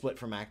when they split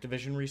from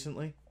Activision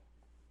recently?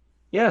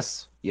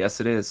 Yes,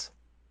 it is.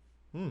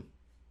 Hmm.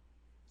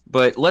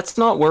 But let's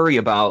not worry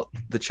about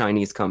the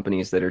Chinese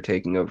companies that are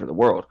taking over the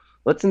world.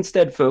 Let's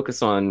instead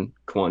focus on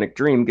Quantic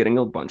Dream getting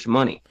a bunch of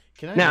money.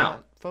 Can I Now-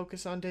 not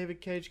focus on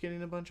David Cage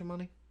getting a bunch of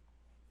money?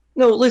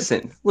 No,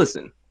 listen.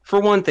 For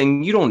one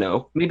thing, you don't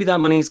know. Maybe that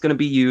money is going to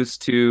be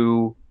used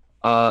to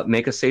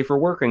make a safer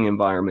working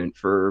environment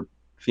for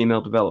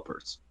female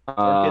developers.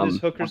 Or get his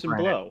hookers and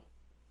blow.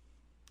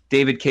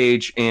 David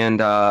Cage and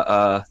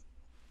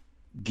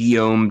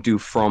Guillaume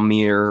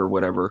Dufresnoy or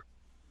whatever,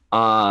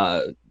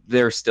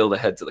 they're still the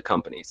heads of the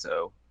company,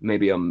 so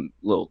maybe I'm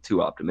a little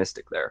too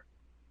optimistic there.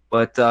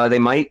 But they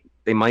might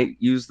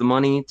use the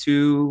money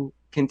to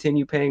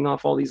continue paying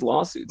off all these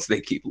lawsuits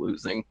they keep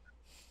losing.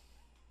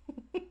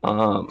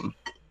 But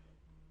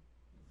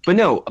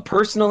no,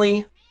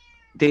 personally,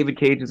 David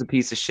Cage is a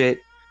piece of shit.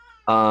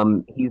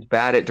 He's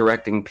bad at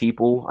directing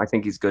people. I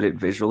think he's good at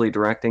visually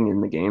directing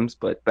in the games,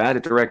 but bad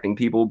at directing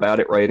people, bad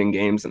at writing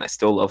games, and I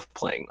still love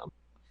playing them.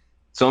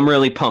 So I'm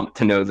really pumped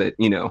to know that,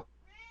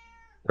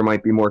 there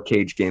might be more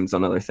Cage games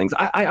on other things.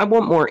 I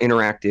want more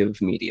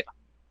interactive media.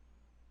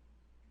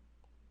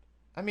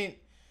 I mean,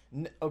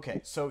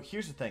 Okay, so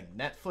here's the thing.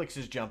 Netflix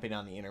is jumping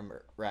on the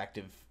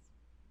interactive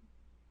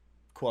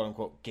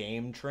quote-unquote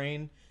game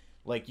train.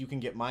 Like, you can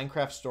get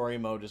Minecraft Story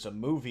Mode as a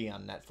movie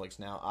on Netflix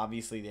now.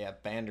 Obviously, they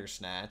have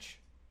Bandersnatch.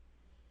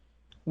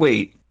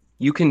 Wait,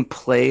 you can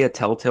play a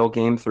Telltale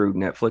game through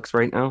Netflix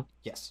right now?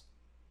 Yes.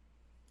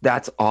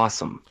 That's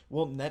awesome.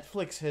 Well,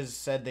 Netflix has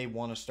said they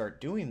want to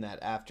start doing that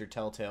after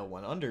Telltale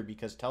went under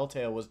because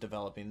Telltale was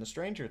developing the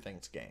Stranger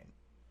Things game.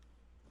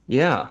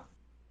 Yeah.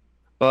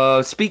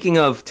 Speaking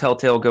of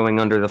Telltale going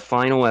under, the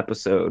final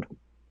episode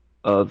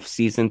of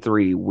season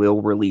 3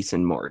 will release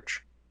in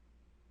March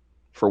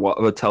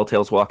for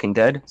Telltale's Walking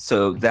Dead.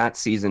 So that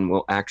season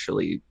will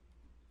actually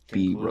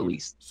be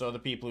released. So the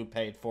people who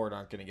paid for it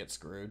aren't going to get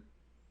screwed.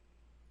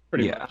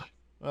 Pretty much.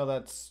 Well,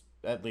 that's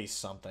at least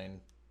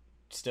something.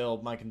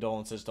 Still, my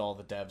condolences to all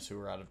the devs who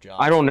are out of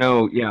jobs. I don't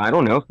know. Yeah, I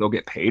don't know if they'll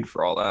get paid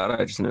for all that.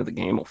 I just know the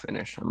game will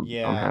finish. I'm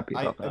happy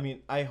about that. I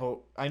mean,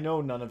 I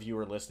know none of you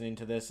are listening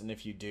to this, and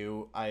if you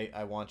do,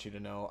 I want you to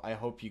know, I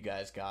hope you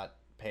guys got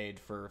paid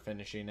for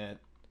finishing it.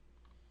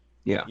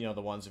 Yeah. You know,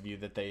 the ones of you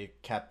that they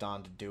kept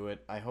on to do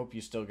it. I hope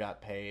you still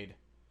got paid.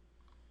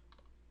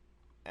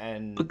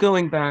 But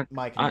going back,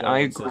 my I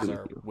agree condolences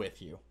are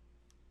with you.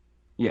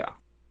 Yeah.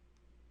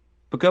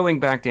 But going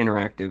back to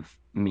interactive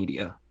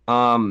media,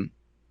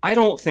 I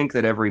don't think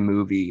that every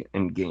movie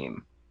and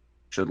game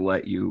should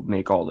let you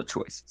make all the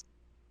choices.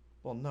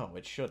 Well, no,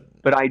 it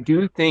shouldn't. But I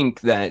do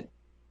think that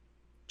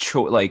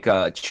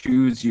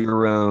choose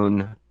your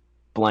own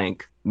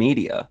blank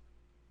media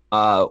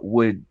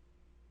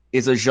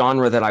is a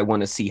genre that I want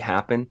to see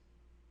happen.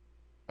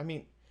 I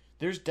mean,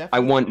 there's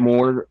definitely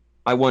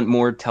I want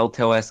more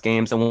Telltale-esque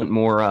games. I want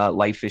more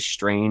Life is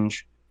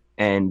Strange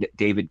and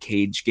David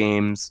Cage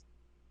games.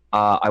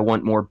 I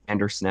want more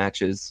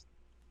Bandersnatches.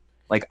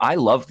 Like, I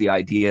love the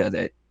idea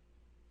that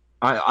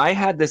I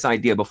had this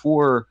idea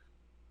before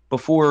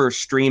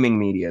streaming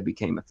media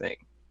became a thing,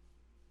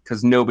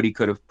 because nobody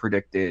could have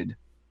predicted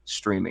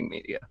streaming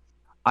media.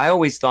 I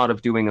always thought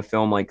of doing a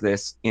film like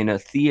this in a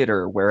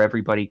theater where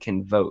everybody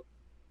can vote.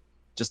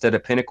 Just at a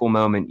pinnacle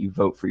moment, you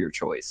vote for your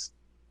choice.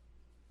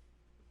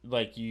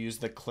 Like, you use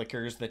the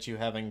clickers that you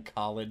have in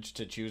college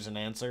to choose an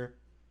answer?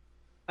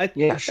 I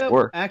think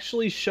that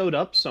actually showed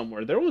up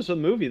somewhere. There was a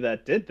movie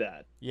that did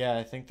that. Yeah,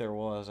 I think there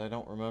was. I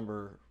don't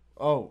remember.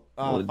 Oh,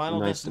 Final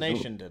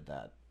Destination did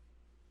that.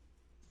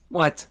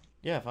 What?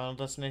 Yeah, Final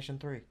Destination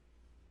 3.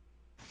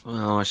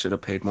 Well, I should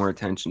have paid more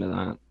attention to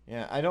that.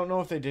 Yeah, I don't know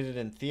if they did it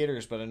in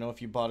theaters, but I know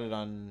if you bought it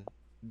on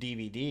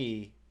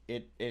DVD,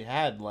 it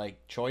had,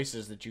 like,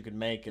 choices that you could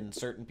make, and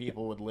certain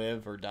people would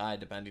live or die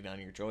depending on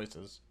your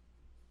choices.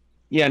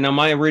 Yeah, now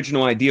my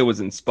original idea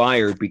was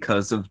inspired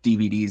because of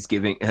DVDs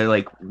giving,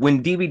 like,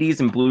 when DVDs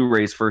and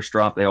Blu-rays first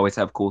drop, they always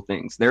have cool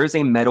things. There is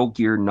a Metal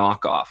Gear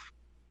knockoff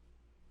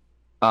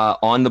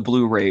on the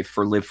Blu-ray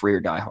for Live Free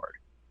or Die Hard.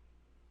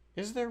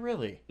 Is there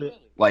really?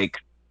 Like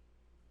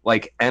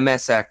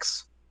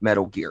MSX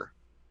Metal Gear.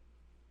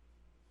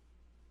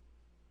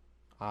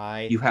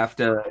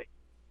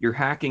 You're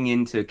hacking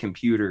into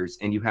computers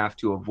and you have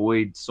to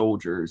avoid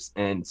soldiers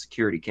and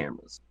security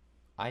cameras.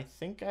 I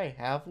think I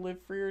have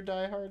Live Free or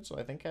Die Hard, so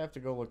I think I have to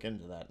go look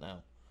into that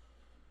now.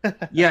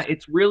 Yeah,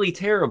 it's really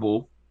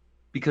terrible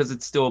because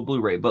it's still a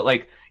Blu-ray. But,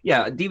 like,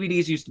 yeah,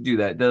 DVDs used to do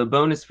that. The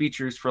bonus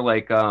features for,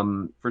 like,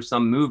 for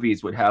some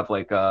movies would have,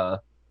 like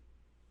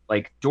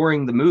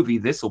during the movie,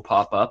 this will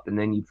pop up and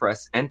then you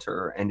press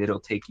enter and it'll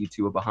take you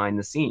to a behind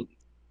the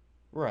scenes.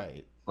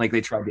 Right. Like, they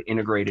tried to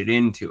integrate it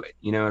into it.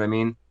 You know what I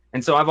mean?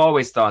 And so I've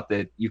always thought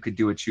that you could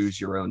do a choose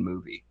your own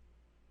movie.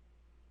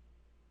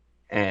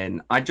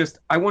 And I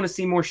want to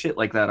see more shit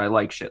like that. I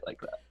like shit like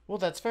that. Well,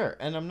 that's fair.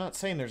 And I'm not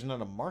saying there's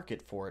not a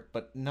market for it,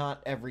 but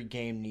not every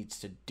game needs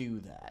to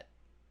do that.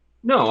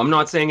 No, I'm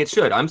not saying it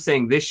should. I'm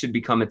saying this should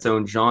become its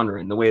own genre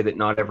in the way that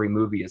not every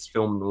movie is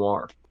film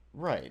noir.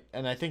 Right.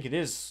 And I think it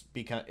is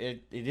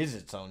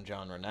its own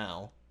genre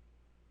now.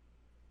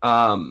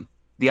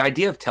 The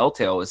idea of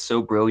Telltale is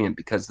so brilliant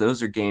because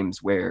those are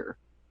games where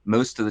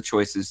most of the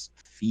choices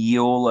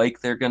feel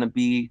like they're going to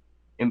be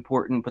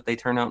important, but they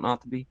turn out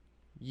not to be.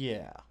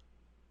 Yeah.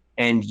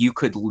 And you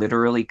could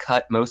literally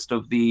cut most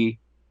of the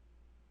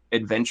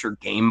adventure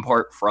game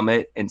part from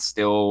it and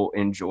still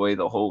enjoy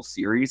the whole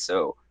series.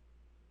 So,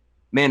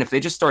 man, if they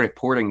just started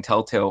porting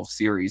Telltale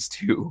series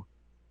to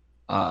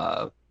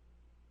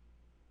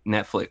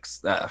Netflix,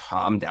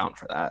 I'm down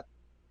for that.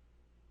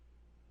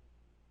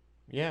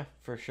 Yeah,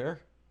 for sure.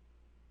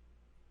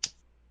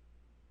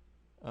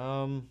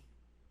 I mean,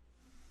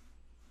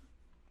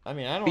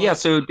 I don't. But yeah.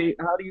 So,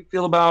 how do you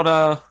feel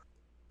about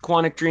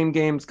Quantic Dream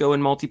games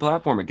going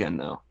multi-platform again?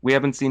 Though we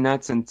haven't seen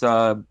that since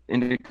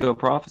Indigo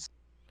Prophecy.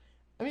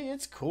 I mean,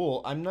 it's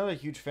cool. I'm not a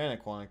huge fan of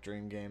Quantic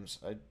Dream games.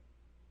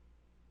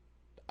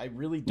 I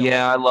really don't.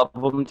 Yeah, I love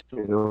them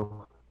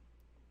too.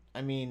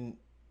 I mean,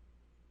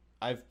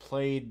 I've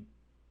played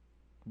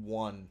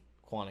one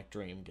Quantic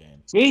Dream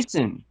game.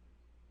 Jason.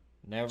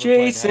 Never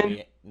Jason. played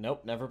Heavy.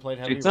 Nope, never played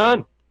Heavy Jason.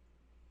 Rain.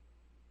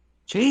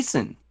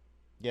 Jason.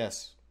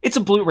 Yes. It's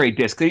a Blu-ray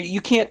disc.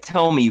 You can't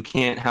tell me you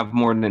can't have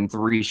more than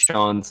 3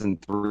 Seans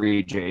and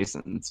 3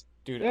 Jasons.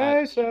 Dude,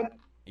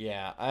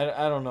 Yeah,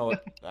 I don't know.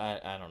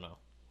 I don't know.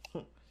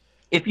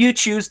 If you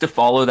choose to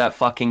follow that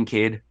fucking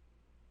kid,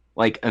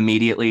 like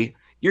immediately,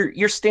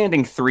 you're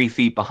standing 3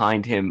 feet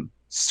behind him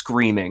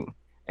screaming,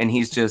 and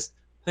he's just,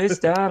 "Hey,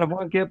 Dad, I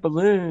want to get a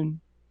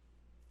balloon."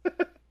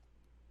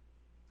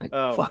 Like,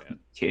 fucking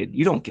kid,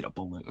 you don't get a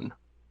balloon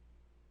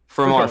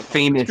from our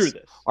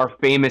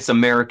famous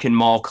American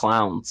mall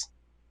clowns.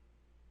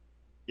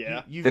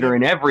 Yeah, that are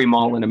in every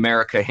mall in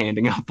America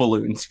handing out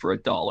balloons for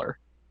 $1.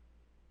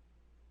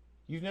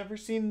 You've never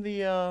seen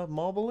the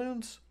mall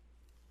balloons?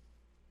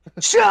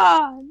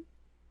 Sean!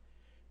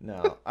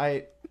 No,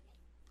 I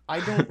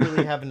don't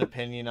really have an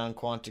opinion on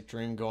Quantic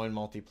Dream going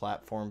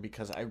multi-platform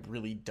because I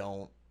really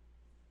don't.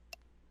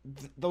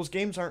 Those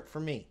games aren't for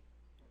me.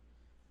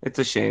 It's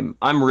a shame.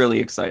 I'm really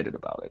excited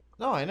about it.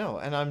 No, I know,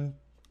 and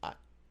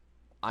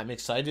I'm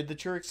excited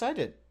that you're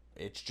excited.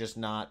 It's just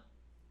not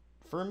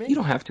for me. You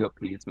don't have to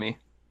appease me.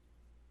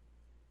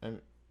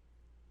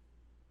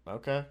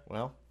 Okay,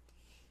 well.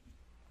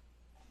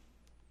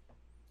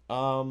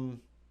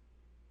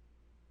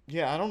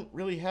 Yeah, I don't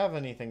really have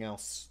anything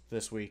else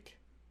this week.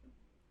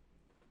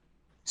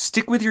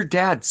 Stick with your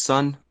dad,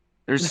 son.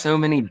 There's so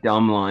many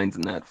dumb lines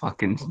in that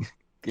fucking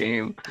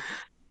game.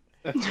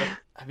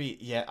 I mean,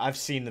 yeah, I've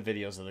seen the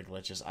videos of the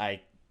glitches.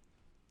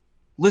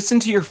 Listen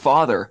to your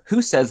father.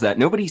 Who says that?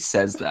 Nobody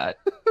says that.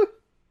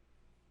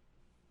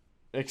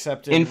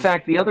 Except in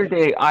fact, the other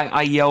day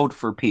I yelled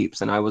for Peeps,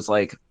 and I was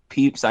like,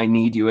 "Peeps, I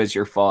need you as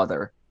your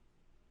father."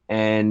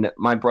 And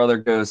my brother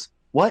goes,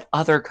 "What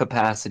other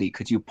capacity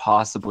could you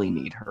possibly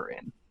need her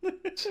in?"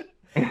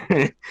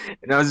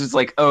 And I was just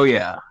like, "Oh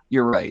yeah,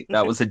 you're right.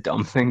 That was a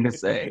dumb thing to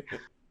say."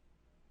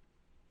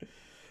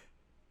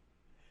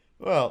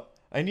 Well,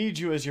 I need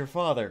you as your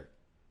father.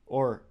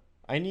 Or,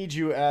 I need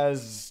you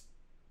as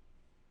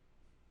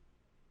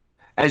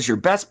your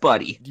best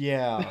buddy.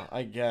 Yeah,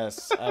 I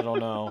guess. I don't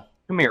know.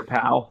 Come here,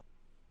 pal.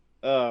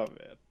 Oh,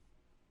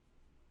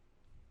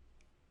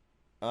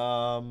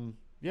 man.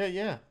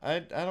 Yeah. I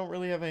don't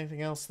really have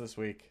anything else this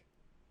week.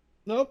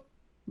 Nope.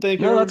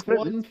 Thank you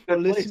everyone for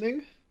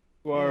listening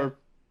to our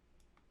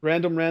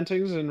random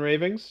rantings and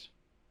ravings.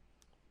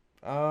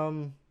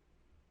 Anybody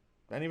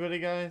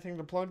got anything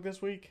to plug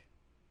this week?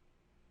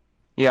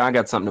 Yeah, I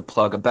got something to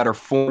plug. A better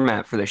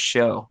format for the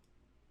show.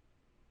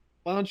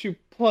 Why don't you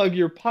plug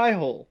your pie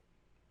hole?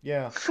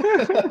 Yeah.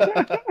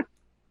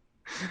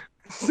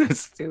 So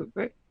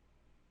stupid.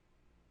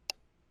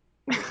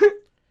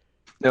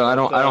 No, I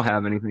don't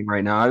have anything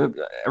right now.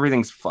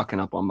 Everything's fucking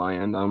up on my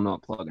end. I'm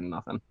not plugging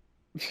nothing.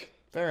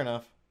 Fair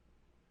enough.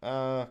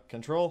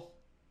 Control?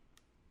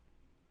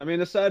 I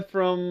mean, aside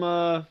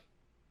from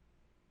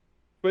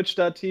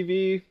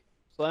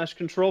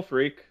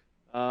twitch.tv/controlfreak,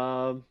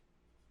 I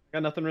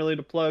got nothing really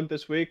to plug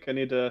this week.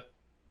 Haven't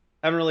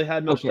really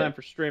had much time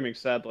for streaming,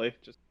 sadly.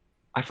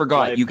 I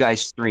forgot you guys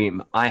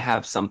stream. I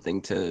have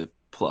something to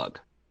plug.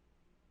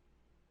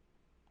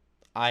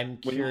 I'm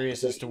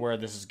curious as to where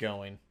this is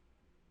going.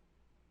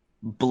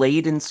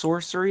 Blade and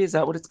Sorcery, is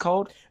that what it's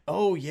called?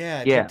 Oh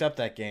yeah, I picked up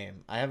that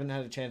game. I haven't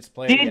had a chance to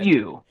play it yet. Did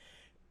you?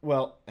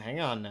 Well,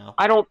 hang on now.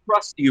 I don't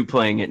trust you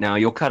playing it now.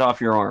 You'll cut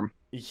off your arm.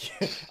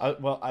 Yeah,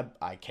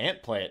 I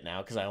can't play it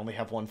now because I only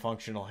have one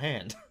functional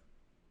hand.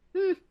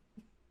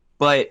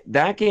 But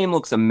that game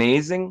looks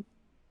amazing.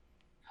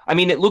 I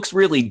mean, it looks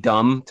really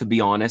dumb, to be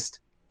honest.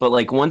 But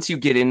like once you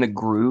get in the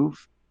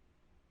groove,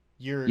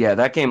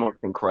 that game looks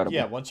incredible.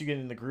 Yeah, once you get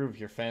in the groove,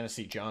 you're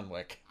fantasy John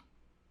Wick.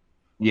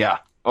 Yeah.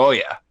 Oh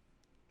yeah.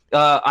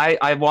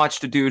 I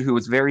watched a dude who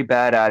was very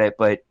bad at it,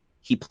 but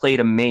he played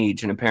a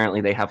mage, and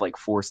apparently they have like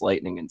force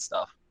lightning and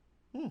stuff.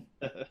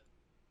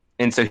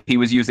 And so he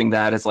was using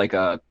that as like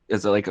a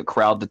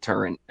crowd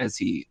deterrent as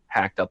he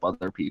hacked up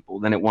other people.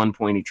 Then at one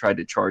point he tried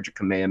to charge a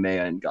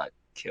Kamehameha and got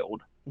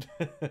killed.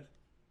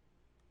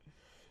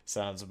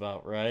 Sounds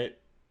about right.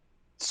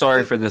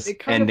 Sorry for this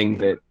ending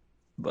bit,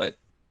 but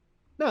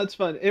no, it's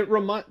fun.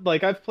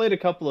 I've played a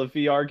couple of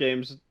VR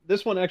games.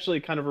 This one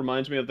actually kind of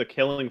reminds me of the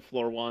Killing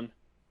Floor one.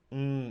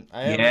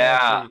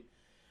 I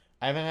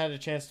haven't had a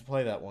chance to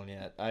play that one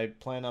yet. I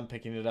plan on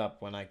picking it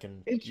up when I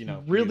can. It's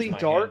really use my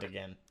dark hand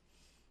again.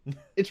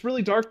 It's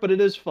really dark, but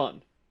it is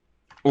fun.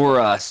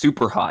 Or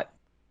Super Hot,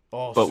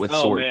 but with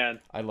sword. Man,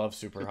 I love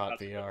Super Hot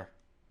VR.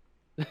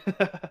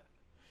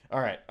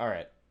 All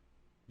right.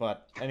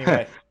 But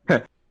anyway,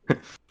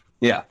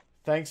 yeah.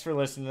 Thanks for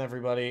listening,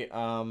 everybody.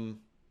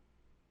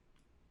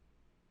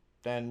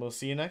 Then we'll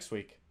see you next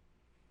week.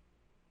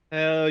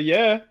 Hell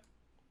yeah.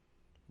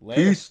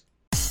 Later. Peace.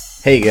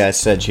 Hey guys,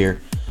 Sedge here.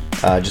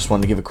 Just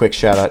wanted to give a quick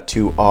shout out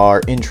to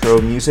our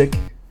intro music,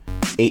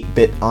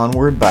 8-Bit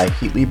Onward by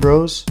Heatley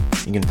Bros.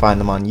 You can find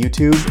them on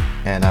YouTube,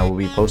 and I will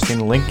be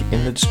posting a link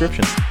in the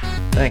description.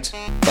 Thanks.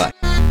 Bye.